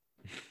instance.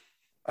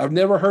 I've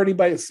never heard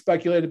anybody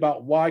speculate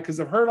about why, because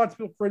I've heard lots of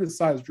people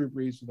criticize Drew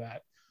Brees for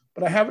that.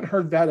 but I haven't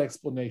heard that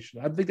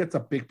explanation. I think that's a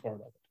big part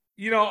of it.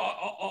 You know,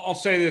 I'll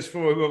say this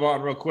before we move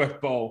on real quick,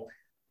 Bo.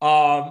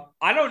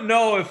 I don't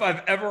know if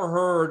I've ever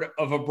heard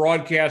of a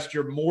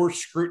broadcaster more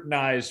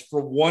scrutinized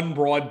for one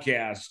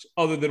broadcast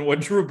other than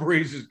what Drew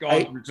Brees has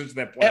gone through since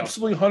that playoff.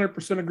 Absolutely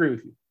 100% agree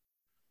with you.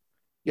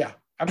 Yeah,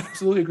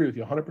 absolutely agree with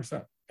you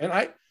 100%. And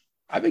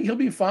I think he'll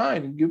be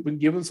fine. And when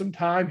given some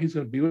time, he's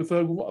going to be with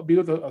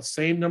a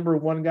same number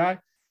one guy.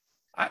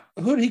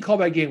 Who did he call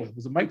that game with?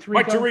 Was it Mike Tirico?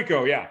 Mike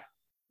Tirico, yeah.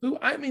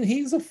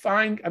 He's a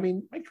fine.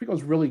 Mike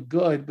Tirico's really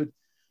good, but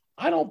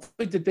I don't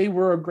think that they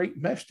were a great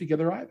mesh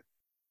together either.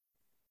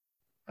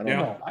 I don't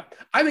know.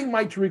 I think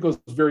Mike Tirico is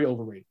very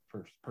overrated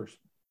person.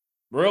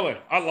 Really?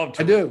 I love Tirico.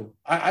 I do.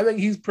 I think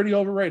he's pretty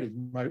overrated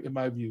in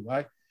my view.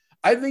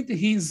 I think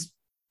that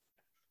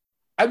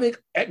I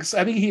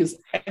think he is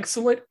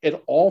excellent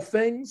at all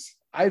things.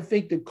 I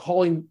think that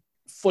calling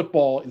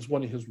football is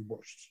one of his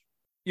worst.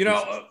 You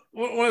know,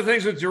 one of the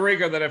things with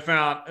Tirico that I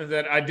found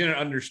that I didn't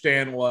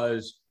understand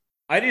was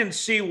I didn't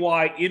see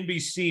why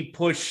NBC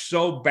pushed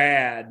so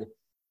bad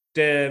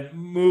to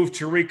move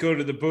Tirico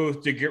to the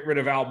booth to get rid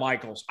of Al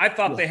Michaels. I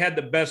thought they had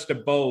the best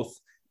of both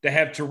to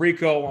have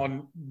Tirico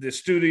on the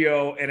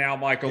studio and Al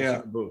Michaels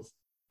in the booth.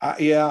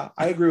 I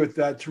agree with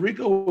that.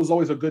 Tirico was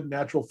always a good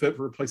natural fit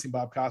for replacing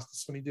Bob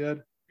Costas when he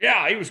did.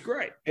 Yeah, he was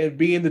great. And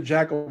being the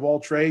jack of all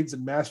trades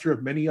and master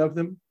of many of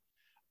them.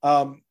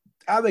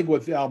 I think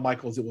with Al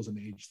Michaels, it was an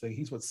age thing.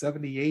 He's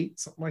 78,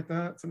 something like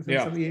that.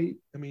 78.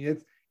 I mean,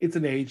 it's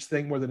an age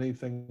thing more than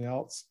anything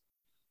else.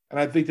 And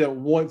I think that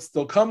once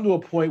they'll come to a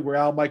point where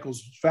Al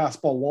Michaels'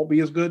 fastball won't be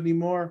as good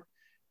anymore,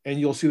 and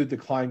you'll see the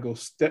decline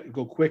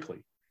go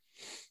quickly.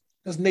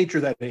 That's nature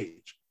of that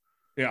age.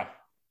 Yeah.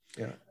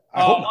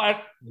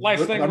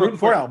 Last thing, I'm rooting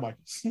for Al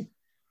Michaels.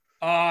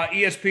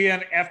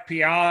 ESPN,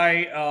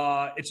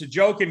 FPI. It's a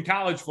joke in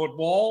college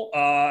football.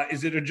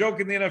 Is it a joke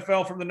in the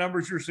NFL from the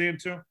numbers you're seeing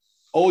too?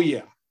 Oh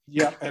yeah.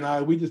 Yeah.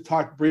 And we just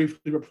talked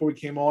briefly before we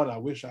came on. I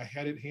wish I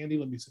had it handy.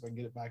 Let me see if I can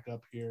get it back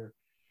up here.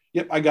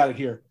 Yep, I got it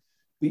here.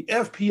 The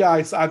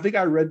FPI, so I think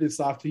I read this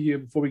off to you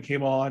before we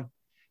came on,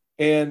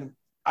 and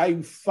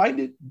I find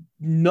it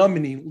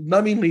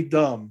numbingly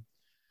dumb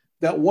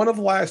that one of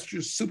last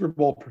year's Super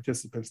Bowl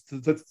participants,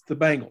 the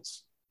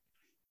Bengals,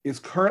 is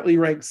currently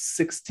ranked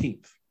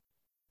 16th.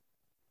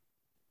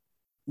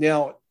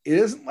 Now, it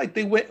isn't like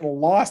they went and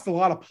lost a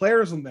lot of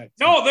players on that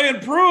team. No, they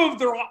improved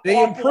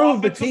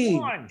the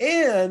team. Line.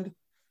 And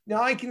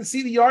now I can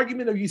see the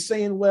argument of you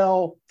saying,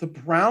 well, the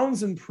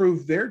Browns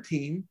improved their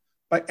team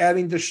by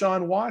adding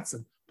Deshaun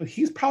Watson. But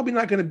he's probably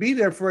not going to be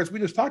there for, as we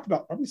just talked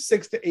about, probably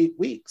 6 to 8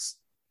 weeks.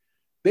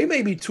 They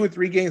may be 2 or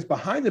 3 games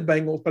behind the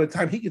Bengals by the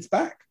time he gets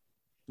back.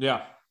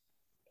 Yeah,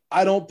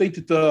 I don't think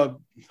that the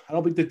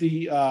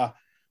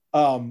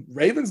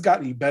Ravens got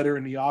any better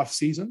in the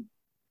offseason,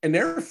 and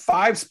they're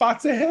 5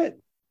 spots ahead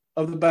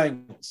of the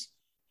Bengals.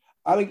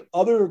 I think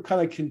other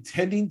kind of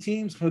contending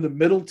teams, kind of the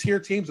middle tier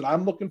teams that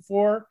I'm looking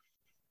for,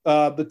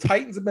 the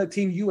Titans have been a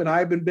team you and I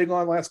have been big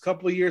on the last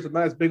couple of years. I'm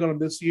not as big on them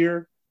this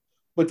year.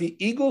 But the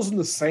Eagles and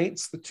the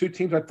Saints, the 2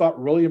 teams I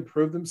thought really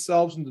improved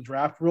themselves in the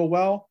draft real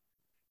well,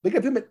 they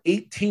got them at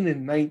 18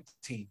 and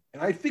 19.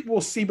 And I think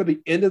we'll see by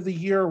the end of the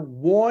year,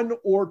 1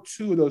 or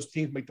 2 of those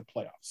teams make the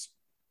playoffs.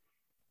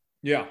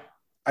 Yeah.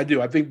 I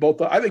do. I think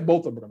both of them are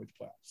going to make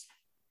the playoffs.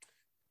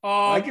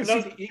 I can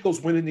see the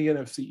Eagles winning the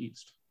NFC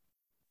East.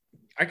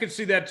 I could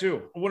see that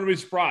too. I wouldn't be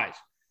surprised.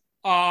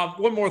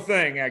 One more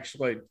thing,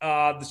 actually.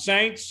 The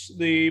Saints,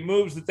 the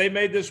moves that they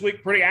made this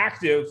week, pretty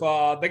active.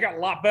 They got a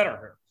lot better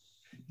here.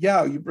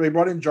 Yeah, they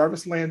brought in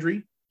Jarvis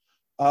Landry.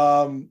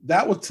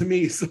 That was, to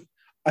me, so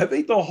I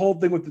think the whole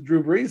thing with the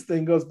Drew Brees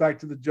thing goes back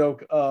to the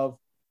joke of,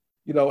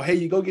 hey,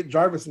 you go get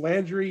Jarvis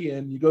Landry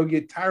and you go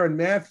get Tyrann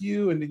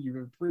Mathieu and then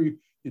you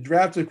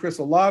drafted Chris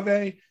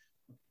Olave.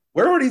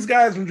 Where were these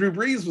guys when Drew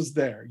Brees was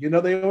there?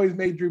 They always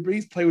made Drew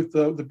Brees play with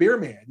the beer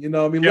man.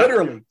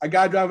 Literally, a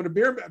guy driving a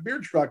beer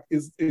truck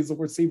is a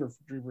receiver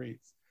for Drew Brees.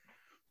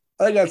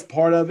 I think that's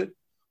part of it.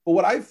 But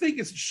what I think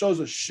is it shows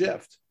a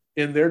shift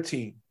in their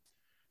team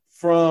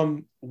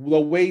from the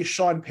way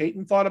Sean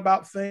Payton thought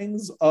about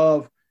things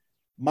of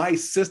my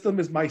system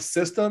is my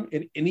system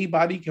and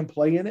anybody can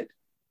play in it,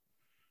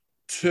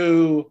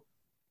 to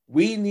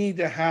we need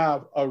to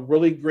have a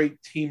really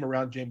great team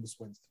around Jameis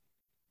Winston.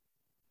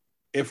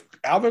 If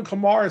Alvin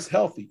Kamara is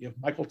healthy, if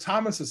Michael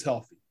Thomas is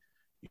healthy,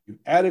 you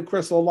added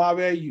Chris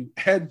Olave, you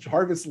had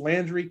Jarvis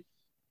Landry,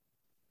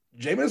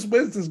 Jameis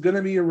Winston's going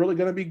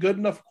to be good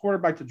enough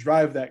quarterback to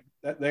drive that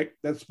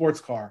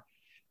sports car.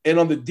 And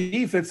on the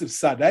defensive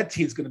side, that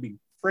team's going to be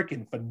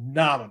freaking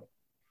phenomenal.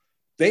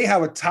 They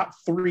have a top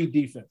 3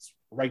 defense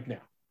right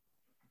now.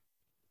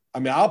 I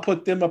mean, I'll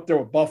put them up there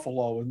with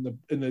Buffalo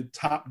in the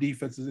top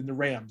defenses, in the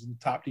Rams, and the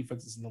top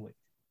defenses in the league.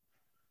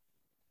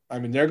 I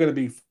mean, they're going to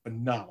be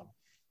phenomenal.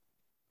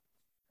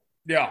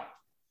 Yeah,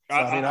 so,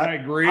 I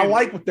agree. I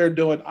like what they're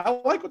doing.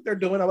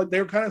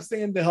 They're kind of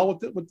saying to hell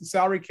with the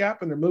salary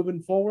cap, and they're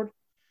moving forward.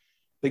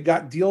 They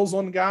got deals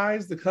on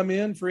guys that come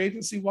in for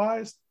agency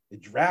wise. They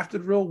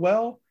drafted real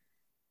well.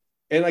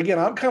 And again,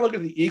 I'm kind of looking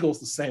at the Eagles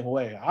the same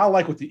way. I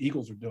like what the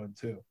Eagles are doing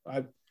too.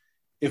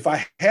 If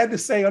I had to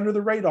say under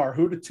the radar,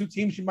 who are the two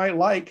teams you might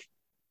like?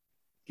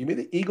 Give me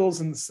the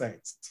Eagles and the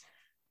Saints.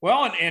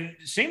 Well, and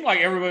it seemed like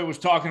everybody was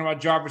talking about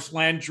Jarvis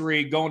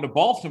Landry going to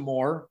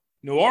Baltimore.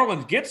 New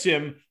Orleans gets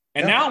him.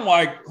 And now I'm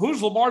like,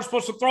 who's Lamar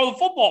supposed to throw the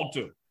football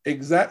to?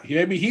 Exactly.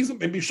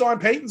 Maybe Sean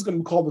Payton's going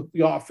to call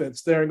the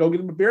offense there and go get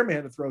him a beer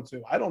man to throw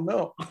to. I don't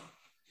know.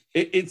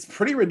 It's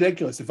pretty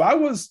ridiculous.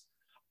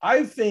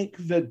 I think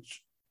that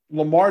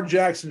Lamar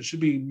Jackson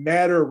should be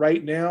madder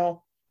right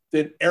now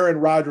than Aaron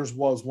Rodgers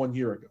was 1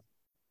 year ago.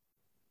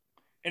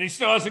 And he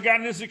still hasn't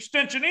gotten his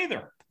extension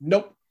either.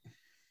 Nope.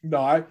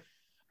 No,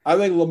 I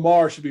think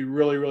Lamar should be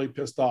really, really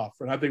pissed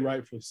off, and I think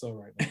rightfully so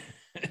right now.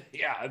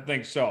 Yeah, I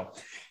think so.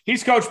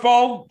 He's Coach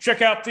Bo.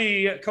 Check out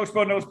the Coach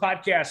Bo Knows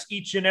podcast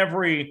each and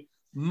every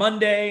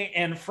Monday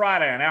and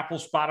Friday on Apple,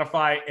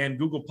 Spotify, and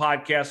Google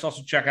Podcasts.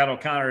 Also check out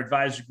O'Connor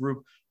Advisory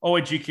Group,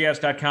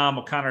 oagks.com,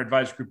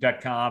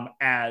 o'connoradvisorygroup.com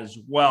as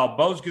well.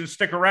 Bo's going to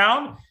stick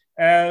around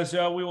as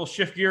we will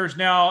shift gears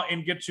now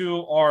and get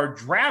to our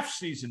draft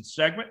season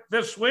segment.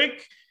 This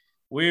week,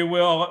 we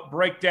will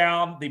break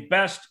down the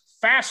best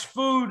fast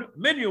food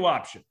menu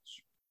options.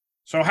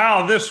 So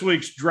how this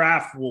week's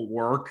draft will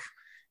work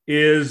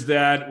is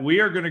that we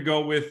are going to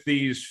go with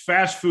these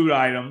fast food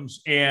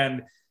items,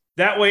 and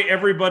that way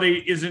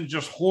everybody isn't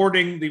just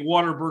hoarding the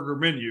Whataburger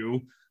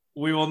menu.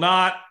 We will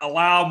not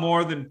allow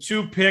more than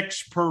 2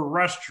 picks per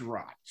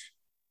restaurant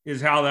is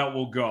how that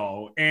will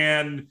go.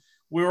 And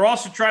we were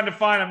also trying to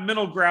find a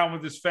middle ground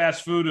with this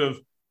fast food of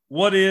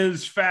what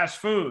is fast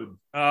food.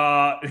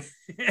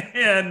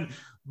 And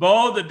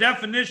Bo, the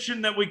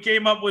definition that we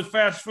came up with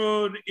fast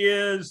food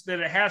is that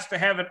it has to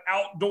have an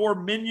outdoor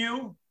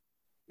menu.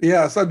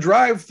 Yeah, so a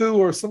drive-through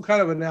or some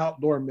kind of an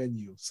outdoor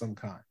menu of some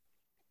kind.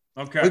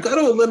 Okay. We've got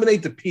to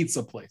eliminate the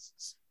pizza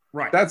places.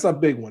 Right. That's a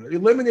big one.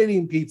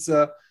 Eliminating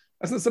pizza,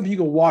 that's not something you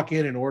can walk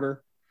in and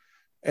order.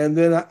 And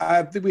then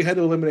I think we had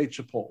to eliminate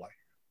Chipotle.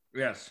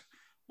 Yes.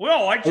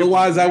 Well, like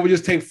otherwise, I would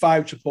just take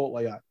 5 Chipotle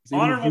items.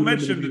 Honorable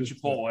mention to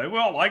Chipotle. We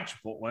all like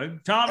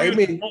Chipotle. Tom, you a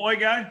Chipotle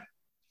guy?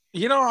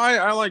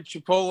 I like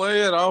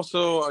Chipotle, and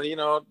also,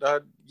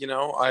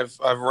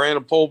 I've ran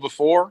a poll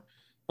before.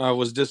 I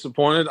was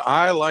disappointed.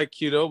 I like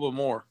Qdoba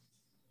more.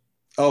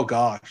 Oh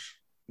gosh,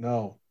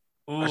 no.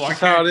 Ooh, I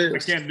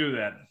can't do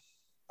that.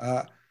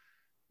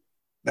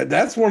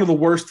 That's one of the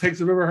worst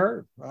takes I've ever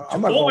heard.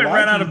 Chipotle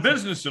ran out of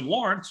business in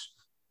Lawrence.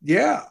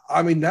 Yeah,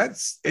 I mean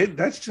that's it.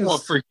 That's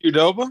just for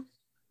Qdoba.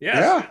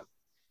 Yes.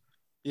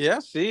 Yeah.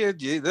 See,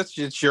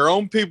 it's your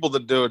own people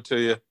that do it to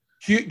you.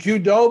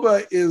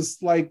 Qdoba is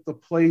like the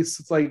place.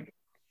 It's like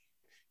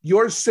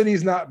your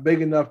city's not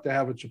big enough to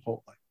have a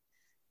Chipotle.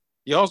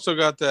 You also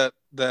got that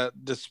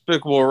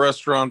despicable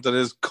restaurant that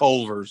is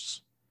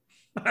Culver's.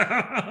 Tom,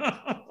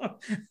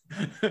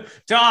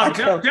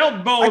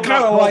 tell Bo. I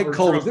kind of like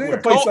Culver's. It ain't a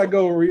place I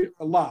go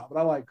a lot, but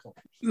I like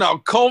Culver's. No,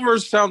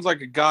 Culver's sounds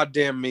like a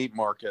goddamn meat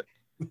market.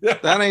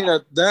 That ain't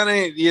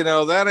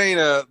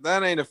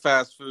a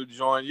fast food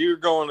joint. You're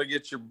going to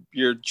get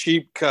your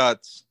cheap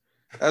cuts.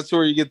 That's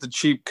where you get the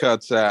cheap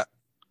cuts at.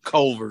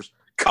 Culver's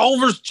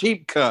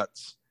cheap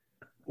cuts.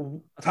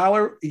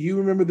 Tyler, you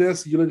remember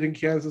this? You lived in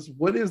Kansas.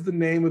 What is the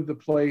name of the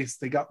place?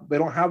 They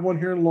don't have one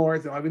here in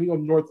Lawrence. They don't have any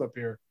on north up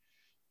here,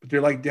 but they're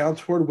like down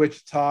toward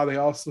Wichita. They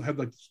also have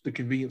like the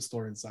convenience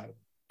store inside of them.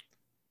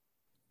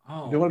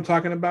 Oh, you know what I'm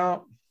talking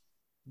about?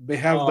 They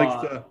have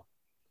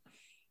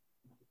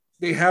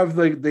they have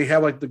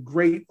the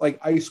great like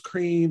ice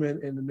cream and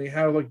then they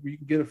have like you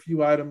can get a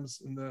few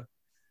items in the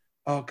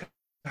God,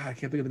 I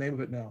can't think of the name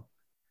of it now.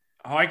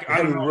 I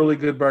don't know. Really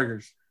good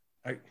burgers.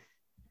 I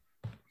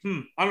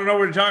don't know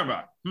what you're talking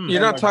about. You're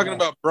not talking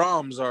about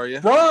Brahms, are you?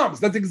 Brahms.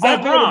 That's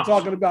exactly what I'm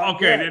talking about.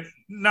 Okay, yeah.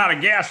 Not a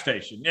gas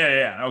station.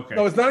 Yeah. Okay.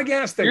 No, it's not a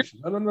gas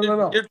station.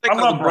 No. You're thinking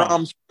of the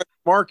Brahms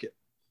market.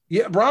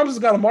 Yeah, Brahms has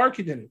got a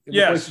market in it. In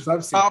the places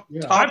I've seen.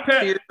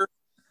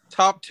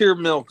 Top tier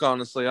milk,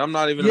 honestly. I'm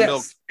not even a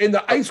milk. And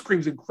the ice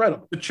cream's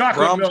incredible. The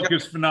chocolate milk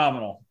is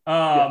phenomenal.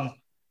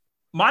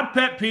 My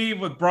pet peeve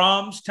with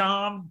Brahms,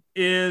 Tom,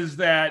 is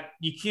that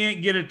you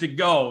can't get it to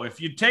go. If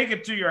you take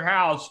it to your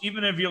house,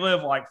 even if you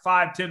live like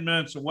 5-10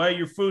 minutes away,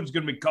 your food's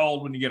going to be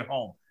cold when you get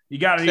home. You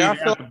got to eat it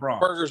at the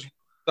Brahms. Burgers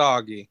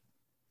soggy.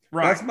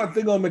 Right. That's my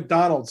thing on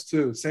McDonald's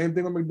too. Same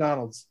thing on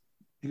McDonald's.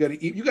 You got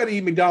to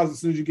eat McDonald's as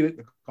soon as you get it in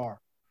the car.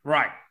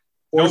 Right.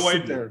 Or no way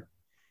there.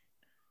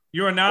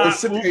 You are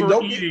not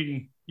Uber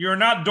eating. You're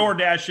not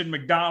DoorDashing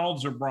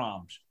McDonald's or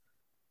Brahms.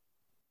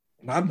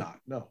 I'm not.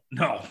 No.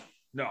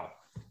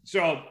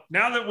 So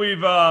now that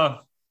we've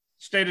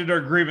stated our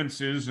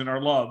grievances and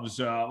our loves,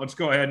 let's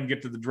go ahead and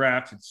get to the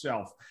draft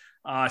itself.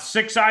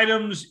 6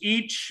 items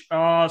each,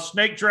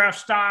 snake draft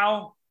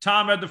style.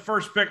 Tom had the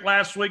first pick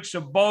last week, so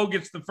Bo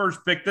gets the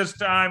first pick this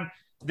time,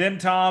 then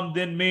Tom,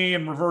 then me,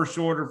 in reverse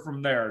order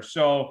from there.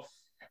 So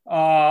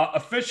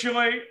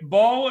officially,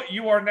 Bo,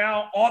 you are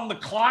now on the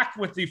clock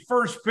with the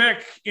first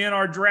pick in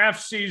our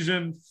draft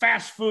season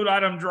fast food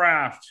item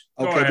draft.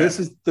 Okay, this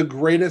is the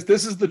greatest.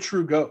 This is the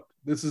true GOAT.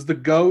 This is the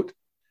GOAT.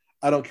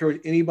 I don't care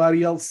what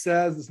anybody else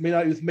says. This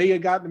may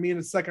have gotten to me in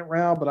the second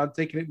round, but I'm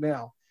taking it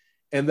now.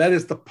 And that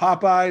is the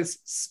Popeyes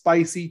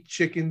spicy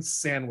chicken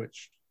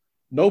sandwich.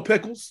 No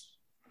pickles.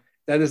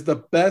 That is the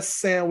best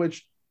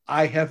sandwich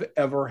I have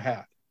ever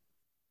had.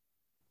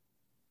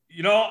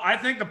 You know, I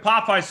think the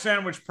Popeye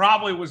sandwich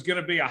probably was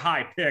going to be a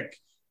high pick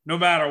no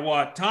matter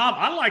what. Tom,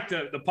 I like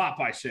the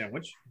Popeye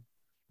sandwich.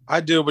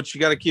 I do, but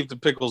you got to keep the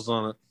pickles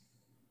on it.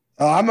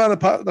 I'm not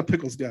the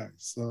pickles guy,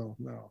 so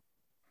no.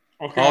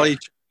 Okay.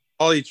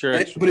 I'll eat your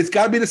extra. But it's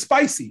got to be the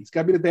spicy. It's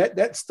got to be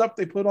that stuff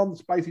they put on the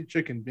spicy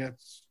chicken.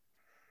 Yes.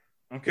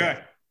 Okay.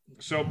 Yeah.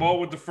 So Bo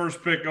with the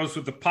first pick goes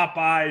with the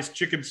Popeyes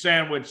chicken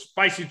sandwich,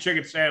 spicy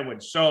chicken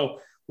sandwich. So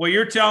what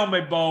you're telling me,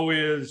 Bo,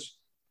 is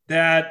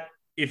that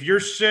if you're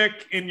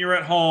sick and you're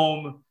at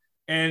home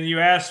and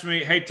you ask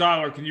me, hey,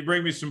 Tyler, can you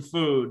bring me some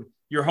food?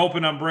 You're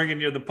hoping I'm bringing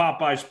you the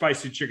Popeye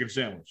spicy chicken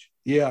sandwich.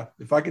 Yeah.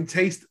 If I can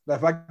taste,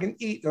 if I can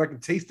eat, if I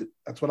can taste it,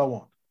 that's what I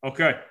want.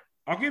 Okay.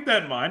 I'll keep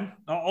that in mind.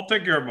 I'll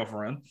take care of my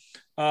friend.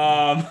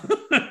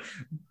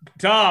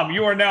 Tom,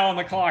 you are now on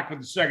the clock with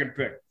the second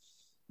pick.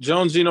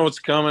 Jones, you know what's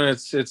coming.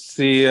 It's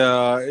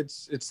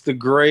the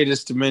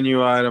greatest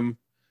menu item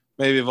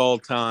maybe of all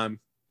time.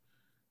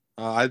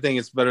 I think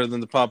it's better than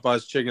the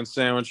Popeyes chicken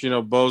sandwich. You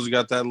know, Bo's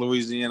got that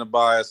Louisiana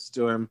bias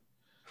to him.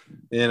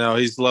 You know,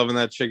 he's loving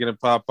that chicken at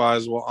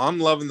Popeyes. Well, I'm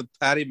loving the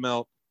patty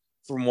melt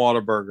from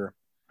Whataburger.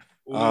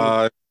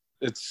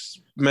 It's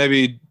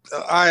maybe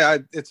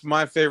it's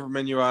my favorite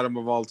menu item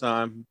of all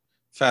time,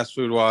 fast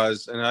food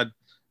wise. And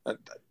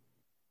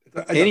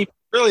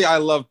I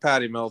love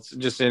patty melts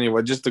just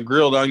anyway. Just the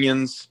grilled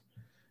onions,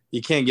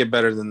 you can't get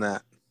better than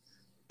that.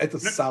 It's a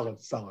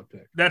solid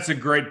pick. That's a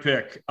great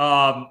pick.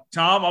 Tom,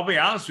 I'll be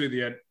honest with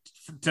you.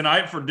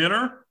 Tonight for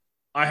dinner,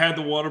 I had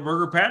the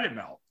Whataburger patty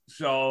melt.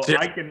 So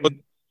I can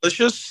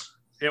delicious.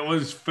 It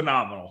was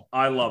phenomenal.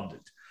 I loved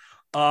it.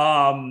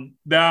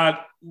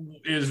 That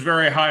is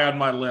very high on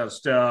my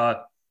list. I'm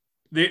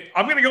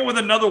going to go with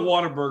another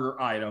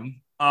Whataburger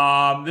item.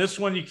 This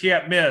one you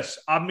can't miss.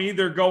 I'm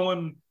either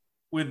going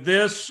with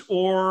this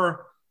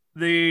or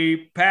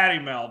the patty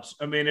melts.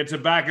 I mean, it's a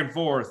back and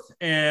forth.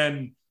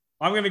 And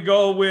I'm going to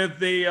go with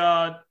the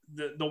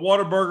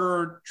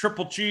Whataburger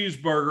triple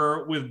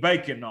cheeseburger with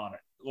bacon on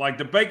it. Like,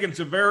 the bacon's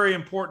a very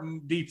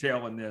important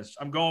detail in this.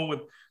 I'm going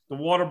with the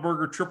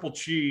Whataburger triple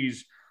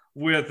cheese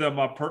with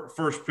my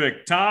first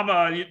pick. Tom,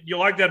 you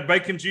like that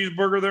bacon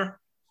cheeseburger there?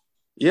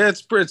 Yeah,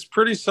 it's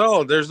pretty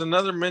solid. There's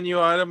another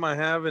menu item I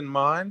have in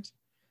mind,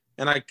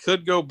 and I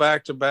could go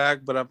back to back,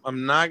 but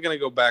I'm not going to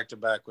go back to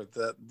back with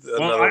that.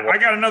 Well, I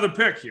got another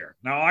pick here.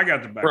 No, I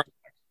got the back to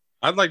back.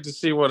 I'd like to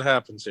see what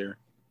happens here.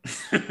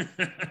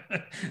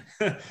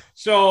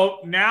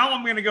 So now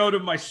I'm going to go to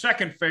my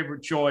second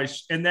favorite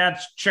choice, and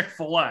that's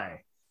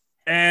Chick-fil-A.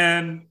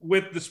 And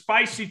with the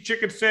spicy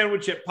chicken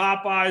sandwich at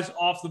Popeyes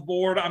off the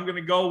board, I'm going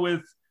to go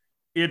with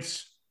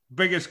its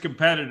biggest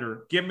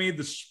competitor. Give me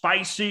the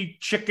spicy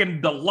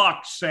chicken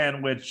deluxe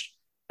sandwich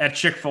at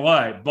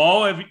Chick-fil-A.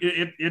 Bo,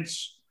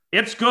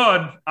 it's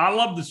good. I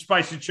love the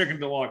spicy chicken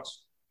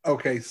deluxe.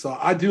 Okay, so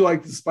I do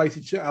like the spicy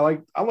chicken.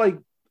 I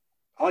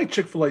like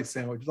Chick-fil-A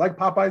sandwiches. I like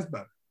Popeyes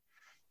better.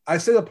 I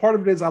say that part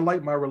of it is I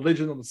like my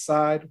religion on the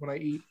side when I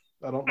eat.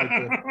 I don't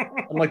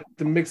like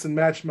to mix and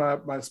match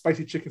my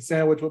spicy chicken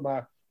sandwich with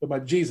my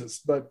Jesus.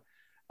 But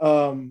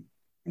no,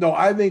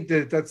 I think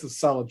that's a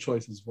solid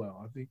choice as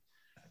well. I think,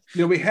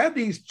 we had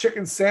these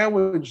chicken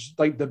sandwich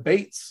like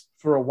debates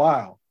for a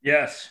while.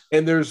 Yes.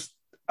 And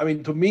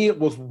to me, it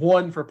was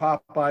one for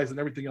Popeyes and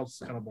everything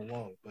else is kind of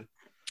below. But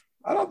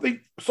I don't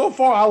think so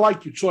far I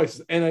like your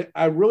choices. And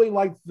I really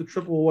like the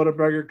triple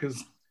Whataburger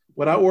because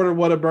when I order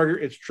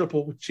Whataburger, it's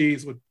triple with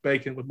cheese, with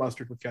bacon, with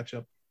mustard, with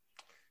ketchup.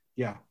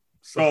 Yeah.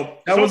 So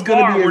that was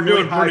going to be a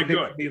really high pick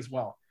for me as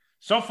well.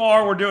 So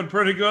far, we're doing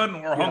pretty good,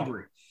 and we're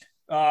hungry.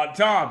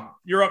 Tom,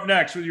 you're up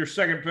next with your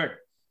second pick.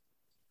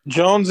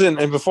 Jones, and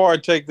before I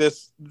take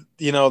this,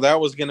 that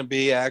was going to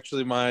be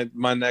actually my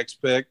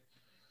next pick.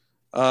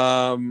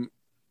 Was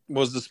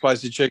the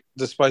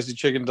spicy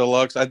chicken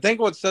deluxe. I think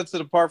what sets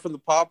it apart from the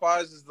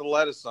Popeyes is the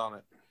lettuce on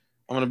it.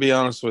 I'm going to be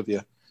honest with you.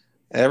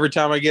 Every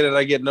time I get it,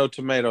 I get no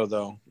tomato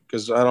though,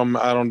 because I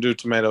don't do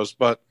tomatoes.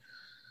 But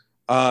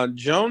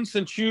Jones,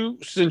 since you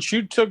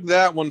took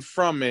that one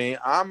from me,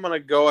 I'm gonna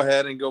go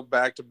ahead and go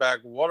back to back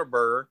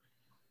Whataburger,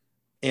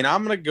 and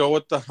I'm gonna go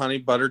with the honey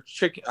butter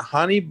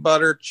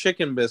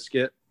chicken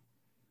biscuit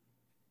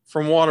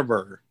from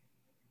Whataburger.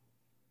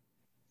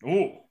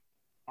 Ooh,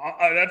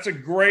 that's a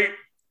great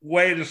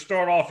way to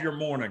start off your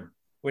morning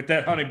with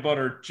that honey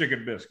butter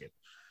chicken biscuit.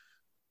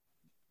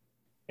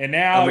 And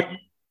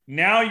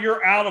now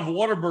you're out of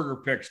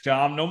Whataburger picks,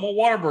 Tom. No more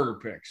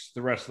Whataburger picks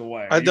the rest of the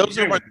way.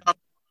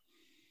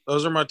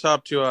 Those are my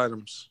top two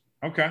items.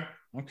 Okay.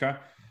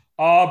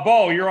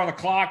 Bo, you're on the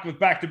clock with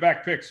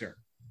back-to-back picks here.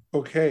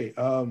 Okay.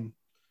 I'm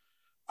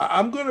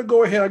going to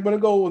go ahead. I'm going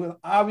to go with an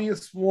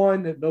obvious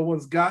one that no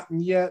one's gotten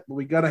yet, but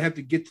we got to have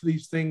to get to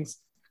these things.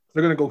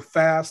 They're going to go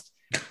fast,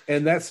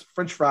 and that's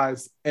French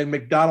fries. And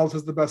McDonald's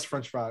has the best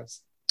French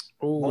fries.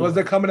 Ooh. As long as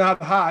they're coming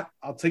out hot,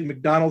 I'll take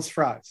McDonald's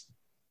fries.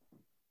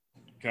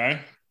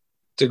 Okay.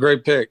 It's a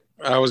great pick.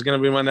 I was going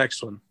to be my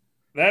next one.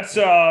 That's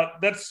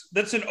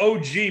an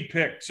OG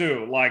pick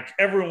too. Like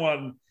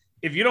everyone,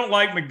 if you don't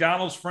like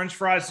McDonald's French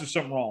fries, there's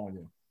something wrong with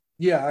you.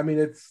 Yeah, I mean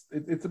it's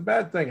a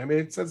bad thing. I mean,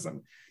 it says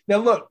something. Now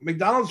look,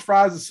 McDonald's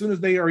fries, as soon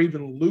as they are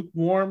even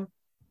lukewarm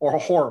or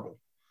horrible,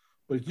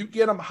 but if you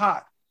get them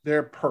hot,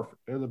 they're perfect.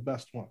 They're the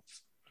best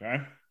ones.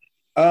 Okay.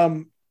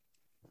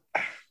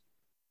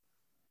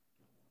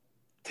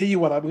 Tell you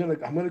what, I'm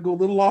gonna go a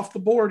little off the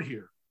board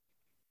here.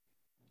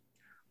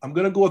 I'm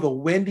gonna go with a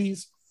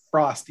Wendy's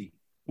Frosty.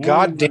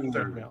 God damn.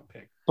 Third round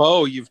pick.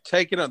 Oh, you've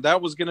taken it.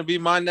 That was going to be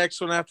my next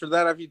one after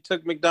that. If you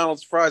took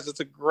McDonald's fries, that's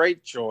a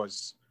great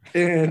choice.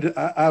 And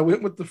I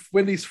went with the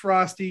Wendy's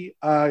Frosty.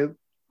 The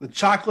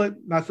chocolate,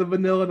 not the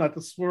vanilla, not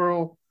the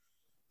swirl.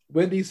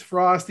 Wendy's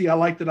Frosty. I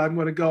like that. I'm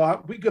going to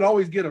go. We could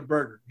always get a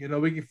burger. You know,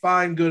 we can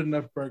find good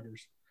enough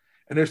burgers.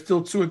 And there's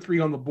still 2 or 3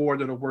 on the board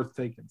that are worth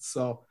taking.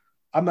 So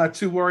I'm not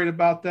too worried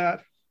about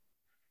that.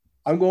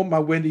 I'm going with my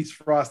Wendy's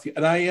Frosty.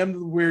 And I am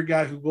the weird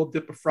guy who will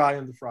dip a fry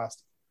in the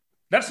Frosty.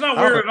 That's not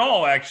weird at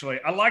all, actually.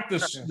 I like the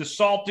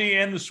salty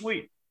and the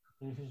sweet.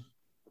 Mm-hmm.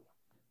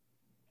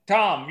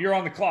 Tom, you're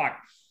on the clock.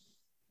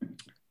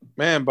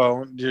 Man,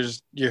 Bo,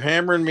 you're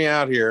hammering me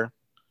out here.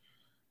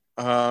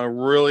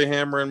 Really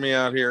hammering me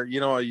out here.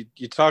 You know, you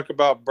talk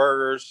about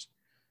burgers.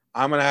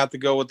 I'm going to have to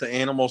go with the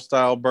animal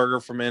style burger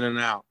from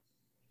In-N-Out.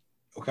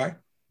 Okay.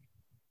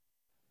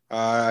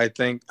 I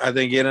think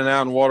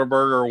In-N-Out and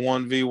Whataburger are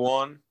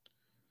 1v1.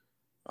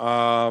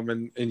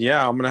 And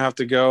yeah, I'm going to have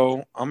to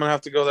go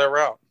that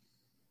route.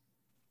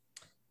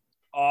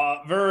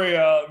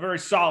 Very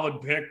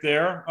solid pick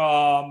there.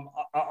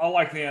 I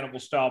like the animal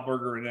style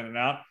burger in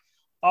In-N-Out.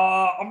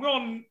 I'm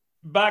going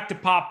back to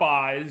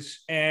Popeyes,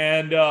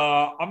 and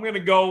I'm going to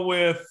go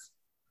with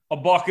a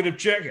bucket of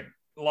chicken.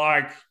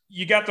 Like,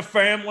 you got the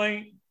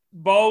family.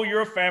 Bo,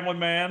 you're a family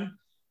man.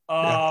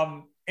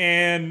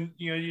 And,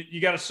 you know, you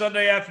got a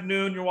Sunday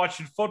afternoon, you're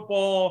watching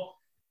football,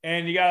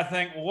 and you got to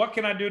think, well, what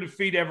can I do to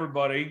feed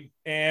everybody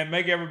and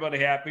make everybody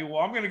happy? Well,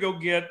 I'm going to go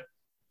get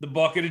the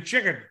bucket of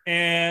chicken,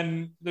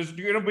 and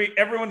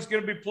everyone's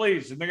going to be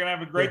pleased, and they're going to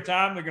have a great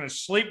time. They're going to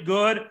sleep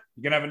good.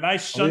 You're going to have a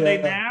nice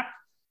Sunday nap.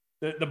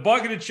 The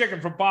bucket of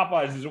chicken from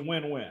Popeyes is a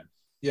win-win.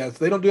 Yeah,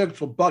 so they don't do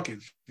actual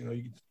buckets. You know,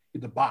 you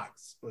get the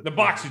box. But, the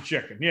box of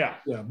chicken, yeah.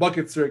 Yeah,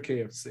 buckets are at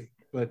KFC.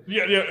 But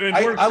yeah,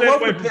 and we're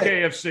staying away from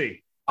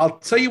KFC. I'll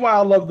tell you why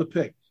I love the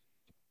pick.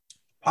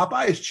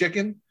 Popeyes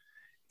chicken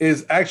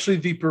is actually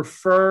the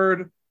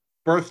preferred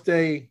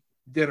birthday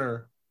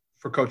dinner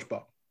for Coach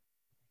Bo.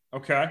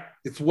 Okay.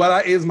 It's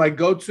is my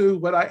go-to,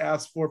 what I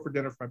ask for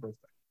dinner for my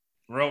birthday.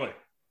 Really?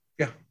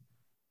 Yeah.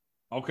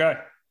 Okay.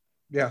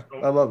 Yeah,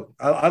 I love it.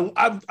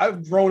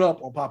 I've grown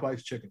up on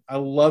Popeye's chicken. I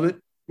love it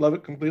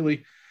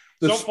completely.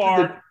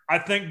 I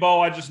think, Bo,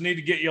 I just need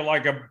to get you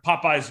like a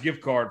Popeye's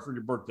gift card for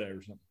your birthday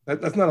or something.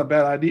 That's not a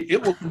bad idea.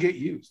 It will get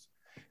used.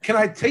 Can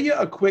I tell you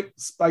a quick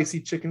spicy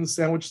chicken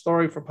sandwich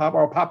story from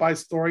Popeye's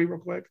story real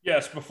quick?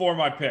 Yes, before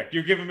my pick.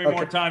 You're giving me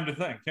more time to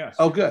think. Yes.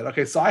 Oh, good.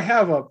 Okay, so I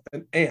have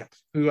an aunt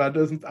who I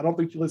don't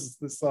think she listens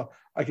to this, so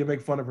I can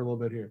make fun of her a little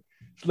bit here.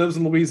 She lives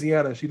in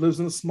Louisiana. She lives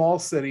in a small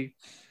city,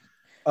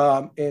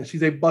 and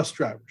she's a bus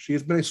driver. She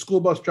has been a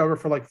school bus driver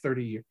for like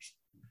 30 years.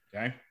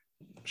 Okay.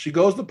 She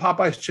goes to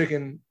Popeye's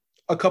chicken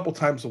a couple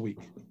times a week.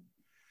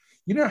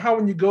 You know how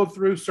when you go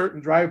through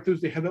certain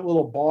drive-thrus, they have that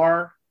little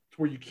bar to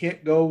where you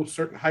can't go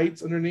certain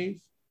heights underneath?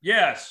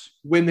 Yes.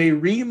 When they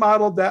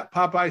remodeled that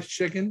Popeye's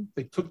chicken,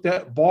 they took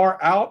that bar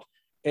out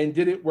and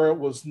did it where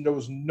there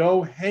was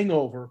no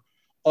hangover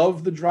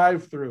of the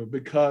drive-thru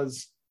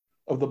because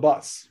of the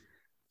bus.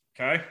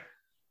 Okay.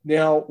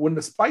 Now, when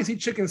the spicy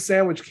chicken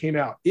sandwich came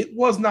out, it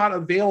was not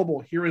available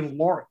here in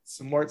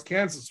Lawrence,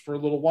 Kansas for a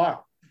little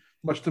while,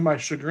 much to my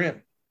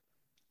chagrin.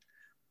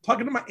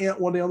 Talking to my aunt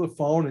one day on the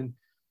phone, and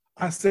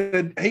I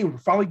said, hey, we're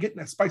finally getting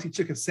that spicy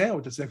chicken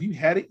sandwich. I said, have you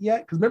had it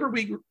yet? Because remember,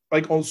 we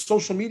on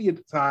social media at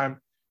the time,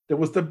 there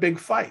was the big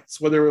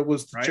fights, whether it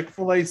was the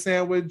Chick-fil-A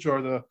sandwich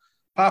or the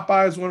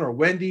Popeyes one or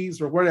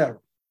Wendy's or whatever.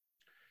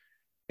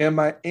 And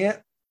my aunt,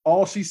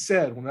 all she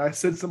said, when I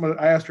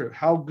asked her,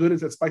 how good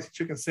is that spicy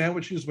chicken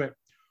sandwich? She just went,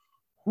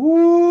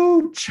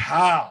 whoo,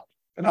 child.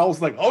 And I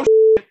was like, oh,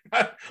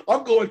 shit,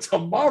 I'm going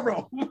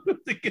tomorrow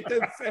to get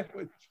that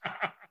sandwich.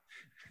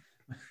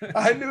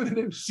 I knew that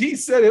if she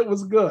said it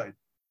was good,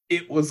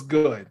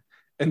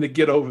 and to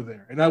get over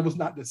there. And I was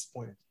not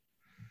disappointed.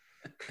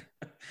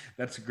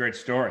 That's a great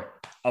story.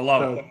 I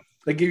love it.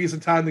 They give you some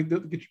time to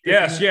get your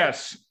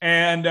Yes.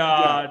 And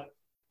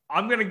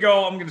I'm going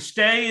to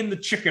stay in the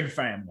chicken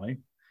family.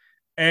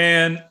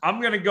 And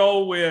I'm going to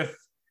go with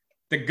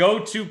the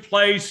go-to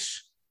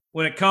place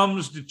when it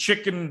comes to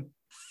chicken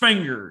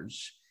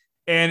fingers.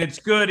 And it's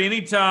good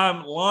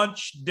anytime,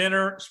 lunch,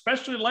 dinner,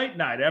 especially late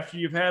night after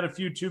you've had a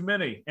few too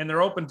many. And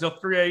they're open till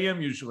 3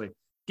 a.m. usually.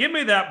 Give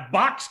me that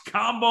box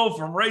combo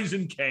from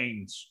Raising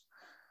Cane's.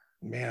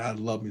 Man, I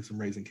love me some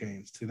Raising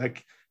Cane's too.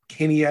 That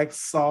Caniac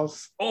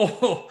sauce.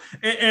 Oh,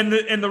 and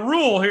the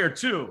rule here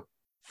too,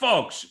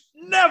 folks,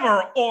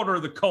 never order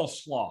the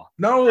coleslaw.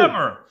 No.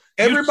 Never.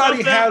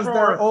 Everybody has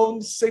their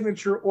own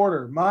signature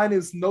order. Mine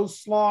is no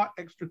slaw,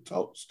 extra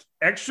toast.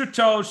 Extra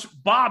toast,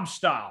 Bob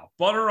style.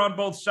 Butter on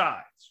both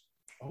sides.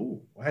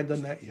 Oh, I hadn't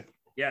done that yet.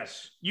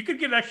 Yes. You could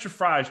get extra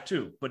fries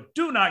too, but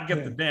do not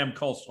get the damn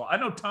coleslaw. I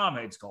know Tom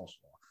hates coleslaw.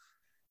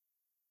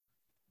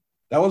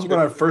 That was when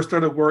I first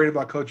started worrying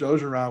about Coach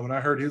Ogeron, when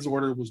I heard his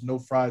order was no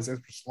fries,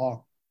 extra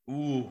slaw.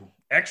 Ooh,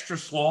 extra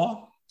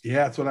slaw?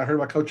 Yeah, that's when I heard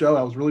about Coach O.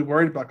 I was really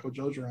worried about Coach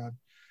Ogeron.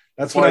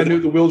 That's when I knew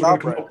the wheels were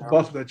going to come off the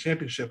bus with that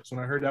championship. That's when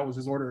I heard that was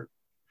his order,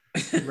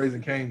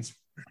 Raising Cane's.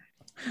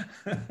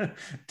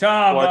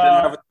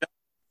 Tom,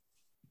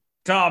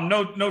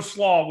 no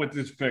slaw with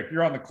this pick.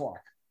 You're on the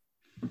clock.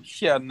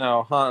 Yeah,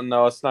 no,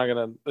 it's not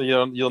gonna.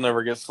 You'll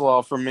never get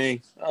slaw from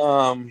me.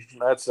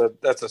 That's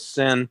a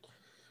sin.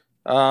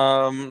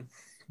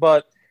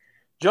 But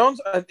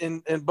Jones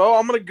and Bo,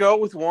 I'm gonna go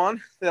with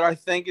one that I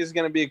think is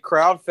gonna be a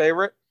crowd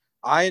favorite.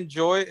 I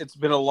enjoy it. It's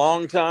been a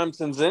long time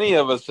since any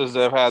of us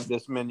have had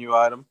this menu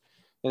item.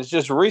 It's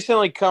just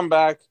recently come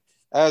back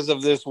as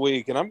of this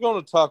week, and I'm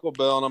going to Taco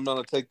Bell, and I'm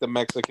going to take the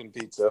Mexican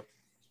pizza.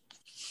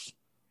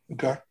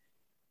 Okay.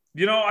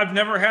 I've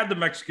never had the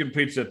Mexican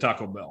pizza at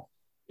Taco Bell.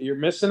 You're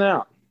missing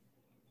out.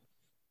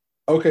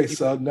 Okay,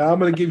 so now I'm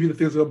going to give you the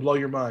things that will blow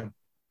your mind.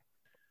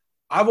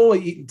 I've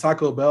only eaten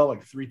Taco Bell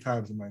like 3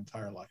 times in my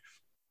entire life.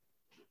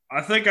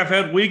 I think I've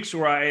had weeks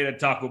where I ate at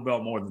Taco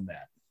Bell more than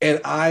that. And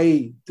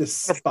I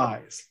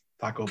despise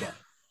Taco Bell.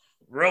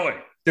 Really?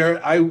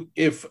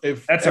 If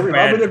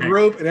I'm in a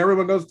group and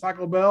everyone goes to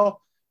Taco Bell,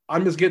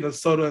 I'm just getting a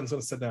soda and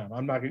going to sit down.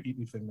 I'm not going to eat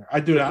anything there.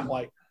 I do not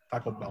like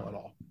Taco Bell at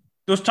all.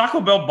 Those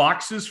Taco Bell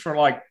boxes for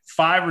like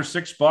 $5 or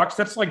 $6,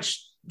 that's like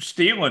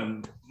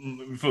stealing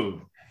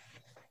food.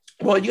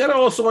 Well, you got to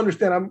also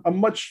understand, I'm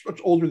much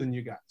older than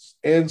you guys.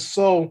 And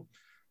so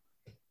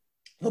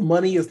the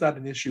money is not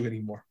an issue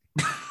anymore.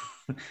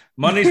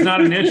 Money's not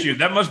an issue.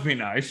 That must be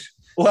nice.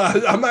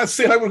 Well, I'm not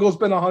saying I'm going to go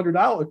spend $100.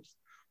 But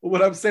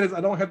what I'm saying is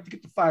I don't have to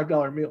get the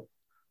 $5 meal.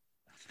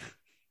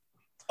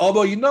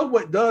 Although,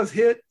 what does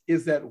hit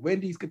is that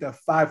Wendy's get that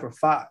 5 for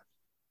 $5.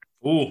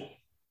 Ooh.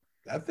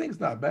 That thing's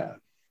not bad.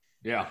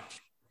 Yeah.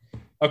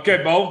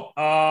 Okay, Bo.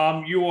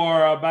 You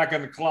are back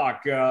on the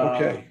clock.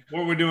 Okay.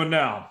 What are we doing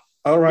now?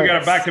 All right. We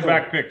got a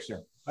back-to-back picks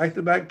here.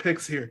 Back-to-back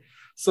picks here.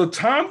 So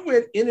Tom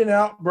went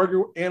In-N-Out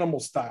Burger animal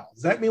style.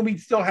 Does that mean we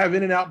still have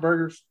In-N-Out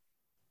burgers?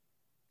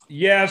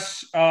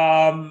 Yes.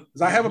 I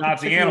have not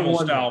the animal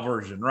style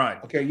version,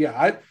 right? Okay,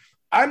 yeah.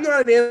 I'm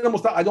not an animal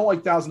style. I don't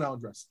like Thousand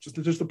Island dressing.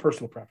 Just a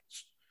personal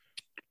preference.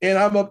 And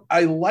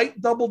I like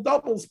double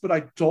doubles, but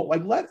I don't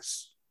like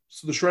lettuce.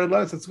 So the shredded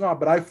lettuce, it's gone.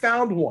 But I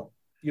found one.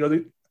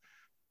 The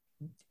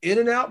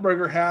In-N-Out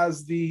Burger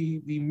has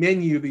the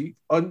menu,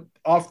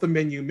 off the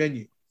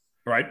menu.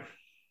 Right.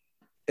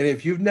 And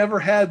if you've never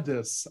had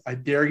this, I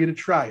dare you to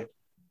try it.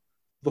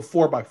 The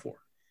 4x4.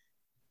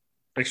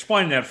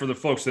 Explain that for the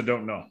folks that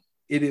don't know.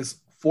 It is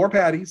 4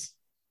 patties.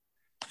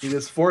 It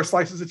is 4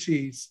 slices of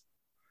cheese.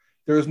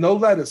 There is no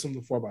lettuce on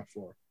the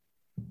 4x4.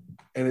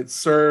 And it's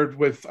served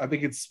with, I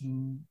think it's,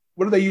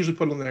 what do they usually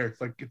put on there?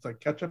 It's like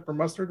ketchup or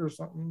mustard or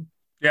something.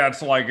 Yeah,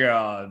 it's like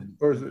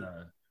or is it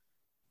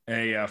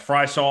a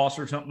fry sauce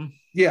or something.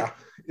 Yeah,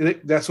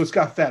 that's what's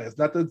got fat. It's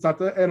not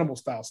the animal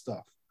style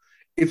stuff.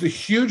 It's a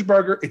huge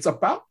burger. It's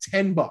about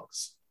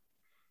 $10.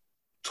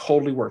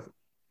 Totally worth it.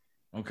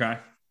 Okay.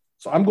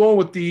 So I'm going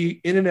with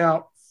the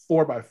In-N-Out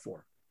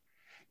 4x4.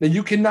 Now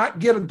you cannot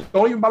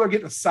don't even bother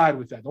getting a side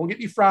with that. Don't get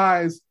any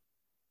fries.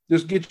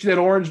 Just get you that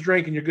orange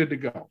drink and you're good to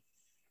go.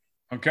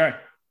 Okay.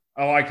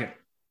 I like it.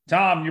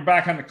 Tom, you're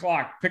back on the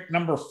clock. Pick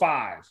number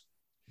 5.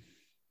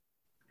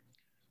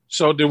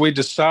 So did we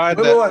decide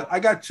Wait,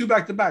 I got 2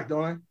 back-to-back,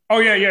 don't I? Oh,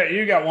 yeah.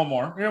 You got one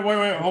more. Yeah,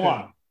 wait, hold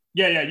on.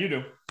 Yeah, you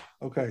do.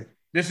 Okay.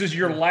 This is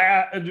your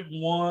last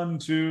 1,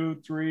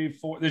 2, 3,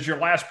 4. This is your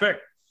last pick.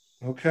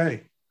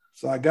 Okay.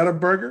 So I got a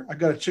burger. I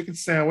got a chicken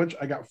sandwich.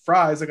 I got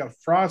fries. I got a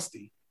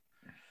Frosty.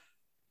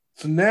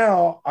 So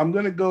now I'm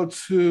going to go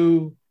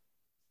to,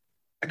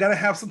 I got to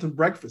have something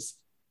breakfast.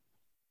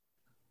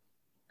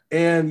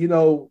 And,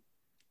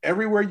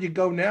 everywhere you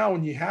go now,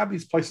 when you have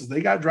these places,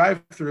 they got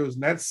drive-thrus,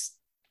 and that's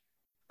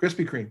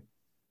Krispy Kreme.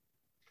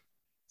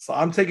 So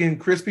I'm taking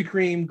Krispy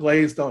Kreme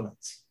glazed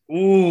donuts.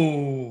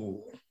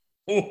 Ooh.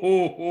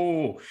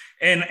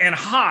 And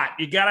hot.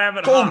 You got to have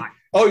it hot.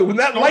 Oh, when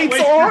that Don't light's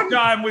waste on. your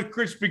time with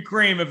Krispy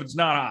Kreme if it's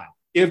not hot.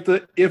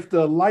 If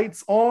the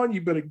light's on,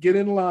 you better get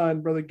in line,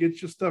 brother. Get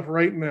your stuff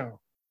right now.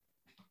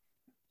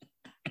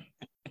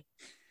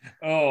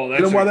 Oh,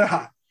 get them while they're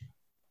hot.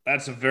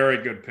 That's a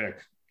very good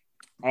pick.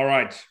 All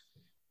right.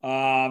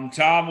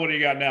 Tom, what do you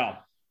got now?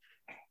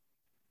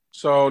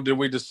 So did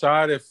we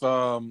decide if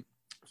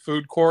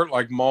food court,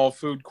 like mall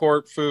food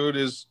court food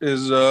is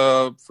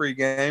a free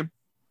game?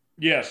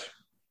 Yes.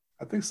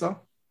 I think so.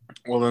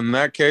 Well, in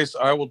that case,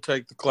 I will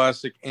take the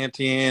classic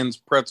Auntie Anne's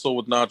pretzel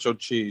with nacho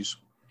cheese.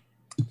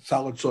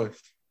 Solid choice.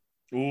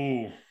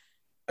 Ooh.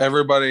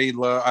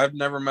 I've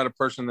never met a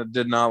person that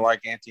did not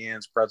like Auntie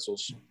Anne's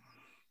pretzels.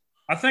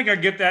 I think I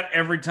get that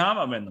every time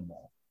I'm in the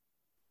mall.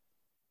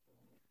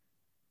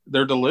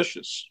 they're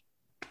delicious.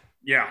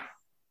 Yeah.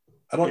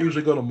 I don't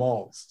usually go to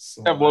malls.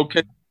 So. Have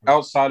located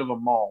outside of a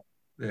mall.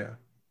 Yeah.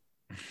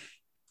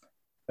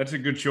 That's a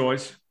good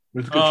choice.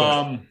 It's a good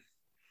choice.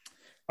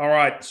 All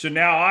right. So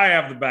now I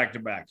have the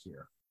back-to-back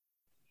here.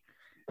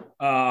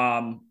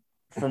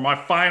 For my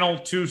final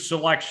two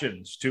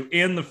selections to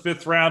end the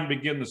 5th round,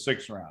 begin the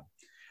 6th round.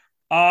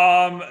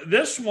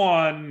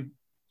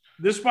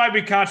 This might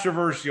be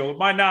controversial. It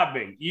might not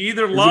be. You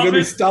either love it. Is it going to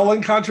be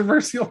Stalin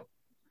controversial?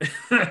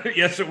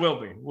 Yes, it will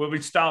be. Will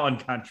be Stalin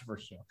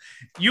controversial.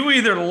 You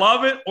either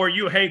love it or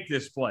you hate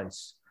this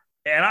place.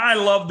 And I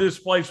love this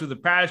place with a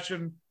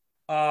passion.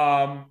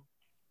 And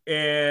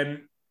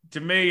to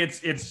me,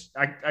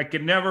 I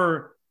can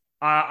never.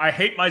 I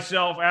hate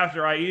myself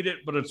after I eat it,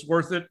 but it's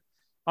worth it.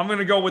 I'm going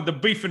to go with the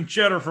beef and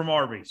cheddar from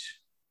Arby's.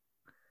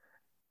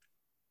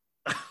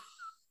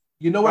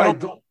 You know what? I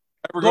don't.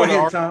 Go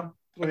ahead, Tom.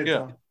 Go ahead,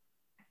 Tom.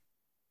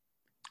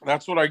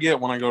 That's what I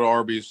get when I go to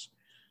Arby's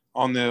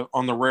on the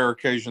rare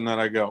occasion that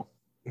I go.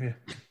 Yeah.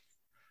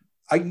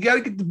 I got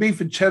to get the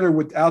beef and cheddar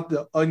without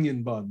the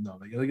onion bun, though.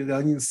 You got to get the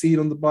onion seed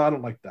on the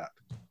bottom like that.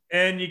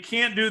 And you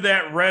can't do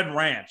that red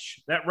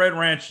ranch. That red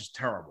ranch is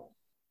terrible.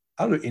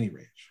 I don't do any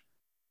ranch.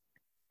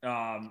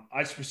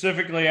 I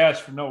specifically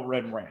asked for no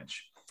red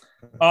ranch.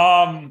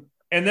 And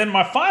then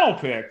my final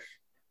pick,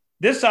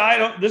 this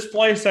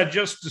place I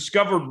just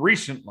discovered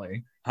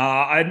recently.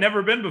 I'd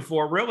never been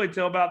before, really,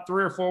 till about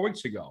 3 or 4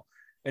 weeks ago.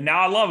 And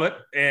now I love it,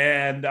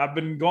 and I've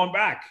been going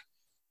back.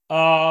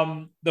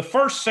 The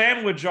first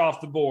sandwich off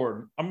the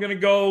board, I'm going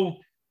to go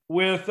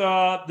with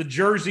the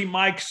Jersey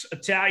Mike's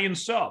Italian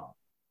sub.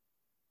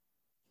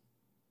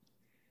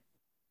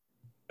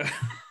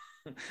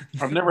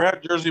 I've never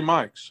had Jersey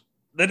Mike's.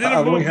 They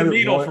didn't move the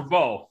needle for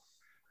Bo.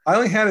 I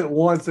only had it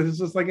once, and it's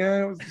just like,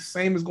 it was the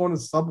same as going to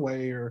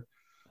Subway, or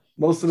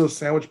most of those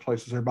sandwich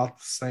places are about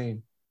the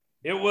same.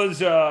 It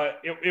was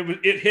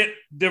it hit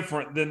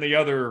different than the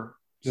other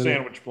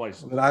sandwich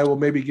places. But I will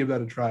maybe give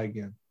that a try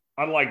again.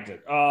 I liked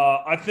it.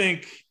 I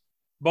think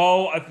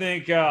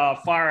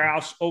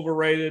Firehouse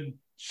overrated,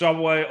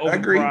 Subway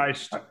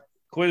overpriced,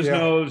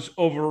 Quiznos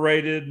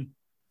overrated. Do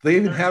they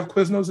even have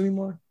Quiznos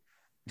anymore?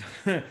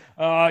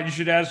 You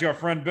should ask our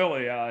friend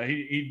Billy.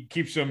 He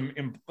keeps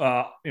them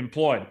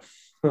employed.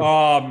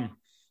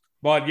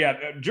 But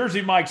yeah,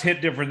 Jersey Mike's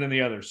hit different than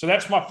the others. So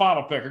that's my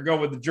final pick. I go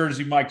with the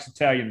Jersey Mike's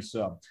Italian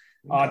sub.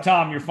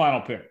 Tom, your final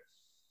pick.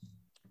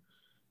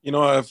 You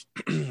know, I've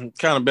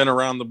kind of been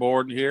around the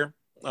board here.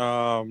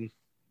 I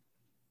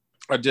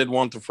did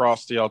want the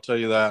Frosty. I'll tell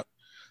you that.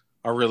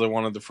 I really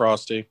wanted the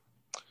Frosty.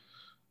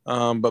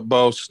 But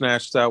Bo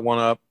snatched that one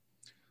up.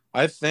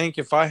 I think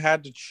if I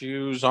had to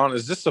choose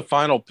is this the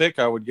final pick?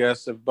 I would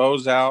guess if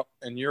Bo's out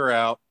and you're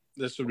out,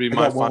 this would be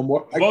my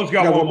final. Bo's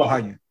got one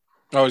behind you.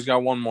 Oh, he's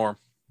got one more.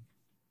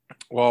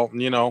 Well,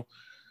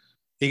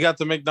 he got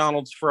the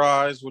McDonald's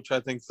fries, which I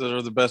think that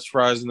are the best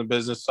fries in the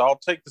business. So I'll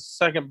take the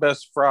second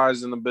best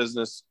fries in the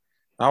business.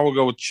 I will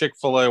go with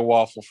Chick-fil-A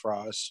waffle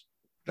fries.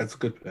 That's a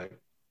good pick.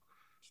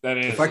 That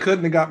is. If I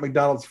couldn't have got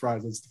McDonald's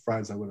fries, that's the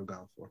fries I would have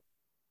gone for.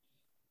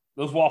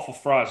 Those waffle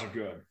fries are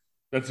good.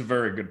 That's a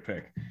very good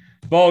pick.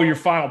 Bo, your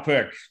final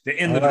pick to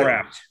end the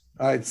draft.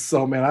 All right.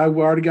 So, man, I've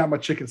already got my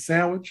chicken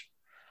sandwich.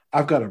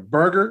 I've got a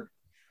burger.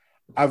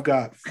 I've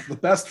got the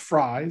best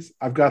fries.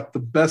 I've got the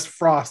best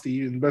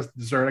Frosty and the best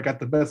dessert. I got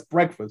the best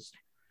breakfast.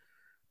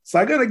 So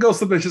I got to go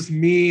something that's just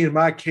me and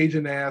my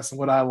Cajun ass and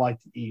what I like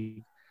to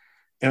eat.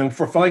 And I'm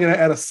finally going to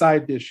add a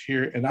side dish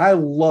here. And I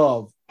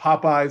love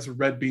Popeye's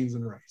red beans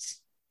and rice.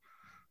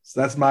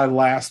 So that's my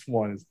last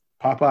one is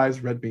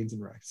Popeye's red beans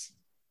and rice.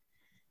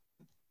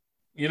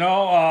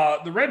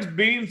 The red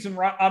beans and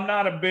rice, I'm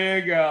not a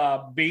big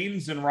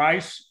beans and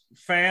rice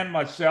fan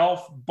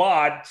myself,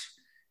 but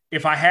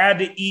if I had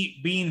to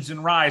eat beans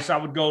and rice, I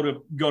would go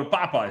to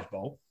Popeye's,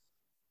 Bo.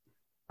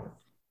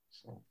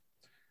 So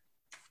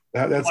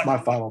that's my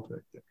final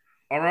pick.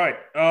 All right.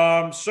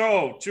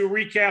 So to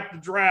recap the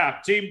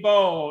draft, Team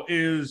Bo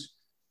is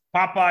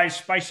Popeye's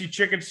spicy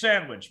chicken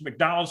sandwich,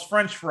 McDonald's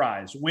French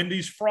fries,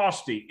 Wendy's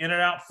Frosty,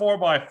 In-N-Out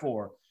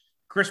 4x4,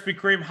 Krispy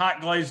Kreme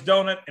hot glazed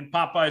donut, and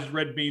Popeye's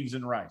red beans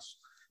and rice.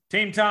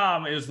 Team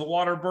Tom is the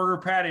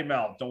Whataburger patty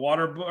melt, the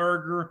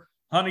Whataburger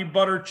honey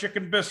butter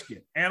chicken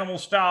biscuit, animal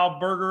style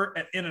burger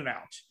at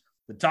In-N-Out,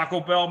 the Taco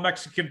Bell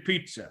Mexican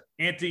pizza,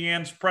 Auntie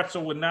Anne's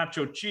pretzel with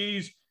nacho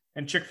cheese,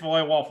 and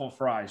Chick-fil-A waffle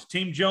fries.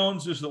 Team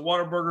Jones is the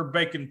Whataburger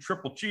bacon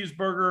triple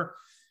cheeseburger,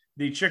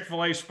 the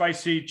Chick-fil-A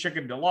spicy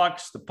chicken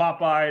deluxe, the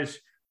Popeyes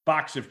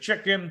box of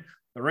chicken,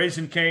 the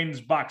Raisin Cane's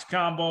box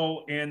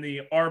combo, and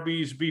the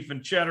Arby's beef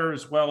and cheddar,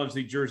 as well as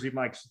the Jersey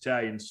Mike's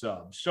Italian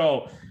sub.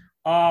 So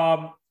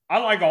I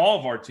like all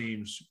of our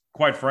teams,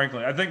 quite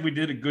frankly. I think we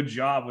did a good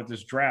job with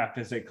this draft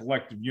as a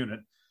collective unit.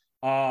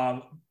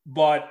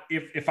 But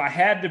if I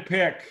had to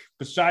pick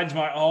besides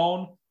my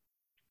own,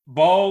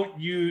 Bo,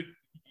 you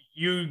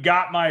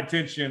got my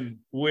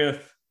attention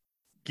with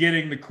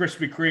getting the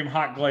Krispy Kreme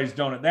hot glazed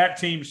donut. That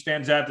team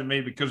stands out to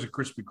me because of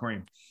Krispy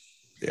Kreme.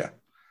 Yeah.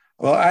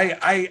 Well,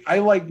 I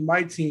like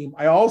my team.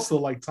 I also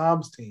like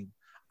Tom's team.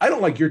 I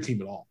don't like your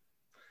team at all.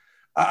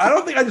 I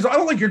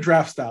don't like your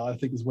draft style. I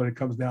think is what it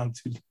comes down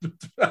to.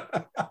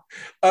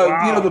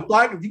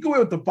 Wow. You go in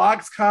with the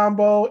box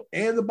combo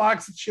and the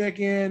box of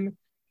chicken.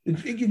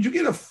 Did you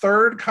get a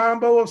third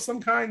combo of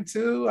some kind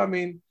too? I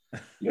mean,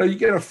 you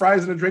get a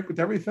fries and a drink with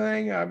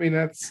everything. I mean,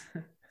 that's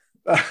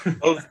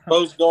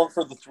Bo's going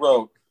for the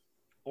throat.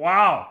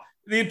 Wow.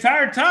 The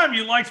entire time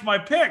you liked my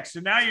picks,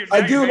 and now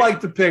I do like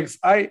the picks.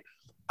 I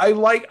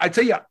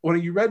tell you,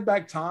 when you read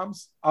back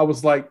Tom's, I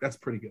was like, that's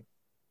pretty good.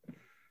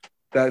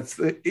 I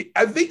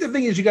think the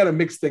thing is you got to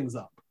mix things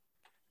up.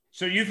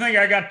 So you think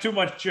I got too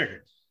much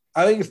chicken?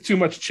 I think it's too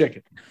much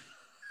chicken.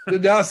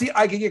 Now, see,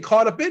 I can get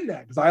caught up in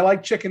that because I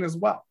like chicken as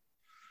well.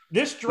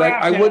 This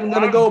draft, I wasn't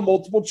going to go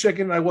multiple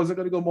chicken. I wasn't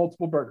going to go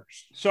multiple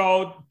burgers.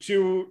 So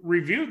to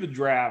review the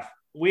draft,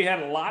 we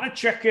had a lot of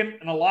chicken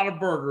and a lot of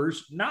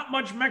burgers, not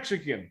much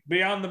Mexican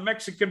beyond the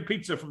Mexican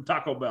pizza from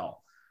Taco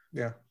Bell.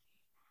 Yeah.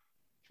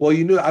 Well,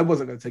 you knew I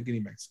wasn't going to take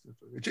any Mexican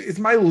food. It's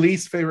my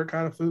least favorite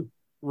kind of food.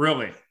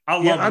 Really? I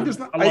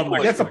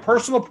love that's a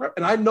personal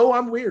and I know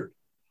I'm weird.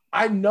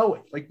 I know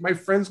it. Like my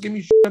friends give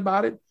me shit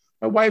about it.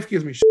 My wife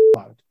gives me shit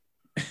about it.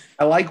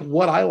 I like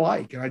what I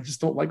like, and I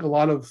just don't like a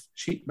lot of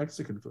cheap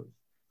Mexican food.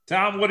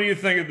 Tom, what do you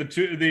think of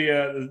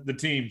the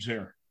teams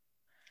here?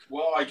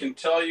 Well, I can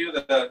tell you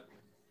that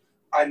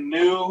I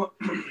knew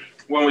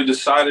when we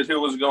decided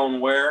who was going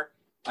where,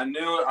 I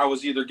knew I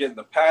was either getting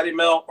the patty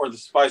melt or the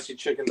spicy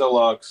chicken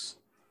deluxe.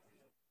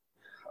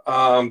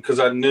 Because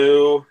I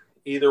knew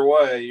either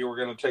way you were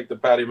going to take the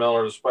patty melt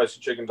or the spicy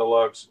chicken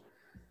deluxe.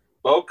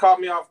 Bo caught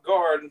me off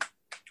guard.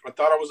 I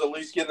thought I was at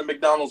least getting the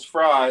McDonald's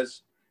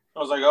fries. I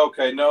was like,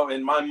 okay, no.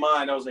 In my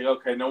mind, I was like,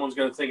 okay, no one's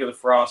going to think of the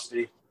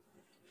Frosty.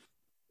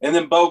 And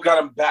then Bo got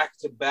them back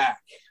to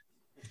back.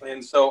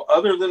 And so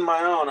other than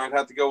my own, I'd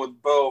have to go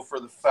with Bo for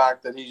the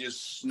fact that he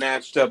just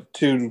snatched up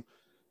two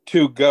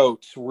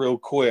goats real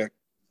quick.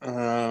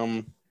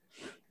 I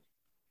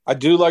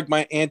do like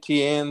my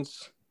Auntie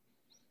Anne's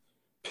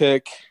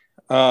pick.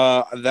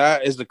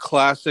 That is a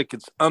classic.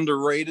 It's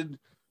underrated.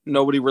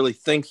 Nobody really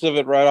thinks of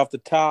it right off the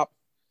top.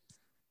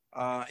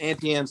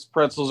 Auntie Anne's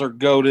pretzels are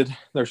goated.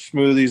 Their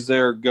smoothies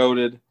there are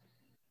goated.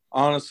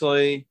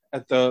 Honestly,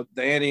 at the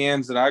Auntie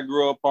Anne's that I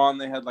grew up on,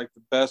 they had like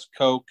the best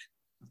Coke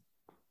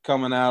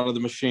coming out of the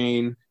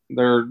machine.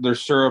 Their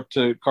syrup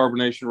to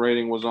carbonation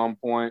rating was on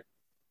point.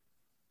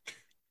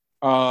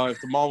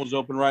 If the mall was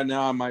open right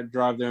now, I might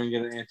drive there and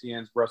get an Auntie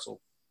Anne's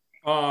pretzel.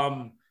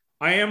 I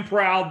am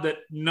proud that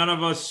none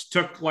of us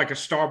took like a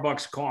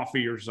Starbucks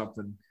coffee or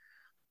something.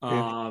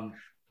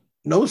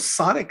 No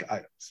Sonic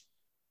items.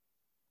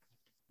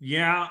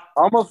 Yeah.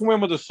 I almost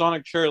went with a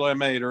Sonic Cherry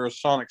Limeade or a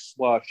Sonic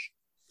Slush.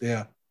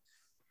 Yeah.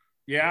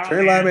 Yeah.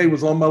 Cherry Limeade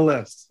was on my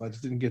list. I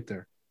just didn't get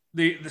there.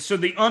 So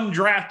the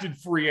undrafted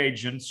free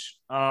agents,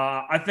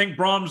 I think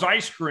Brahms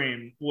Ice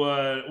Cream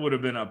would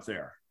have been up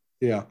there.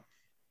 Yeah.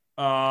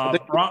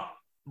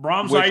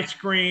 Brahms Ice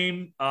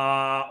Cream.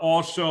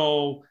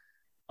 Also,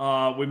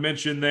 we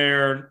mentioned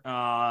there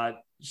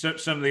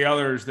some of the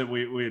others that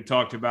we had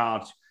talked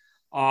about.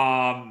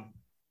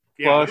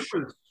 Yeah,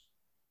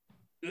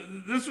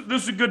 this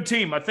is a good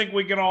team. I think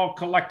we can all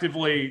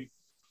collectively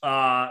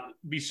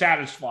be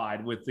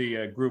satisfied with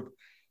the group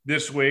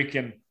this week.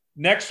 And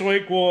next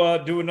week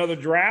we'll do another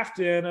draft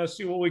and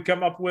see what we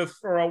come up with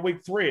for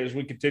week 3 as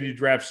we continue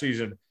draft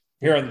season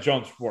here on the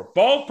Jones Report.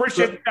 Bo,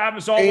 appreciate the time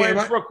as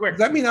always. Real quick. Does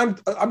that mean I'm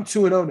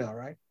 2-0 now,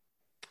 right?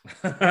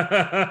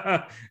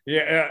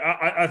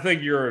 Yeah, I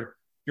think you're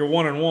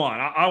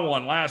 1-1. I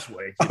won last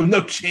week. Oh,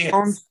 no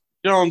chance.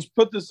 Jones,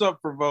 put this up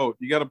for vote.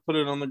 You got to put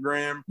it on the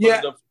gram.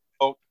 Yeah,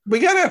 we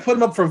got to put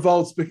them up for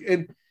votes,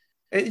 and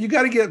you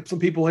got to get some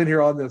people in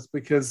here on this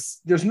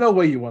because there's no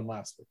way you won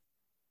last week.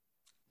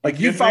 Like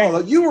you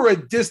were a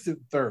distant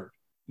third.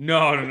 No.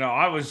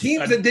 I was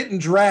teams that didn't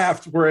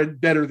draft were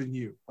better than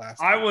you last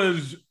week. I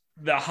was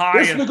the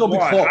highest one.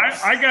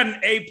 I got an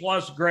A+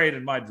 grade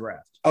in my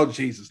draft. Oh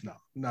Jesus, no.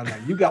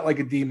 You got like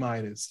a D-.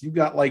 You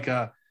got like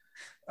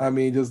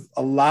just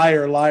a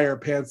liar,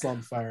 pants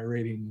on fire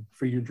rating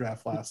for your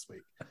draft last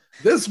week.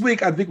 This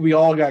week, I think we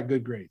all got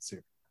good grades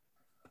here.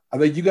 I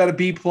think you got a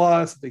B+.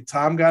 I think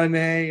Tom got an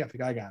A. I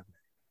think I got an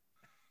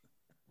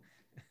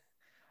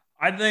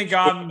A. I think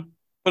I'm...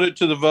 Put it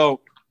to the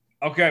vote.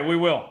 Okay, we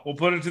will. We'll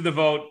put it to the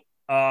vote.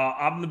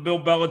 I'm the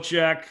Bill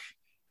Belichick.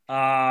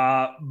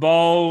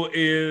 Bo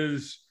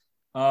is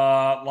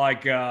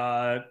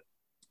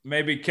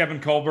maybe Kevin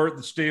Colbert,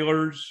 the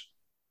Steelers.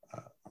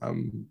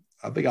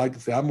 I think I like to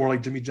say I'm more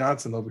like Jimmy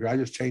Johnson over here. I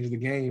just changed the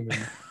game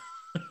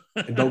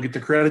and don't get the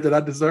credit that I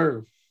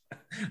deserve.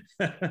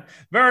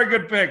 Very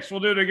good picks.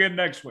 We'll do it again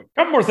next week.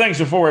 Couple more things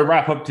before we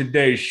wrap up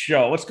today's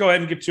show. Let's go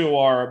ahead and get to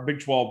our Big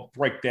 12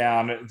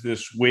 breakdown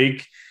this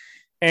week.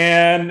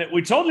 And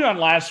we told you on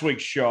last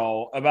week's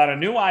show about a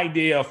new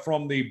idea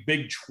from the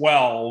Big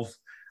 12,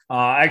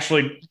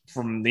 actually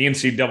from the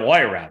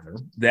NCAA rather,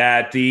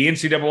 that the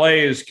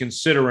NCAA is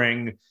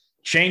considering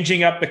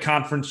changing up the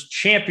conference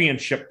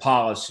championship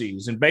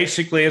policies. And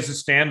basically, as it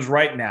stands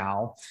right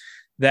now,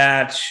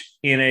 that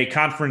in a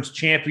conference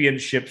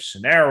championship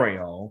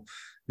scenario,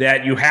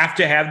 that you have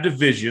to have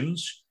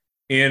divisions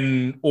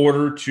in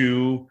order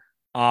to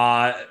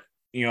have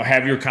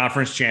your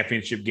conference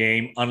championship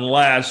game,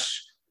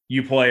 unless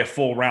you play a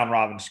full round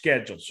robin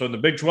schedule. So in the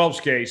Big 12's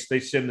case, they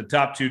send the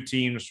top 2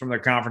 teams from their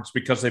conference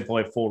because they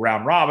play a full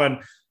round robin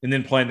and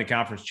then play in the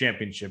conference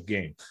championship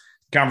game.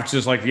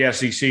 Conferences like the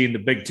SEC and the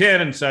Big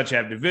Ten and such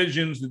have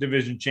divisions. The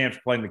division champs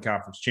play in the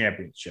conference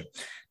championship.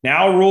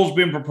 Now a rule's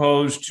been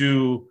proposed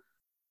to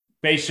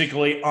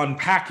basically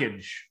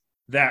unpackage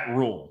that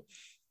rule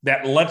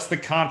that lets the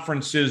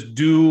conferences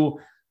do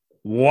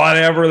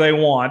whatever they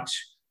want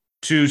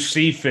to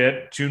see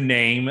fit to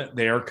name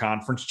their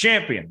conference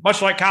champion,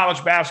 much like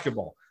college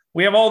basketball.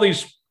 We have all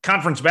these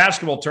conference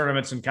basketball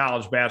tournaments in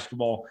college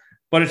basketball,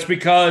 but it's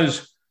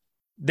because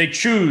they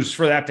choose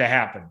for that to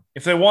happen.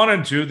 If they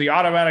wanted to, the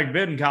automatic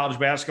bid in college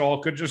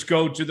basketball could just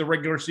go to the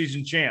regular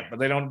season champ, but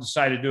they don't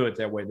decide to do it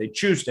that way. They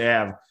choose to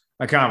have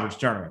a conference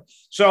tournament.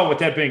 So with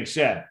that being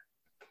said,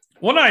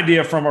 one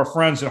idea from our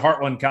friends at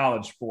Heartland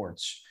College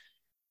Sports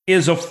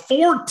is a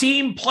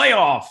 4-team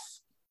playoff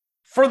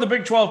for the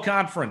Big 12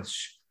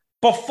 Conference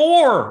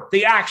before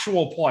the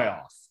actual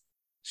playoff.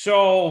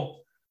 So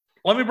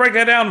let me break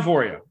that down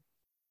for you.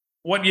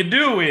 What you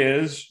do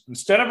is,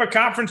 instead of a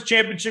conference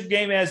championship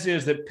game as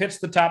is that pits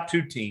the top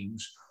 2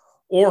 teams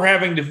or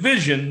having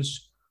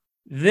divisions,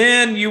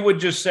 then you would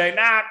just say,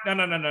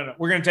 no.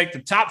 We're going to take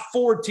the top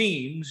 4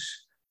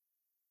 teams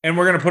and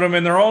we're going to put them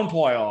in their own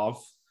playoff.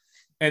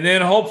 And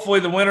then hopefully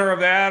the winner of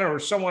that or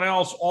someone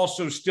else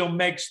also still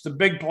makes the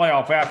big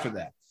playoff after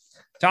that.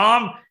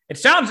 Tom, it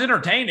sounds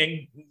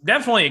entertaining,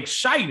 definitely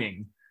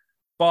exciting,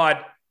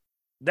 but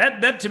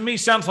that to me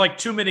sounds like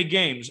too many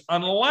games,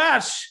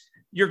 unless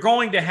you're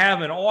going to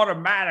have an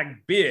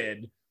automatic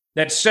bid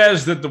that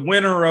says that the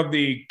winner of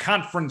the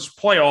conference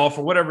playoff,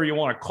 or whatever you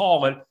want to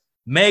call it,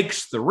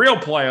 makes the real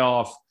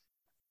playoff.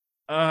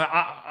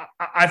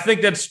 I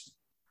think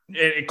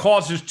it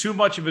causes too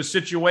much of a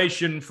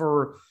situation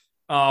for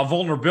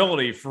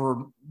vulnerability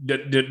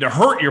to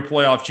hurt your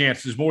playoff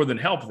chances more than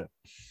help them.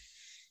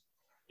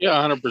 Yeah,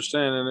 100%.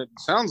 And it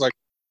sounds like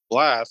a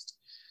blast,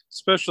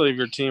 especially if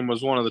your team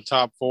was one of the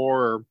top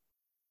 4, or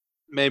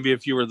maybe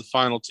if you were the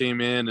final team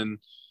in and,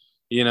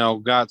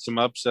 got some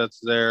upsets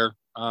there,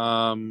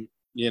 and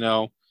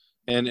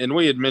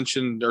we had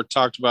mentioned or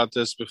talked about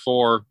this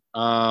before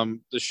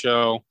the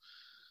show,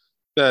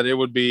 that it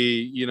would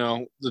be,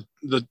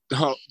 the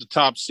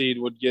top seed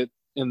would get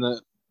in the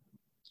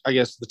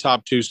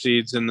top 2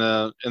 seeds in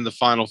the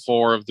final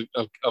 4 of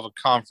a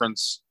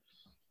conference,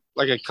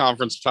 like a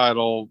conference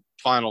title.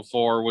 Final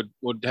 4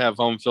 would have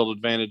home field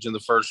advantage in the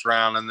first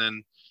round, and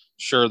then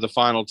sure the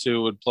final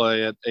 2 would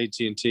play at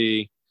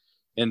AT&T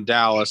in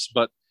Dallas.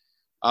 But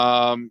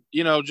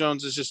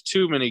Jones, it's just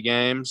too many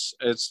games.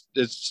 It's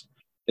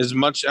as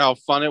much how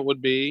fun it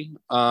would be.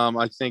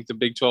 I think the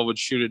Big 12 would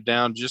shoot it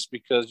down just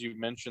because you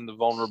mentioned the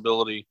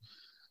vulnerability.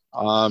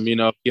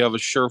 If you have a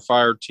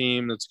surefire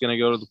team that's going to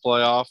go to the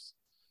playoff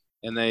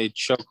and they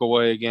choke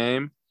away a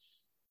game,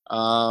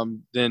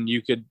 then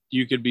you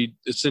could be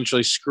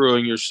essentially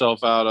screwing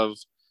yourself out of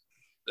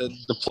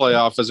the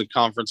playoff as a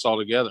conference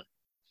altogether.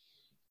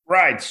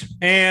 Right.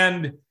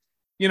 And,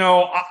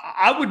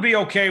 I would be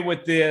okay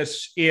with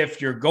this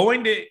if you're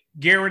going to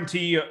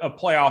guarantee a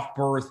playoff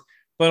berth,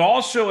 but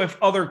also if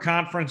other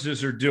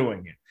conferences are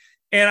doing it.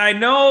 And I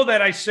know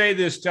that I say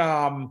this,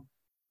 Tom,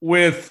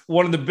 with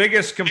one of the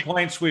biggest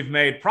complaints we've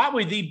made,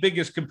 probably the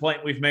biggest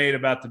complaint we've made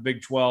about the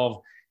Big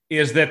 12,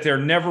 is that they're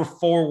never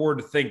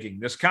forward thinking.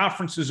 This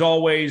conference is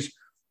always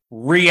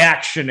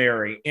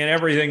reactionary in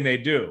everything they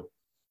do.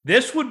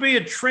 This would be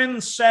a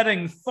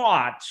trend-setting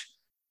thought,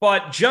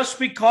 but just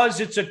because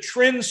it's a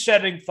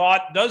trend-setting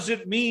thought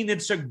doesn't mean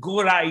it's a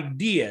good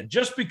idea.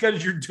 Just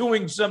because you're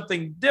doing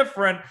something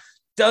different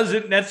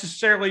doesn't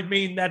necessarily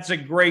mean that's a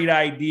great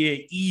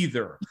idea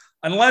either,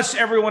 unless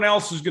everyone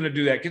else is going to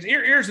do that. Because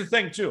here's the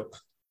thing, too.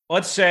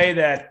 Let's say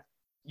that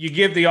you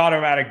give the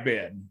automatic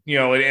bid,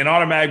 an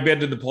automatic bid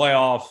to the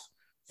playoff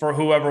for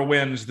whoever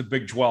wins the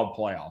Big 12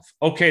 playoff.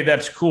 Okay,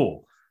 that's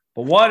cool.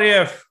 But what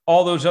if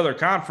all those other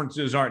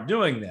conferences aren't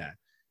doing that?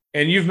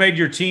 And you've made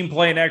your team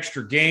play an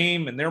extra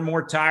game and they're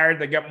more tired,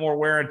 they got more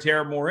wear and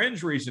tear, more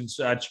injuries and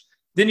such,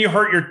 then you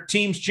hurt your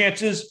team's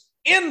chances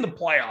in the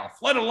playoff,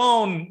 let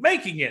alone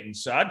making it and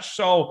such.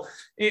 So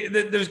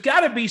there's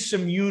got to be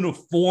some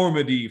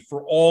uniformity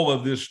for all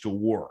of this to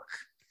work.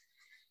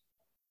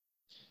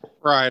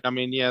 Right. I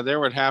mean, yeah, there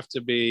would have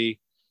to be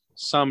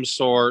some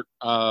sort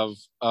of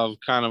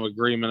kind of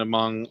agreement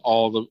among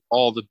all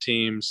the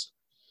teams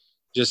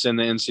just in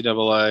the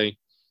NCAA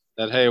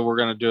that, hey, we're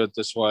going to do it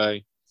this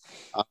way.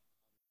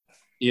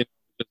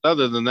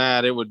 Other than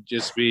that, it would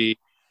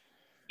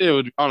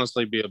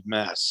honestly be a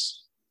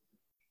mess.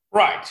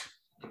 Right.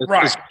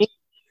 Right. As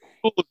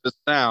cool as it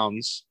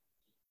sounds.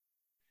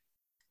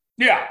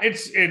 Yeah,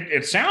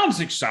 it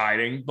sounds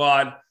exciting,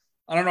 but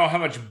I don't know how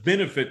much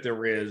benefit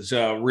there is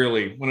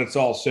really when it's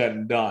all said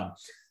and done.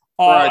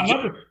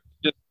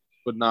 Just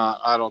would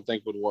not, I don't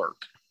think would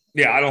work.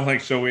 Yeah, I don't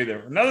think so either.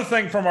 Another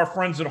thing from our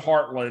friends at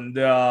Heartland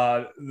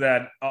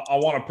that I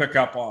want to pick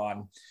up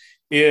on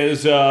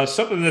is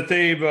something that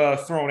they've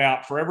thrown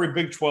out for every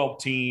Big 12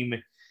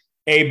 team,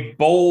 a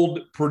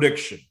bold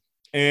prediction.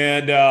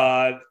 And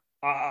I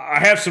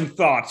have some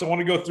thoughts. I want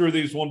to go through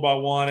these one by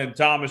one, and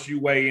Thomas, you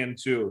weigh in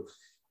too.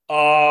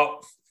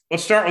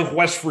 Let's start with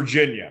West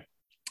Virginia.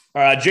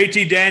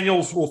 JT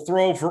Daniels will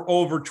throw for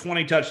over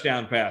 20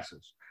 touchdown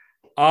passes.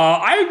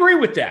 I agree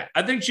with that.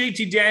 I think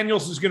JT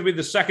Daniels is going to be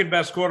the second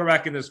best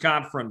quarterback in this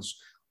conference,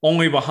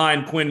 only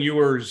behind Quinn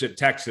Ewers at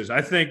Texas.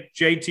 I think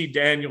JT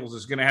Daniels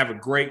is going to have a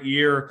great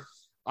year.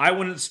 I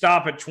wouldn't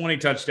stop at 20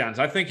 touchdowns.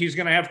 I think he's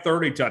going to have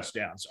 30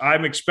 touchdowns.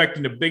 I'm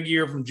expecting a big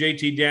year from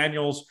JT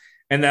Daniels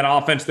and that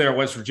offense there at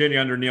West Virginia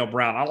under Neil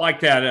Brown. I like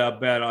that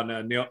bet on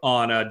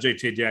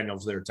JT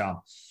Daniels there,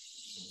 Tom.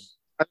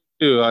 I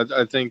do.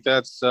 I think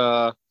that's,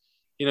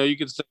 you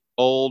could say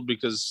bold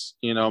because,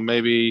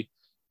 maybe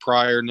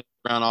prior Neil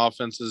Brown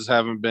offenses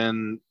haven't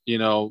been,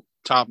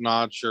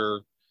 top-notch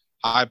or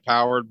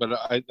high-powered, but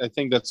I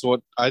think that's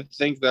what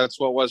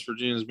West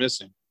Virginia is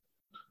missing.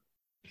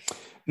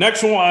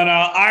 Next one,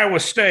 Iowa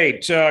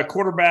State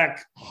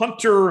quarterback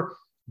Hunter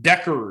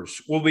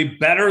Deckers will be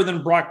better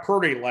than Brock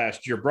Purdy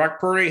last year. Brock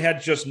Purdy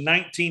had just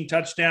 19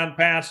 touchdown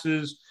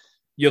passes.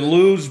 You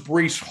lose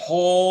Breece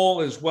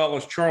Hall as well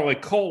as Charlie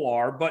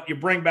Kolar, but you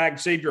bring back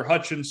Xavier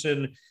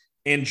Hutchinson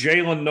and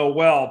Jalen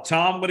Noel.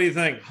 Tom, what do you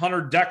think?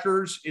 Hunter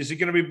Deckers, is he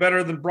going to be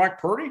better than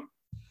Brock Purdy?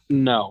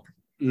 No,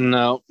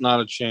 not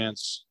a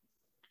chance.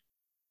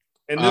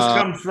 And this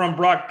comes from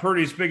Brock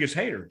Purdy's biggest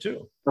hater,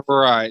 too.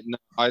 Right. No,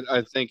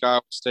 I think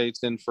Iowa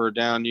State's in for a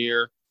down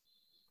year,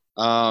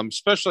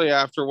 especially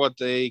after what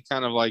they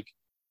kind of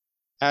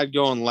had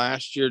going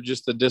last year,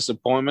 just the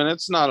disappointment.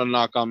 It's not a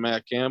knock on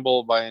Matt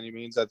Campbell by any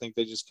means. I think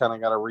they just kind of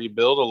got to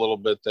rebuild a little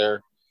bit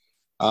there.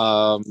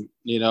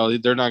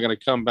 They're not going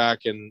to come back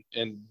and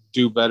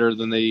do better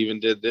than they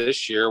even did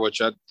this year,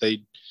 which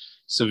they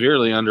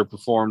severely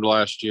underperformed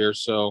last year.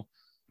 So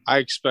I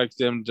expect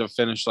them to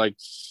finish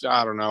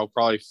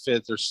probably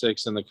fifth or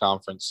sixth in the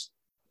conference.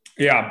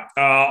 Yeah,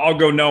 I'll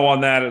go no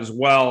on that as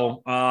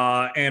well.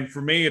 And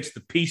for me, it's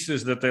the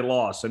pieces that they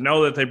lost. I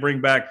know that they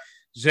bring back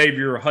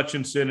Xavier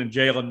Hutchinson and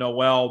Jalen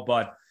Noel,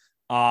 but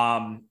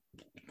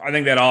I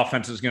think that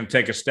offense is going to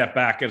take a step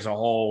back as a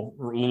whole,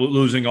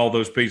 losing all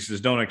those pieces.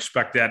 Don't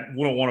expect that.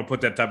 We don't want to put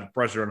that type of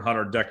pressure on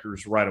Hunter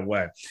Deckers right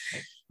away.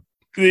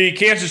 The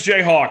Kansas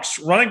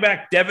Jayhawks running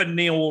back Devin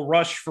Neal will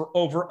rush for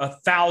over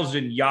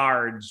 1,000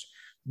 yards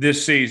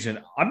this season.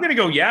 I'm going to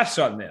go yes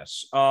on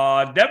this.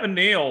 Devin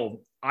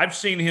Neal, I've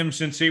seen him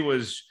since he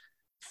was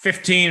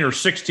 15 or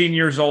 16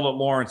 years old at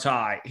Lawrence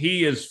High.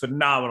 He is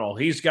phenomenal.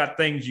 He's got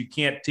things you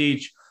can't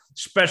teach.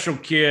 Special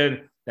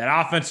kid.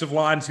 That offensive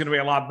line is going to be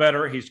a lot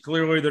better. He's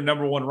clearly their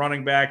number one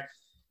running back.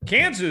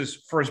 Kansas,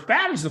 for as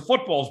bad as the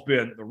football's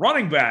been, the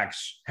running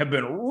backs have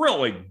been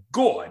really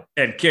good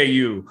at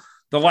KU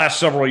the last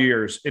several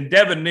years. And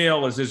Devin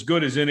Neal is as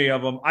good as any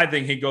of them. I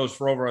think he goes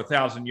for over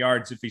 1,000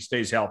 yards if he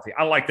stays healthy.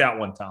 I like that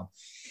one, Tom.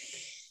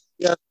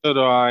 Yeah, so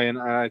do I. And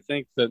I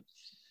think that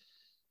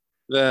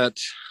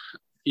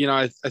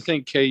I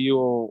think KU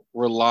will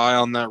rely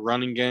on that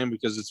running game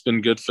because it's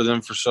been good for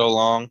them for so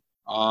long.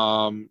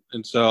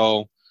 And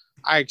so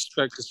I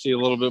expect to see a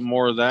little bit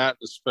more of that,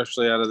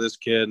 especially out of this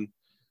kid.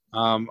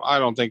 I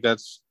don't think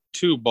that's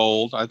too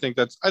bold. I think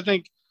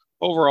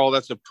overall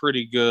that's a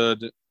pretty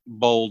good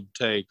bold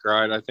take,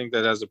 right? I think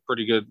that has a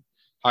pretty good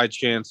high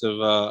chance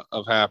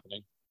of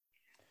happening.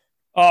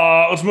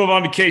 Let's move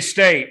on to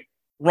K-State.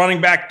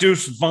 Running back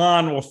Deuce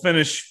Vaughn will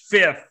finish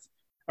fifth.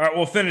 All right,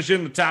 we'll finish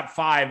in the top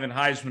 5 in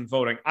Heisman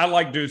voting. I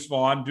like Deuce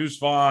Vaughn. Deuce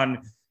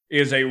Vaughn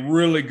is a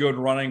really good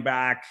running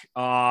back.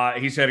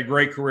 He's had a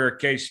great career at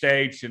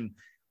K-State, and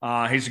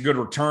he's a good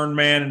return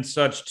man and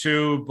such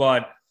too.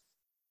 But,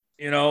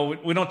 we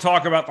don't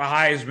talk about the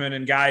Heisman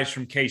and guys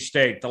from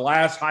K-State. The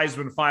last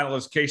Heisman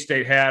finalist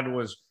K-State had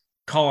was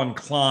Colin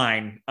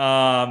Klein.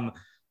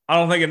 I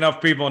don't think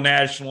enough people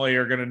nationally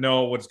are going to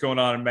know what's going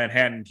on in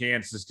Manhattan,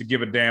 Kansas to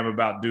give a damn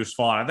about Deuce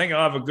Vaughn. I think he'll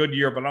have a good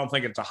year, but I don't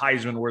think it's a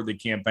Heisman-worthy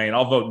campaign.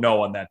 I'll vote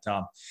no on that,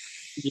 Tom.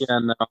 Yeah,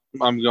 no,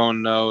 I'm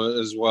going no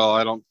as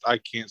well. I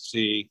can't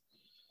see.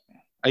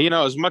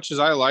 As much as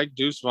I like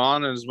Deuce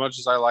Vaughn and as much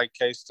as I like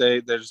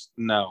K-State, that's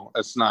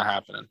not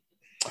happening.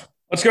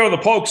 Let's go to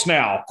the Pokes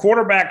now.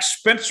 Quarterback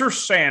Spencer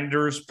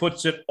Sanders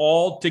puts it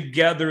all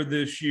together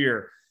this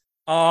year.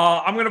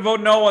 I'm going to vote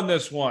no on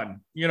this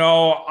one.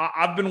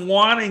 I've been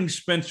wanting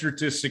Spencer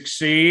to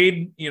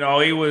succeed. He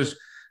was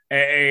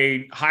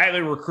a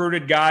highly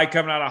recruited guy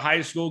coming out of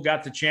high school,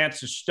 got the chance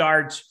to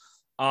start,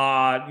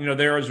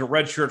 there as a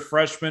redshirt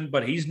freshman,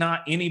 but he's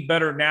not any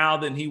better now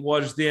than he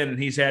was then.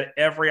 And he's had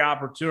every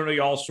opportunity,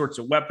 all sorts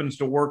of weapons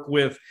to work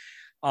with.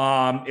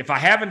 If I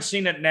haven't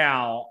seen it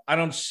now, I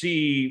don't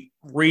see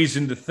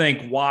reason to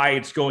think why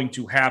it's going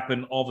to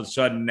happen all of a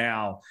sudden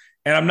now.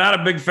 And I'm not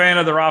a big fan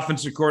of their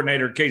offensive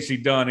coordinator, Casey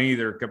Dunn,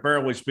 either,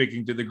 comparatively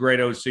speaking to the great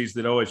OCs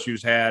that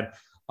OSU's had.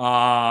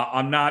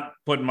 I'm not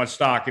putting my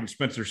stock in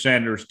Spencer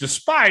Sanders,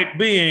 despite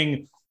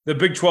being the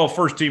Big 12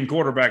 first-team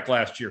quarterback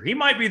last year. He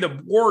might be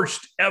the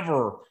worst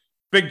ever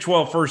Big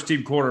 12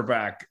 first-team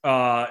quarterback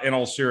in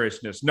all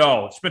seriousness.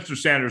 No, Spencer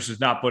Sanders does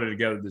not put it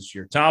together this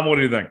year. Tom, what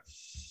do you think?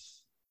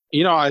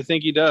 I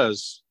think he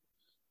does.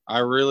 I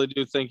really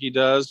do think he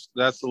does.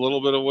 That's a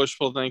little bit of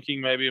wishful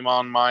thinking maybe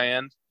on my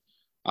end.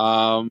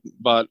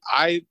 But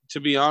to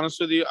be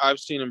honest with you, I've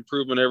seen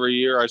improvement every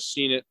year. I've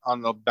seen it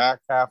on the back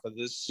half of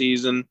this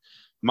season,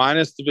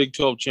 minus the Big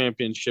 12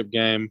 championship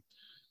game.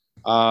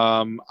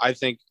 I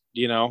think,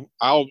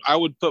 I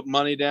would put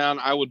money down.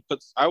 I would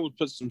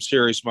put some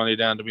serious money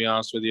down, to be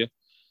honest with you,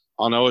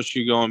 on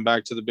OSU going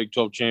back to the Big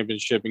 12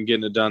 championship and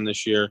getting it done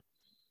this year.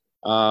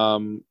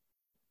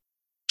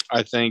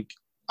 I think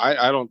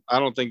I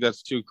don't think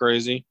that's too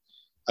crazy.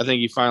 I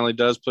think he finally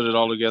does put it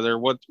all together.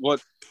 What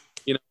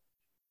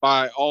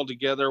by all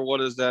together, what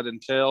does that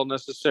entail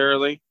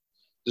necessarily?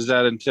 Does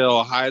that entail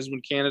a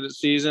Heisman candidate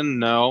season?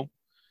 No.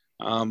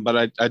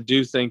 But I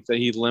do think that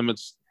he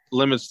limits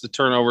the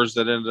turnovers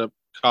that ended up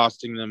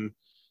costing them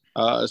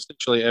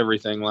essentially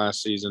everything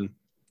last season.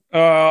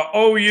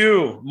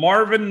 OU,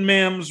 Marvin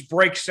Mims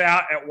breaks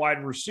out at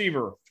wide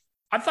receiver.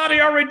 I thought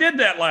he already did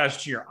that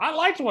last year. I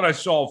liked what I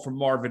saw from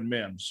Marvin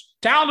Mims.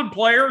 Talented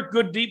player,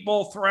 good deep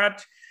ball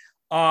threat.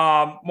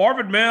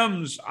 Marvin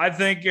Mims, I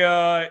think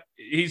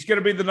he's going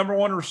to be the number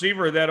one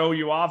receiver of that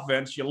OU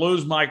offense. You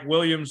lose Mike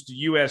Williams to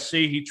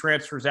USC. He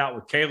transfers out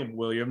with Caleb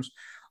Williams.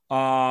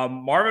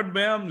 Marvin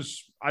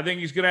Mims, I think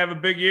he's going to have a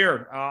big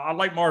year. I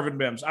like Marvin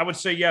Mims. I would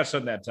say yes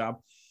on that, Tom.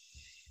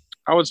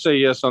 I would say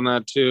yes on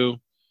that too.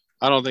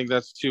 I don't think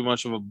that's too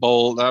much of a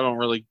bold.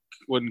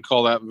 Wouldn't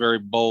call that very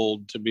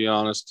bold, to be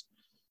honest.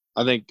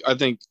 I think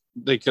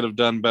they could have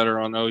done better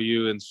on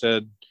OU and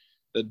said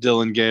that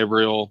Dylan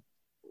Gabriel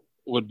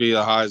would be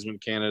a Heisman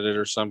candidate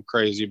or some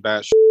crazy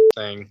batshit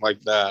thing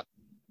like that.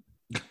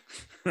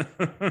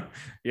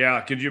 Yeah,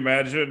 could you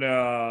imagine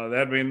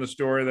that being the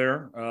story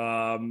there?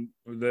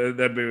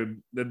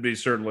 That'd be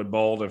certainly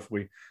bold if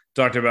we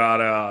talked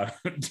about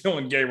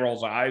Dylan Gabriel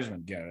as a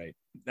Heisman candidate.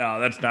 No,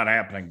 that's not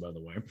happening, by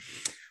the way.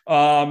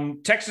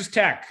 Texas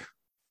Tech.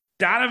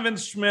 Donovan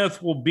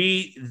Smith will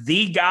be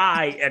the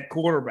guy at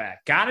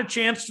quarterback. Got a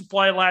chance to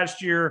play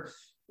last year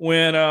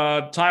when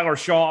Tyler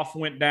Schaaf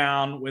went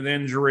down with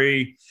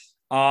injury.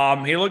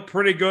 He looked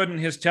pretty good in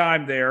his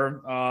time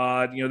there.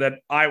 That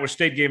Iowa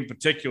State game in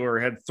particular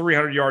had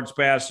 300 yards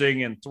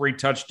passing and 3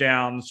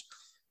 touchdowns.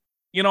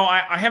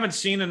 I haven't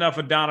seen enough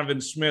of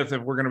Donovan Smith,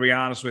 if we're going to be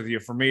honest with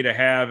you, for me to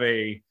have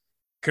a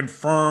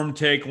confirmed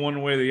take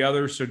one way or the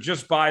other. So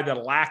just by the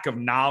lack of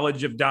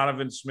knowledge of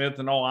Donovan Smith,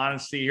 in all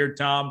honesty here,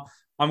 Tom,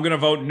 I'm going to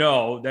vote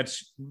no.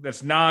 That's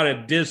not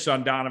a diss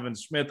on Donovan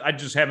Smith. I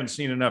just haven't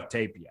seen enough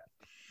tape yet.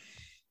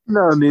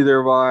 No,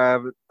 neither have I.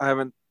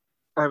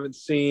 I haven't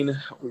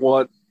seen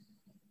what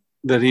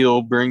that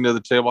he'll bring to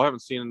the table. I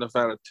haven't seen enough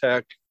out of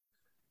Tech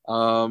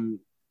to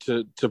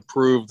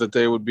prove that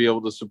they would be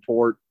able to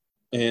support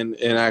and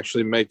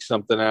actually make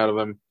something out of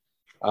him.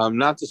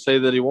 Not to say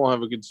that he won't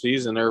have a good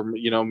season, or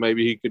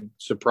maybe he could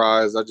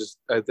surprise.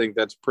 I think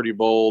that's pretty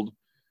bold,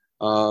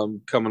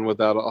 coming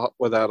without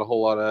a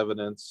whole lot of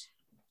evidence.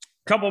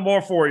 Couple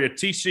more for you.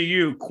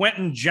 TCU,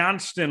 Quentin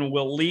Johnston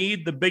will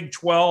lead the Big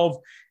 12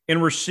 in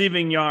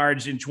receiving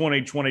yards in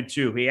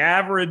 2022. He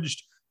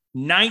averaged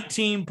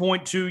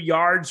 19.2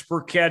 yards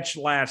per catch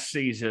last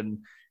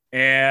season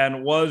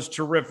and was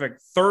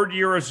terrific. Third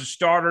year as a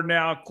starter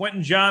now.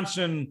 Quentin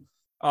Johnston,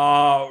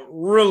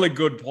 really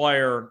good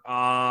player.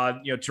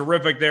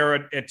 Terrific there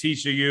at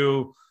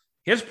TCU.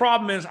 His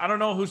problem is I don't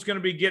know who's going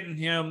to be getting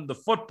him the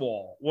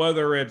football,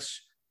 whether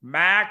it's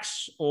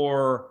Max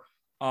or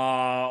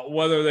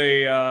whether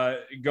they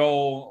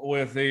go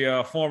with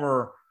the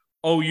former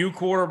OU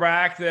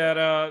quarterback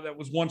that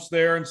was once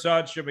there and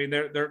such. I mean,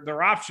 there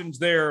are options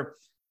there.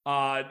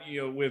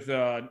 With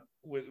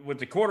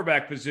the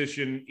quarterback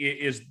position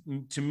is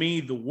to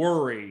me the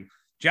worry.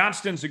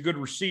 Johnston's a good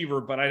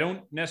receiver, but I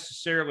don't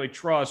necessarily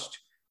trust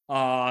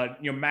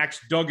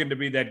Max Duggan to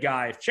be that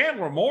guy. If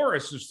Chandler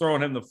Morris is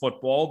throwing him the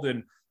football,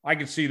 then I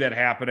can see that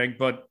happening.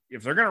 But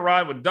if they're going to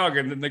ride with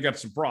Duggan, then they got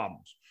some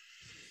problems.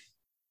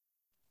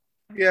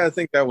 Yeah, I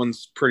think that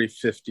one's pretty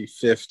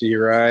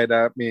 50-50, right?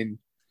 I mean,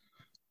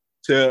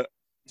 to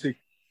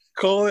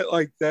call it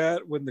like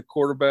that when the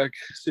quarterback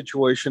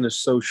situation is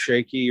so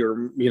shaky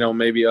or,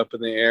 maybe up in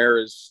the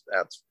air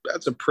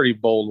that's a pretty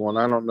bold one.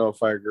 I don't know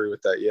if I agree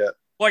with that yet.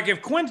 Like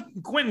if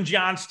Quentin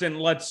Johnston,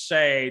 let's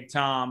say,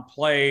 Tom,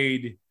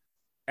 played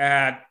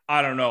at,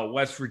 I don't know,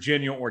 West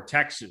Virginia or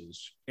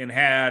Texas and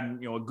had,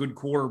 a good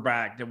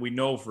quarterback that we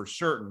know for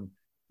certain,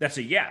 that's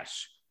a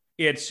yes.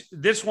 It's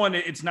this one.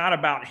 It's not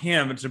about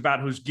him. It's about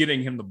who's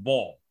getting him the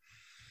ball.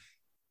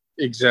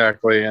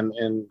 Exactly.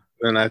 And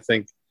I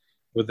think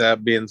with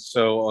that being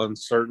so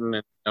uncertain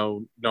and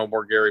no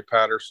more Gary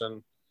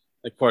Patterson,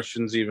 the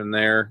question's even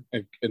there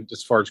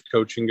as far as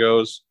coaching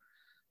goes.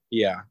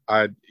 Yeah,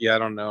 I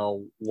don't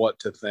know what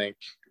to think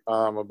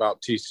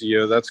about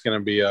TCU. That's going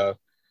to be a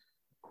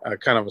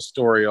kind of a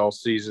story all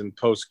season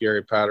post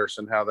Gary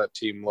Patterson, how that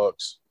team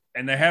looks.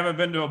 And they haven't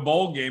been to a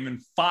bowl game in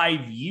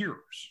 5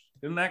 years.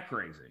 Isn't that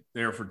crazy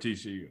there for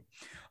TCU?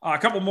 A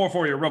couple more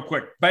for you real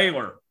quick.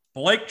 Baylor,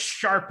 Blake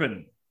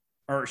Sharpen,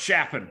 or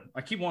Shappen.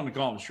 I keep wanting to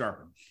call him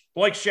Sharpen.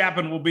 Blake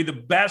Shappen will be the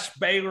best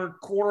Baylor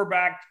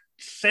quarterback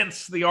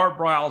since the Art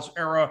Briles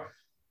era.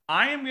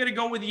 I am going to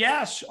go with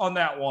yes on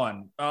that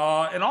one. In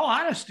all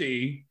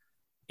honesty,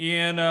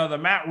 in the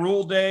Matt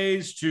Rule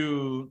days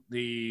to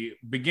the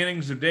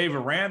beginnings of Dave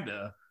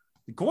Aranda,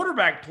 the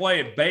quarterback play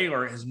at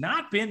Baylor has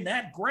not been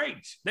that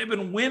great. They've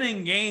been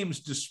winning games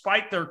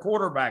despite their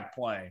quarterback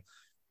play.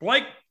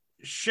 Blake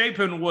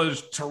Shapen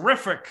was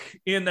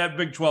terrific in that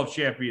Big 12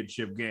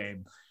 championship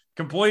game,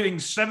 completing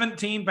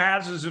 17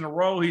 passes in a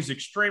row. He's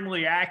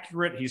extremely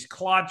accurate. He's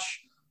clutch.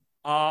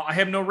 I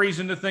have no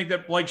reason to think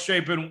that Blake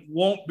Shapen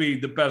won't be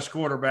the best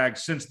quarterback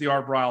since the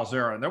Art Briles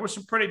era. And there were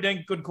some pretty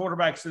dang good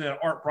quarterbacks in that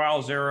Art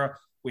Briles era.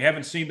 We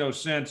haven't seen those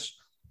since.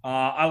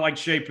 I like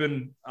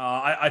Shapen.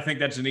 I think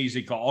that's an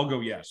easy call. I'll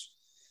go yes.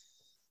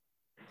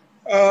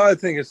 I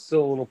think it's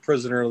still a little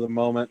prisoner of the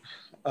moment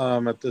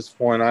at this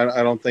point.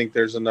 I don't think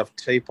there's enough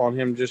tape on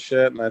him just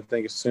yet. And I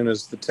think as soon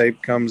as the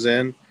tape comes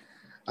in,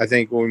 I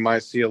think we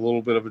might see a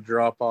little bit of a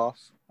drop-off.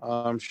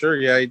 I'm sure,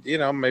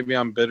 yeah, maybe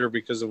I'm bitter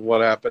because of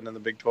what happened in the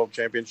Big 12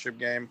 championship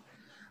game.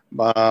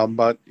 But,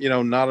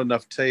 not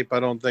enough tape, I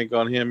don't think,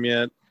 on him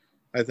yet.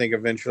 I think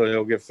eventually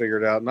he'll get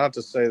figured out. Not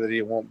to say that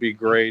he won't be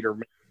great or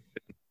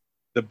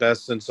the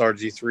best since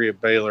RG3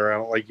 at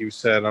Baylor. Like you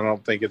said, I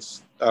don't think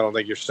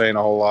you're saying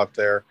a whole lot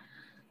there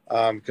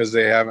because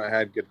they haven't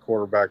had good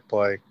quarterback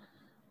play.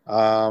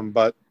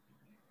 But,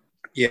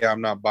 yeah,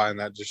 I'm not buying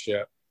that just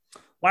yet.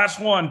 Last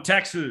one,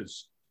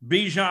 Texas.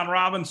 Bijan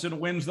Robinson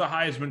wins the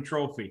Heisman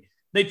Trophy.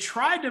 They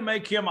tried to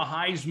make him a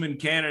Heisman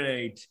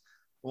candidate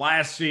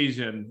last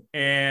season,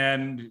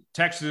 and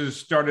Texas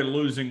started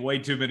losing way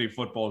too many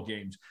football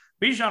games.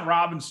 Bijan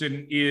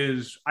Robinson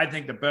is, I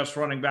think, the best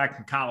running back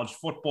in college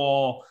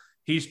football.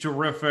 He's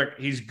terrific.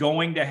 He's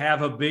going to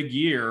have a big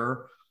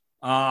year.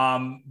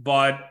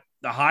 But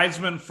the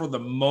Heisman, for the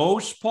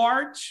most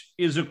part,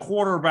 is a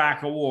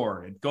quarterback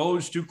award. It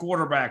goes to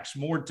quarterbacks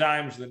more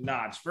times than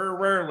not. It's very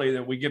rarely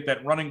that we get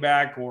that running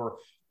back or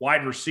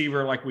wide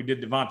receiver like we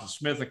did Devonta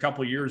Smith a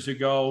couple of years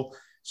ago.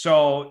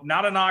 So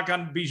not a knock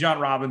on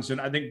Bijan Robinson.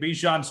 I think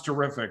Bijan's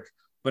terrific,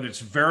 but it's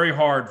very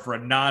hard for a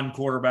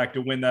non-quarterback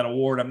to win that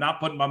award. I'm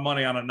not putting my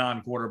money on a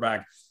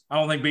non-quarterback. I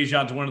don't think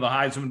Bijan's winning the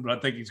Heisman, but I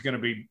think he's going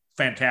to be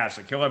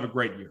fantastic. He'll have a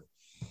great year.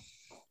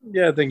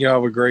 Yeah, I think he'll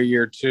have a great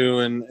year too.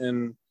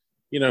 And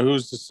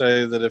who's to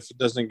say that if it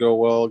doesn't go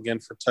well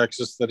again for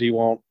Texas that he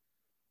won't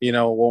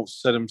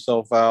set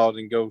himself out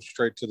and go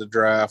straight to the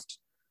draft.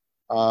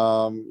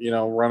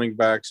 Running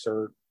backs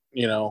are,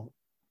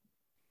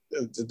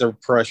 they're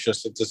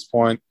precious at this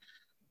point.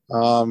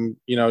 You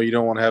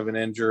don't want to have an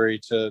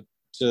injury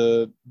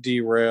to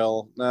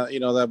derail. Now,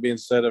 that being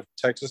said, if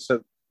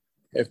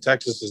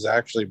Texas is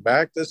actually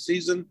back this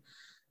season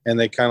and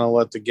they kind of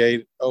let the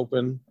gate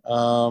open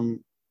for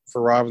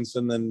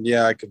Robinson, then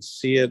yeah, I could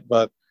see it,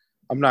 but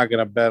I'm not going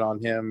to bet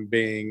on him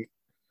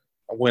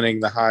winning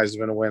the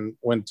Heisman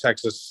when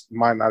Texas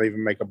might not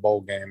even make a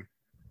bowl game.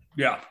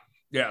 Yeah.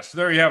 Yes,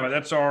 there you have it.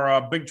 That's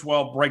our Big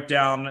 12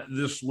 breakdown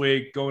this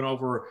week, going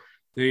over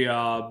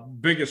the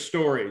biggest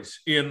stories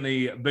in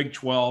the Big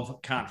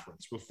 12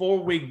 conference. Before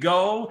we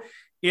go,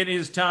 it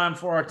is time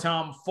for our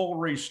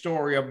tomfoolery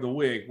story of the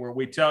week, where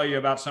we tell you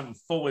about something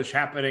foolish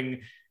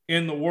happening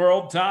in the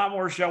world. Tom,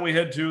 where shall we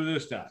head to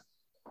this time?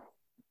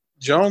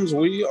 Jones,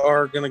 we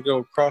are going to go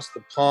across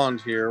the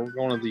pond here. We're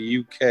going to the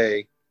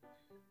UK.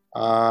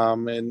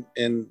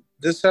 And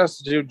this has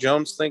to do,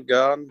 Jones, thank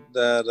God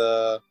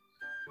that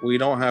we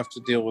don't have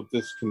to deal with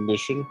this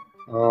condition.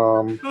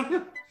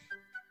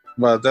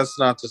 But that's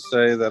not to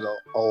say that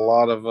a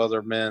lot of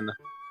other men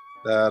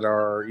that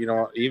are,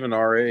 even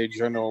our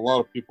age, I know a lot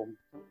of people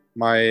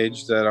my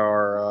age that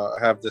are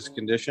have this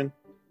condition.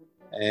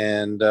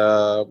 And,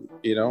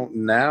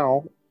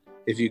 now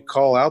if you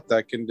call out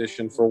that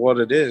condition for what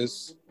it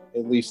is,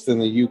 at least in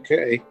the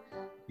UK,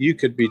 you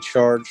could be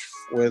charged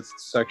with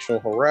sexual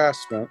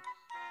harassment.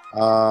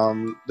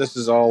 This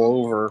is all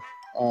over.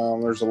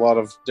 There's a lot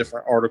of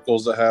different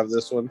articles that have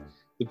this one.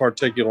 The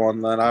particular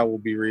one that I will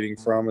be reading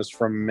from is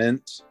from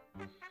Mint,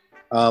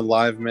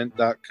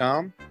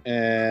 livemint.com.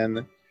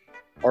 And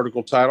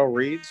article title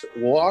reads,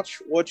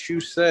 "Watch What You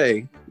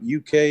Say.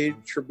 UK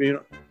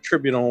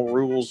Tribunal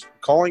rules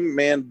calling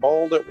man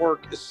bald at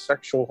work is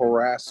sexual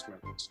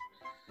harassment."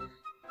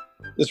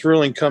 This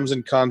ruling comes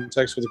in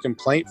context with a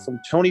complaint from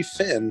Tony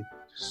Finn,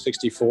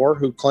 64,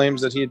 who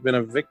claims that he had been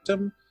a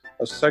victim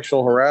of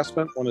sexual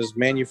harassment when his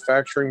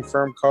manufacturing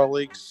firm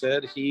colleagues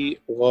said he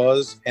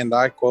was, and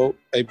I quote,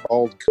 a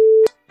bald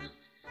c***.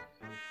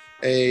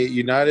 A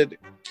United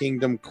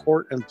Kingdom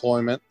court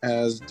employment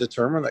has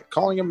determined that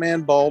calling a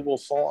man bald will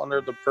fall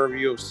under the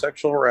purview of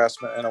sexual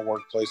harassment in a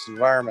workplace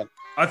environment.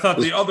 I thought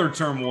the other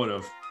term would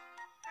have.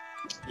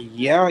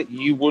 Yeah,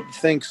 you would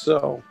think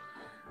so.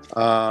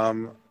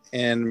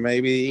 And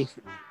maybe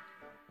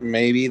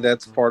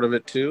that's part of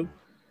it too.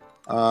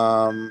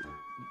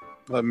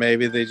 But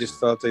maybe they just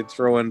thought they'd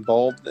throw in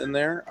bald in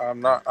there. I'm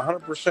not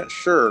 100%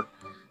 sure.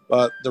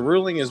 But the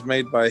ruling is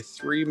made by a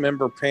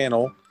 3-member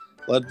panel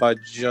led by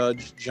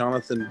Judge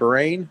Jonathan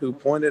Brain, who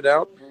pointed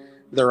out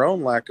their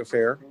own lack of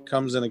hair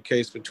comes in a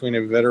case between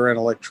a veteran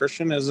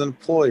electrician and his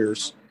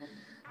employers.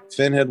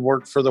 Finn had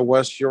worked for the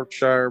West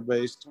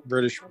Yorkshire-based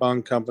British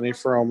Bung Company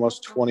for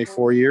almost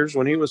 24 years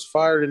when he was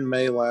fired in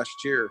May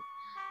last year.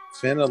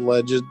 Finn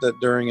alleged that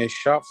during a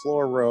shop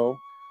floor row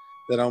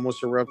that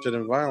almost erupted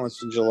in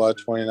violence in July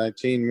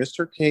 2019,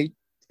 Mr. Kate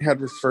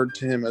had referred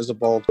to him as a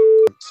bald.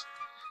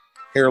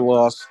 Hair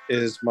loss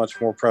is much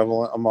more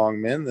prevalent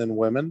among men than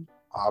women,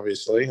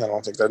 obviously. I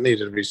don't think that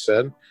needed to be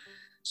said.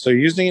 So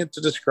using it to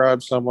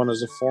describe someone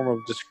as a form of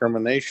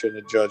discrimination,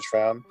 a judge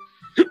found.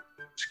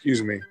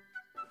 Excuse me.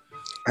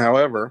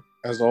 However,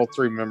 as all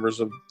three members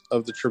of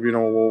the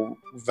tribunal will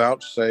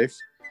vouchsafe,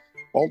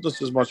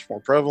 baldness is much more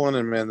prevalent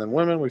in men than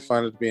women. We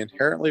find it to be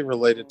inherently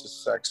related to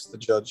sex, the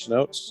judge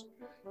notes.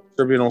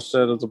 The tribunal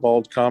said of the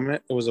bald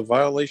comment, it was a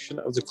violation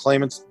of the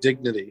claimant's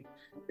dignity.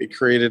 It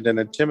created an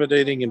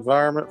intimidating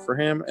environment for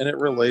him, and it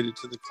related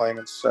to the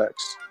claimant's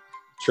sex.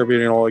 The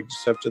tribunal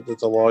accepted that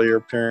the lawyer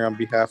appearing on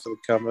behalf of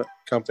the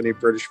company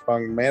British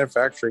Bung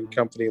Manufacturing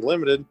Company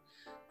Limited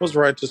was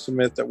right to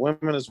submit that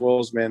women as well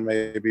as men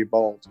may be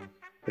bald.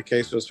 The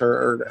case was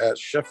heard at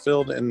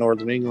Sheffield in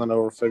Northern England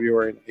over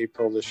February and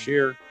April this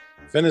year.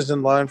 Finn is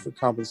in line for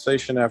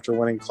compensation after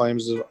winning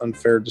claims of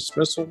unfair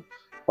dismissal,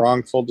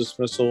 wrongful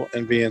dismissal,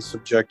 and being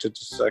subjected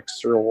to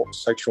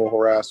sexual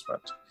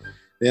harassment.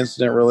 The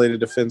incident related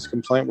to Finn's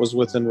complaint was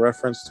within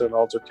reference to an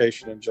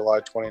altercation in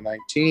July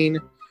 2019.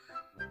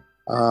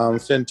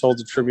 Finn told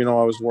the tribunal,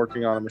 I was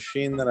working on a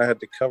machine that I had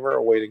to cover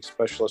awaiting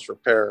specialist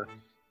repair.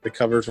 The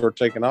covers were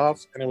taken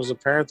off, and it was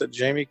apparent that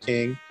Jamie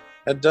King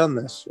had done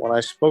this. When I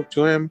spoke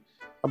to him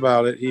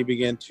about it, he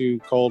began to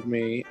call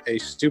me a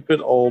stupid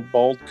old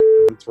bald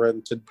and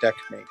threatened to deck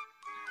me.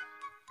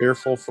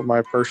 Fearful for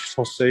my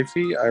personal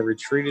safety, I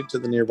retreated to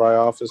the nearby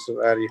office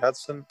of Addie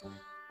Hudson,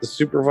 the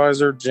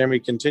supervisor. Jamie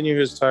continued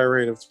his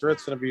tirade of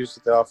threats and abuse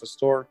at the office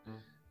door.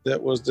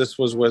 This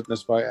was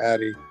witnessed by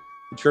Addie.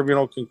 The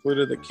tribunal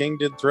concluded that King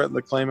did threaten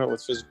the claimant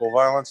with physical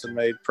violence and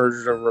made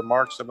perjured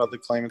remarks about the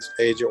claimant's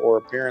age or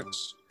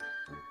appearance.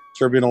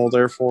 Tribunal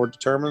therefore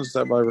determines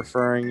that by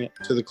referring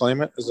to the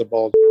claimant as a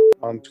bald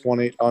on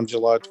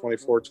July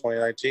 24,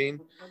 2019,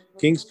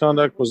 King's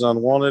conduct was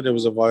unwanted. It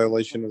was a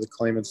violation of the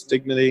claimant's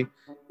dignity.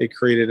 It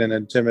created an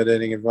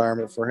intimidating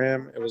environment for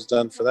him. It was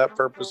done for that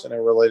purpose, and it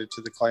related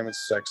to the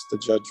claimant's sex, the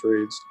judge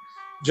reads.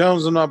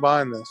 Jones, I'm not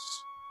buying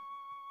this.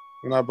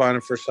 I'm not buying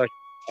it for a second.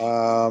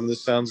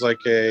 This sounds like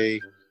a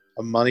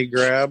money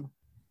grab.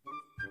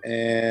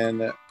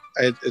 And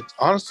it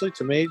honestly,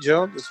 to me,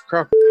 Jones, it's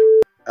crap.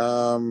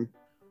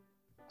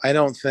 I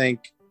don't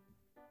think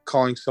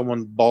calling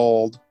someone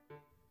bald,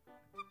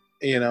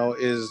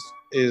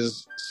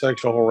 is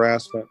sexual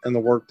harassment in the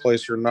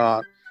workplace or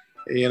not.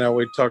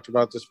 We talked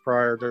about this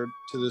prior to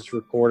this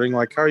recording.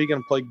 Like, how are you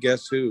going to play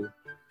Guess Who?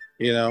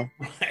 Right.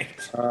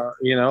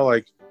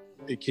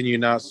 Can you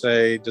not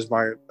say,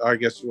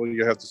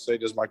 you have to say,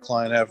 does my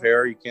client have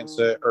hair? You can't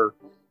say, or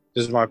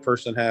does my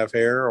person have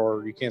hair?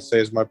 Or you can't say,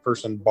 is my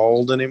person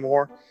bald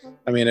anymore?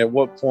 I mean, at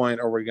what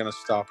point are we going to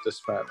stop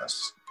this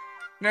madness?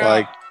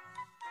 Now,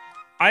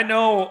 I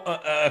know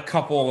a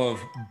couple of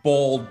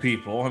bald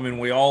people. I mean,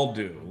 we all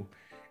do.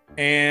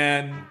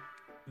 And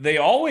they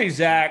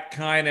always act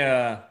kind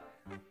of,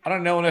 I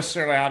don't know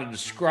necessarily how to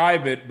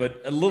describe it,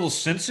 but a little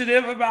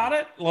sensitive about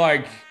it.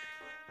 Like,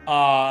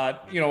 a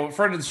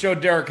friend of the show,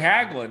 Derek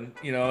Haglund,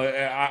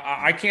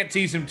 I can't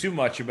tease him too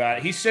much about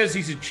it. He says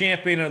he's a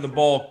champion of the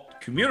bald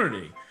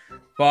community.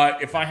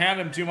 But if I hand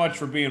him too much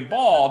for being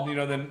bald,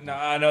 then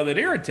I know that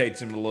irritates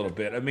him a little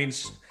bit. I mean,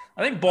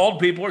 I think bald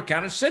people are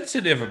kind of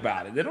sensitive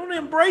about it. They don't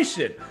embrace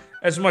it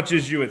as much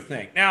as you would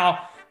think.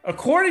 Now,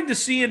 according to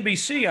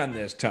CNBC on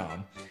this,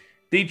 Tom,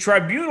 the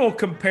tribunal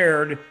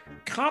compared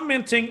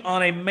commenting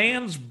on a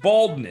man's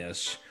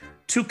baldness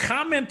to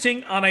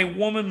commenting on a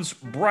woman's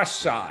breast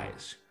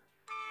size.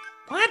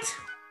 What?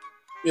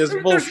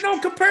 There's no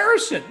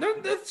comparison.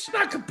 That's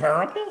not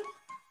comparable.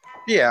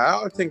 Yeah,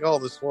 I think all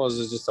this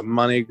is just a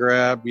money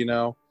grab,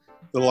 The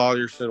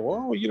lawyer said,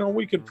 well,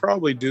 we could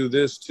probably do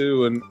this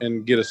too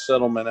and get a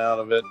settlement out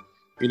of it.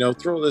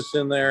 Throw this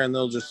in there and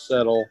they'll just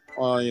settle.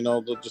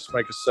 They'll just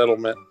make a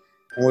settlement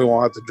and we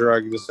won't have to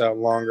drag this out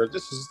longer.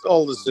 This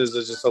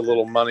is just a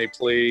little money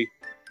plea.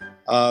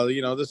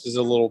 This is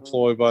a little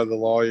ploy by the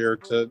lawyer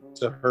to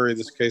hurry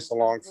this case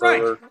along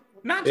further. Right.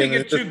 Not to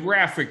get too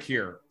graphic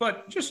here,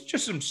 but just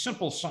some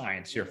simple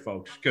science here,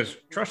 folks, because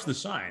trust the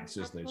science,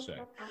 as they say.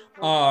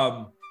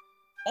 All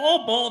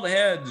bald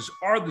heads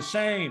are the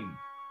same.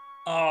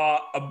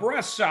 A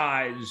breast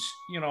size,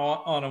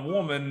 on a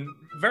woman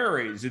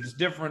varies. It's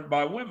different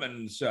by women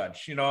and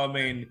such, and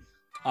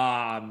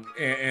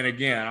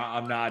again,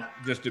 I'm not,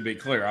 just to be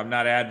clear, I'm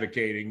not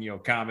advocating,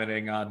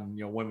 commenting on,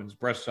 women's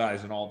breast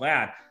size and all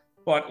that,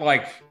 but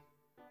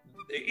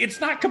it's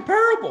not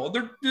comparable.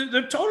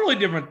 They're totally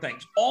different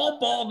things. All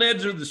bald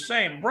heads are the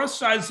same. Breast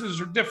sizes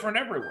are different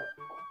everywhere.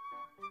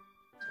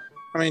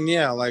 I mean,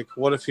 yeah,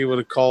 what if he would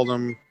have called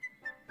him,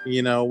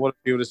 what if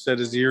he would have said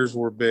his ears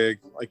were big,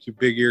 like you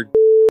big-eared,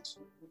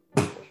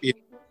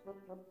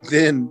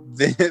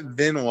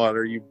 then what?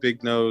 Are you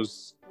big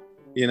nose?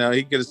 You know,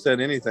 he could have said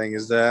anything.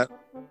 Is that,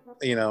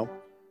 you know,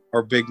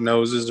 or big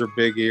noses or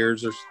big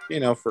ears, or, you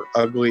know, for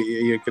ugly,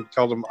 you could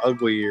call them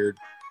ugly eared,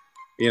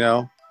 you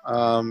know.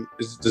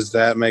 Does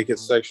that make it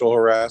sexual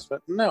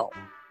harassment? No.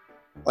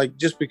 Like,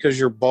 just because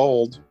you're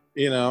bald,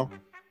 you know,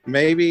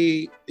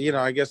 maybe, you know,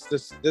 I guess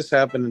this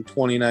happened in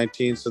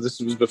 2019, so this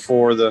was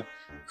before the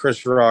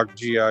Chris Rock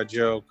G.I.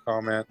 Joe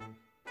comment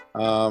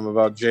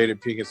about Jada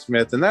Pinkett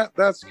Smith, and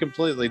that's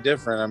completely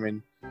different. I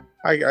mean,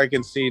 I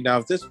can see now,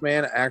 if this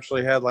man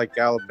actually had like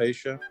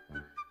alopecia,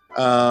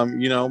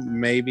 you know,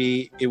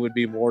 maybe it would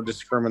be more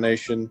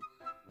discrimination,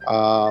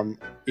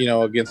 you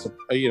know, against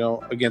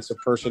a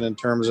person in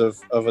terms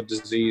of a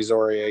disease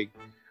or a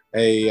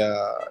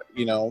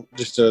you know,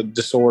 just a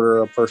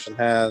disorder a person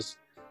has.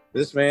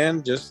 This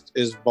man just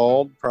is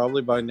bald,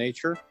 probably by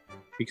nature,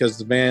 because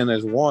the man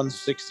is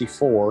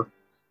 164,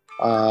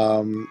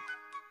 and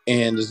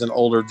is an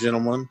older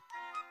gentleman.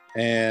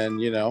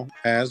 And, you know,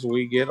 as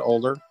we get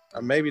older,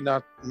 maybe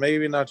not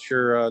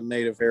your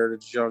native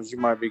heritage, Jones. You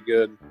might be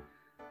good.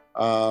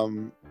 I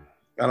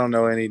don't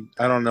know any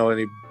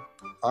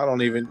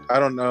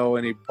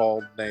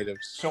bald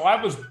natives. So I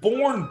was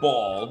born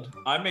bald.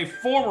 I'm a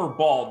former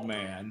bald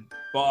man,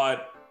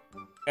 but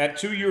at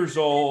 2 years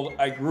old,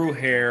 I grew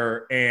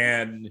hair,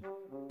 and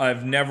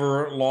I've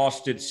never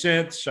lost it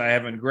since. I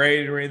haven't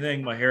grayed or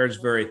anything. My hair is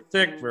very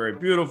thick, very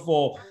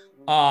beautiful.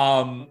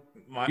 You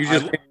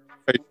just can't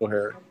have facial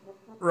hair.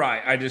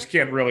 Right. I just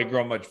can't really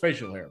grow much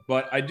facial hair,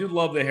 but I do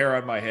love the hair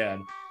on my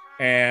head.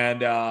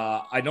 And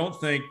I don't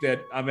think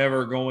that I'm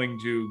ever going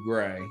to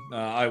gray.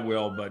 I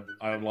will, but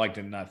I would like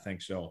to not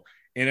think so.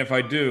 And if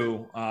I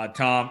do,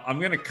 Tom, I'm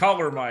going to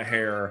color my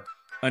hair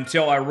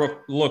until I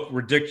look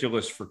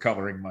ridiculous for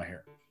coloring my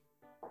hair.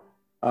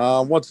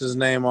 What's his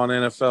name on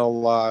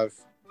NFL Live?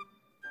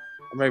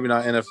 Or maybe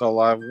not NFL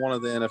Live. One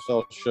of the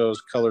NFL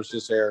shows colors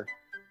his hair.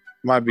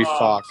 Might be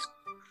Fox.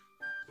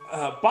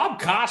 Bob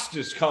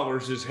Costas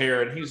colors his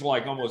hair, and he's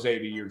like almost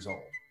 80 years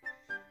old.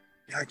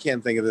 I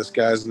can't think of this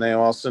guy's name.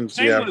 I'll send it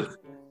to you.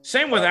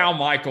 Same with Al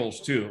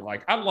Michaels, too.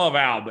 Like, I love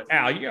Al, but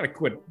Al, you got to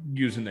quit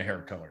using the hair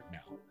color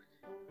now.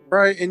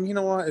 Right. And you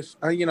know what? If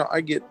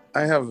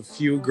I have a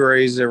few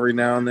grays every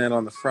now and then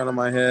on the front of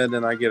my head,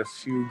 and I get a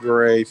few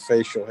gray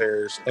facial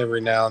hairs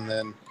every now and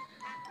then.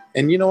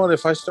 And you know what?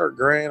 If I start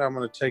graying, I'm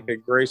going to take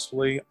it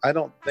gracefully. I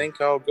don't think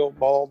I'll go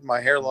bald.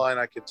 My hairline,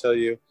 I can tell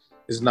you,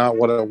 is not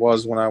what it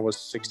was when I was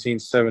 16,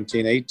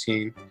 17,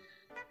 18.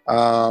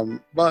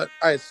 But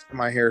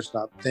my hair's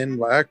not thin,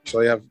 but I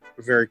actually have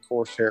very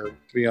coarse hair,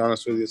 to be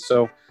honest with you.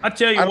 So I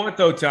tell you what,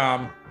 though,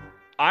 Tom,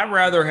 I'd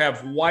rather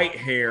have white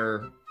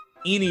hair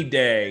any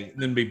day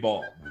than be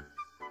bald.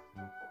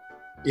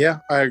 Yeah,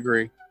 I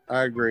agree.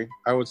 I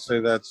would say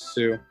that's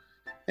too.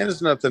 And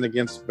it's nothing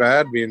against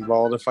bad being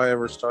bald. If I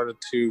ever started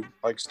to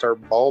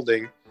start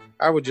balding,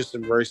 I would just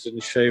embrace it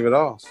and shave it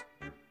off.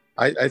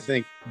 I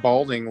think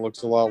balding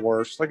looks a lot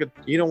worse.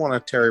 You don't want a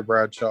Terry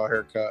Bradshaw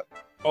haircut.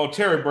 Oh,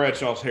 Terry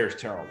Bradshaw's hair is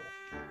terrible.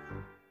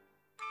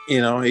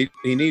 You know, he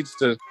needs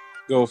to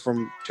go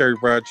from Terry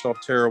Bradshaw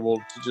terrible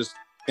to just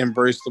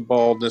embrace the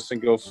baldness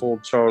and go full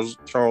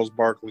Charles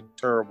Barkley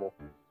terrible.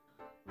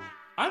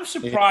 I'm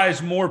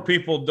surprised more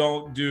people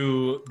don't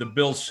do the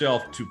Bill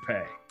Self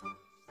toupee.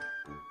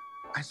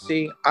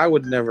 I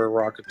would never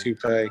rock a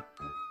toupee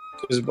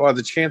because by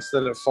the chance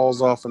that it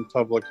falls off in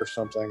public or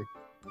something.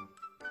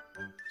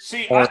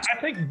 See, I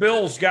think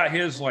Bill's got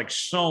his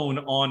sewn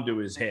onto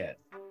his head.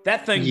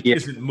 That thing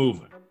isn't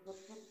moving.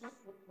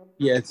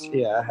 Yeah,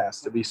 it has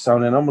to be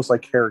sewn in, almost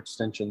like hair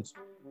extensions.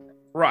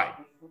 Right.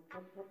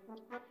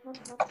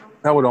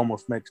 That would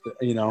almost make it,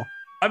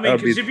 I mean,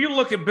 because if you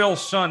look at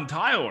Bill's son,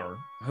 Tyler,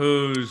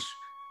 who's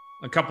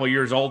a couple of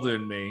years older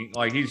than me,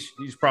 he's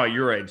probably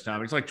your age,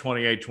 Tom. He's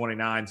 28,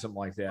 29, something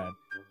like that.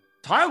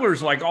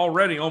 Tyler's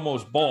already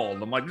almost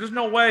bald. I'm like, there's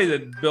no way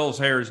that Bill's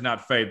hair is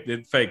not fake,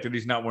 that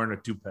he's not wearing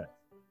a toupee.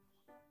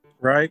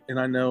 Right. And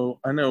I know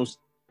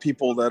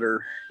people that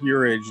are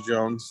your age,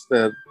 Jones,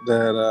 that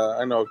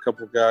I know a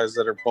couple of guys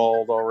that are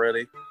bald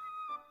already.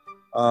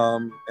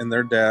 And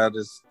their dad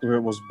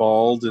was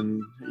bald,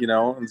 and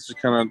this is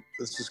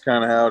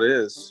kind of how it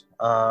is.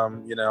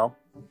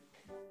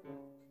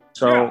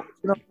 So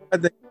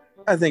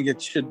I think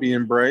it should be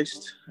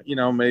embraced.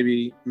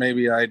 Maybe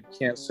I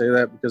can't say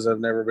that because I've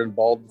never been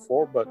bald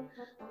before, but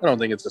I don't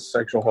think it's a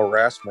sexual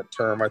harassment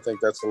term. I think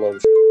that's a load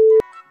of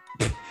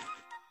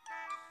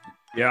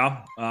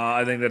Yeah,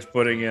 I think that's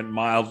putting it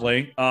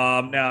mildly.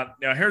 Now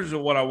here's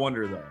what I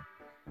wonder though,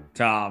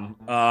 Tom.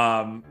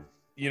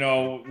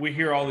 We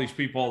hear all these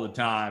people all the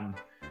time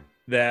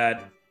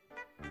that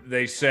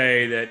they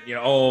say that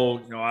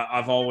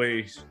I've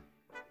always,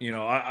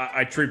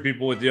 I treat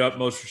people with the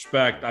utmost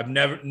respect. I've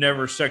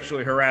never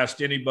sexually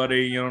harassed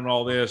anybody, and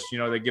all this.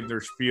 They give their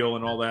spiel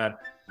and all that.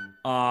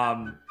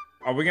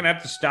 Are we going to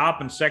have to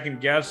stop and second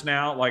guess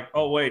now?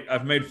 Oh, wait,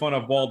 I've made fun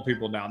of bald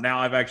people now. Now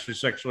I've actually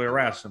sexually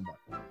harassed somebody.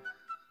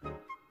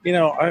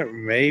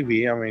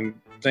 Maybe. I mean,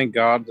 thank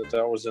God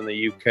that was in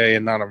the UK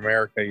and not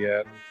America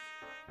yet.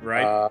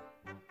 Right.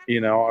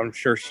 I'm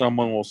sure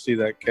someone will see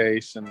that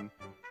case and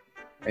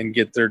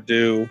get their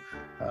due.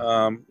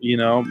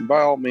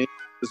 By all means,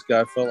 this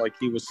guy felt like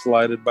he was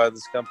slighted by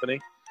this company.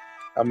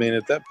 I mean,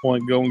 at that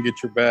point, go and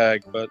get your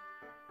bag. But,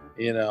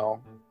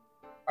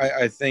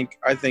 I think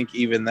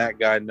even that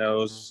guy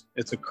knows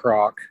it's a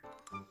crock.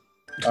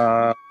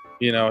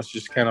 It's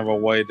just kind of a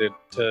way to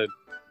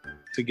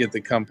get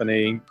the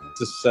company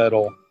to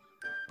settle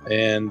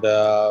and,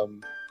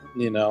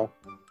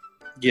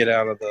 get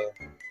out of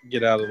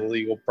the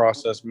legal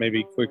process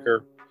maybe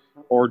quicker,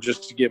 or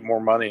just to get more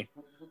money.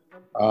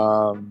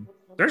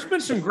 There's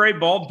been some great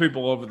bald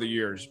people over the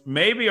years.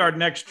 Maybe our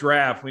next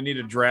draft, we need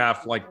to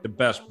draft like the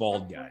best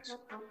bald guys.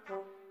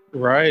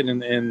 Right.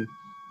 And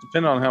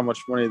depending on how much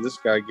money this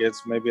guy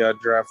gets, maybe I'd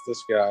draft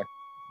this guy.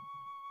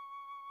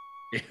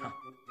 Yeah.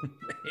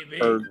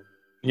 Maybe. Or,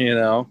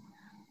 Yeah.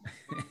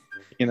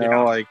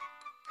 like,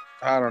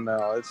 I don't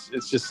know.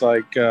 It's just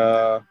like,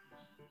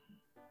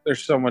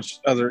 there's so much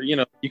other,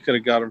 you could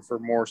have got him for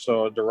more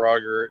so a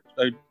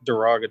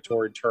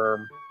derogatory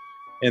term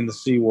in the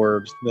C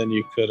word than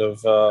you could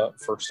have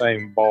for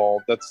saying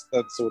bald. That's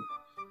what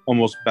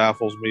almost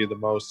baffles me the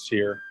most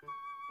here.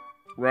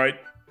 Right.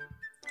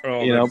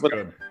 Oh, but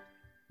good.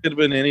 It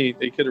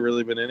could have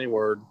really been any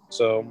word.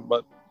 So,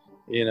 but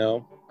I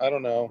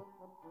don't know.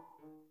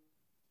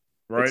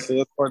 Right.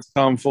 That's why it's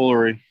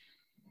tomfoolery.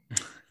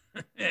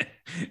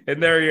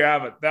 And there you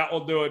have it. That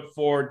will do it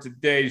for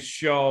today's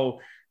show.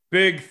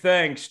 Big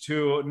thanks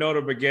to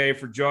Notah Begay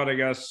for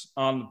joining us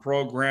on the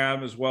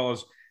program, as well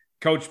as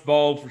Coach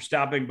Bo for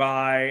stopping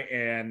by,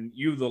 and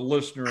you, the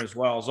listener, as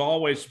well. As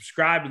always,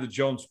 subscribe to the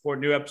Jones Report.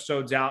 New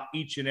episodes out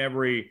each and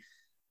every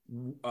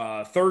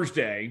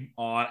Thursday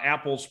on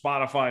Apple,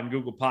 Spotify, and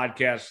Google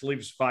Podcasts. Leave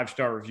us a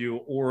 5-star review,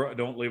 or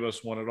don't leave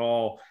us one at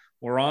all.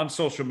 We're on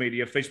social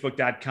media,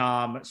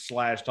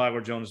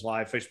 facebook.com/Tyler Jones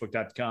Live,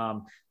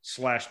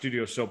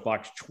 facebook.com/Studio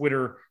Soapbox,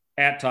 Twitter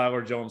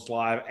 @Tyler Jones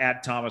Live,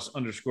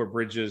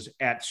 @Thomas_Bridges,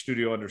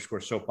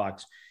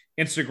 @Studio_Soapbox,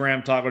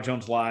 Instagram, Tyler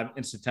Jones Live,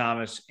 Insta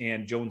Thomas,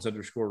 and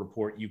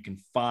Jones_Report. You can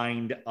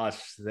find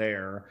us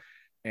there.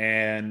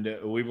 And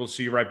we will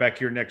see you right back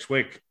here next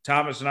week.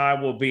 Thomas and I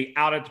will be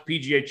out at the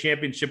PGA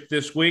Championship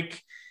this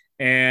week,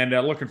 and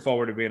looking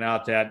forward to being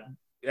out there.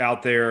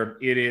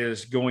 It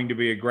is going to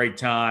be a great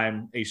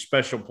time, a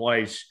special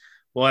place.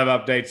 We'll have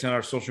updates on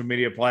our social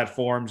media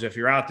platforms. If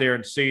you're out there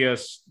and see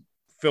us,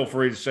 feel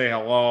free to say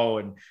hello,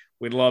 and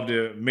we'd love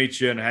to meet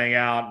you and hang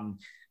out.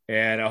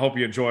 And I hope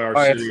you enjoy our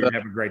city and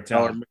have a great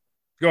time.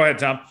 Go ahead,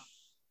 Tom.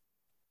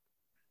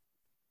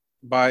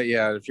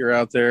 If you're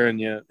out there and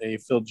you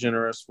feel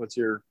generous with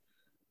your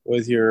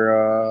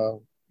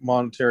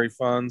monetary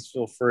funds,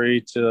 feel free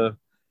to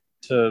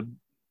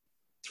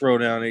throw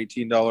down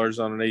 $18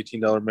 on an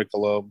 $18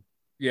 Michelob.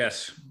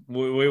 Yes,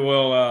 we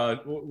will.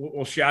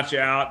 We'll shout you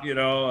out.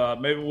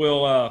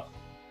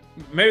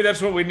 Maybe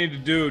that's what we need to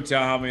do,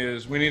 Tom.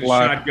 Is we need to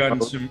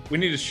shotgun some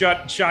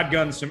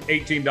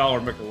 $18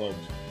 Michelobs.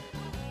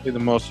 Be the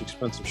most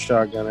expensive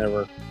shotgun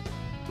ever.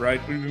 Right,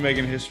 we'd be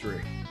making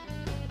history.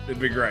 It'd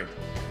be great.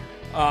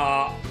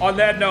 On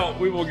that note,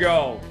 we will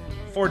go.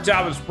 For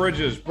Thomas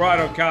Bridges,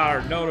 Brian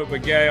O'Connor, Notah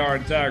Begay, our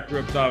entire crew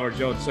of Tyler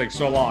Jones, saying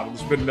so long. This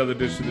has been another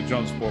edition of the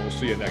Jones Report. We'll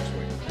see you next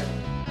week.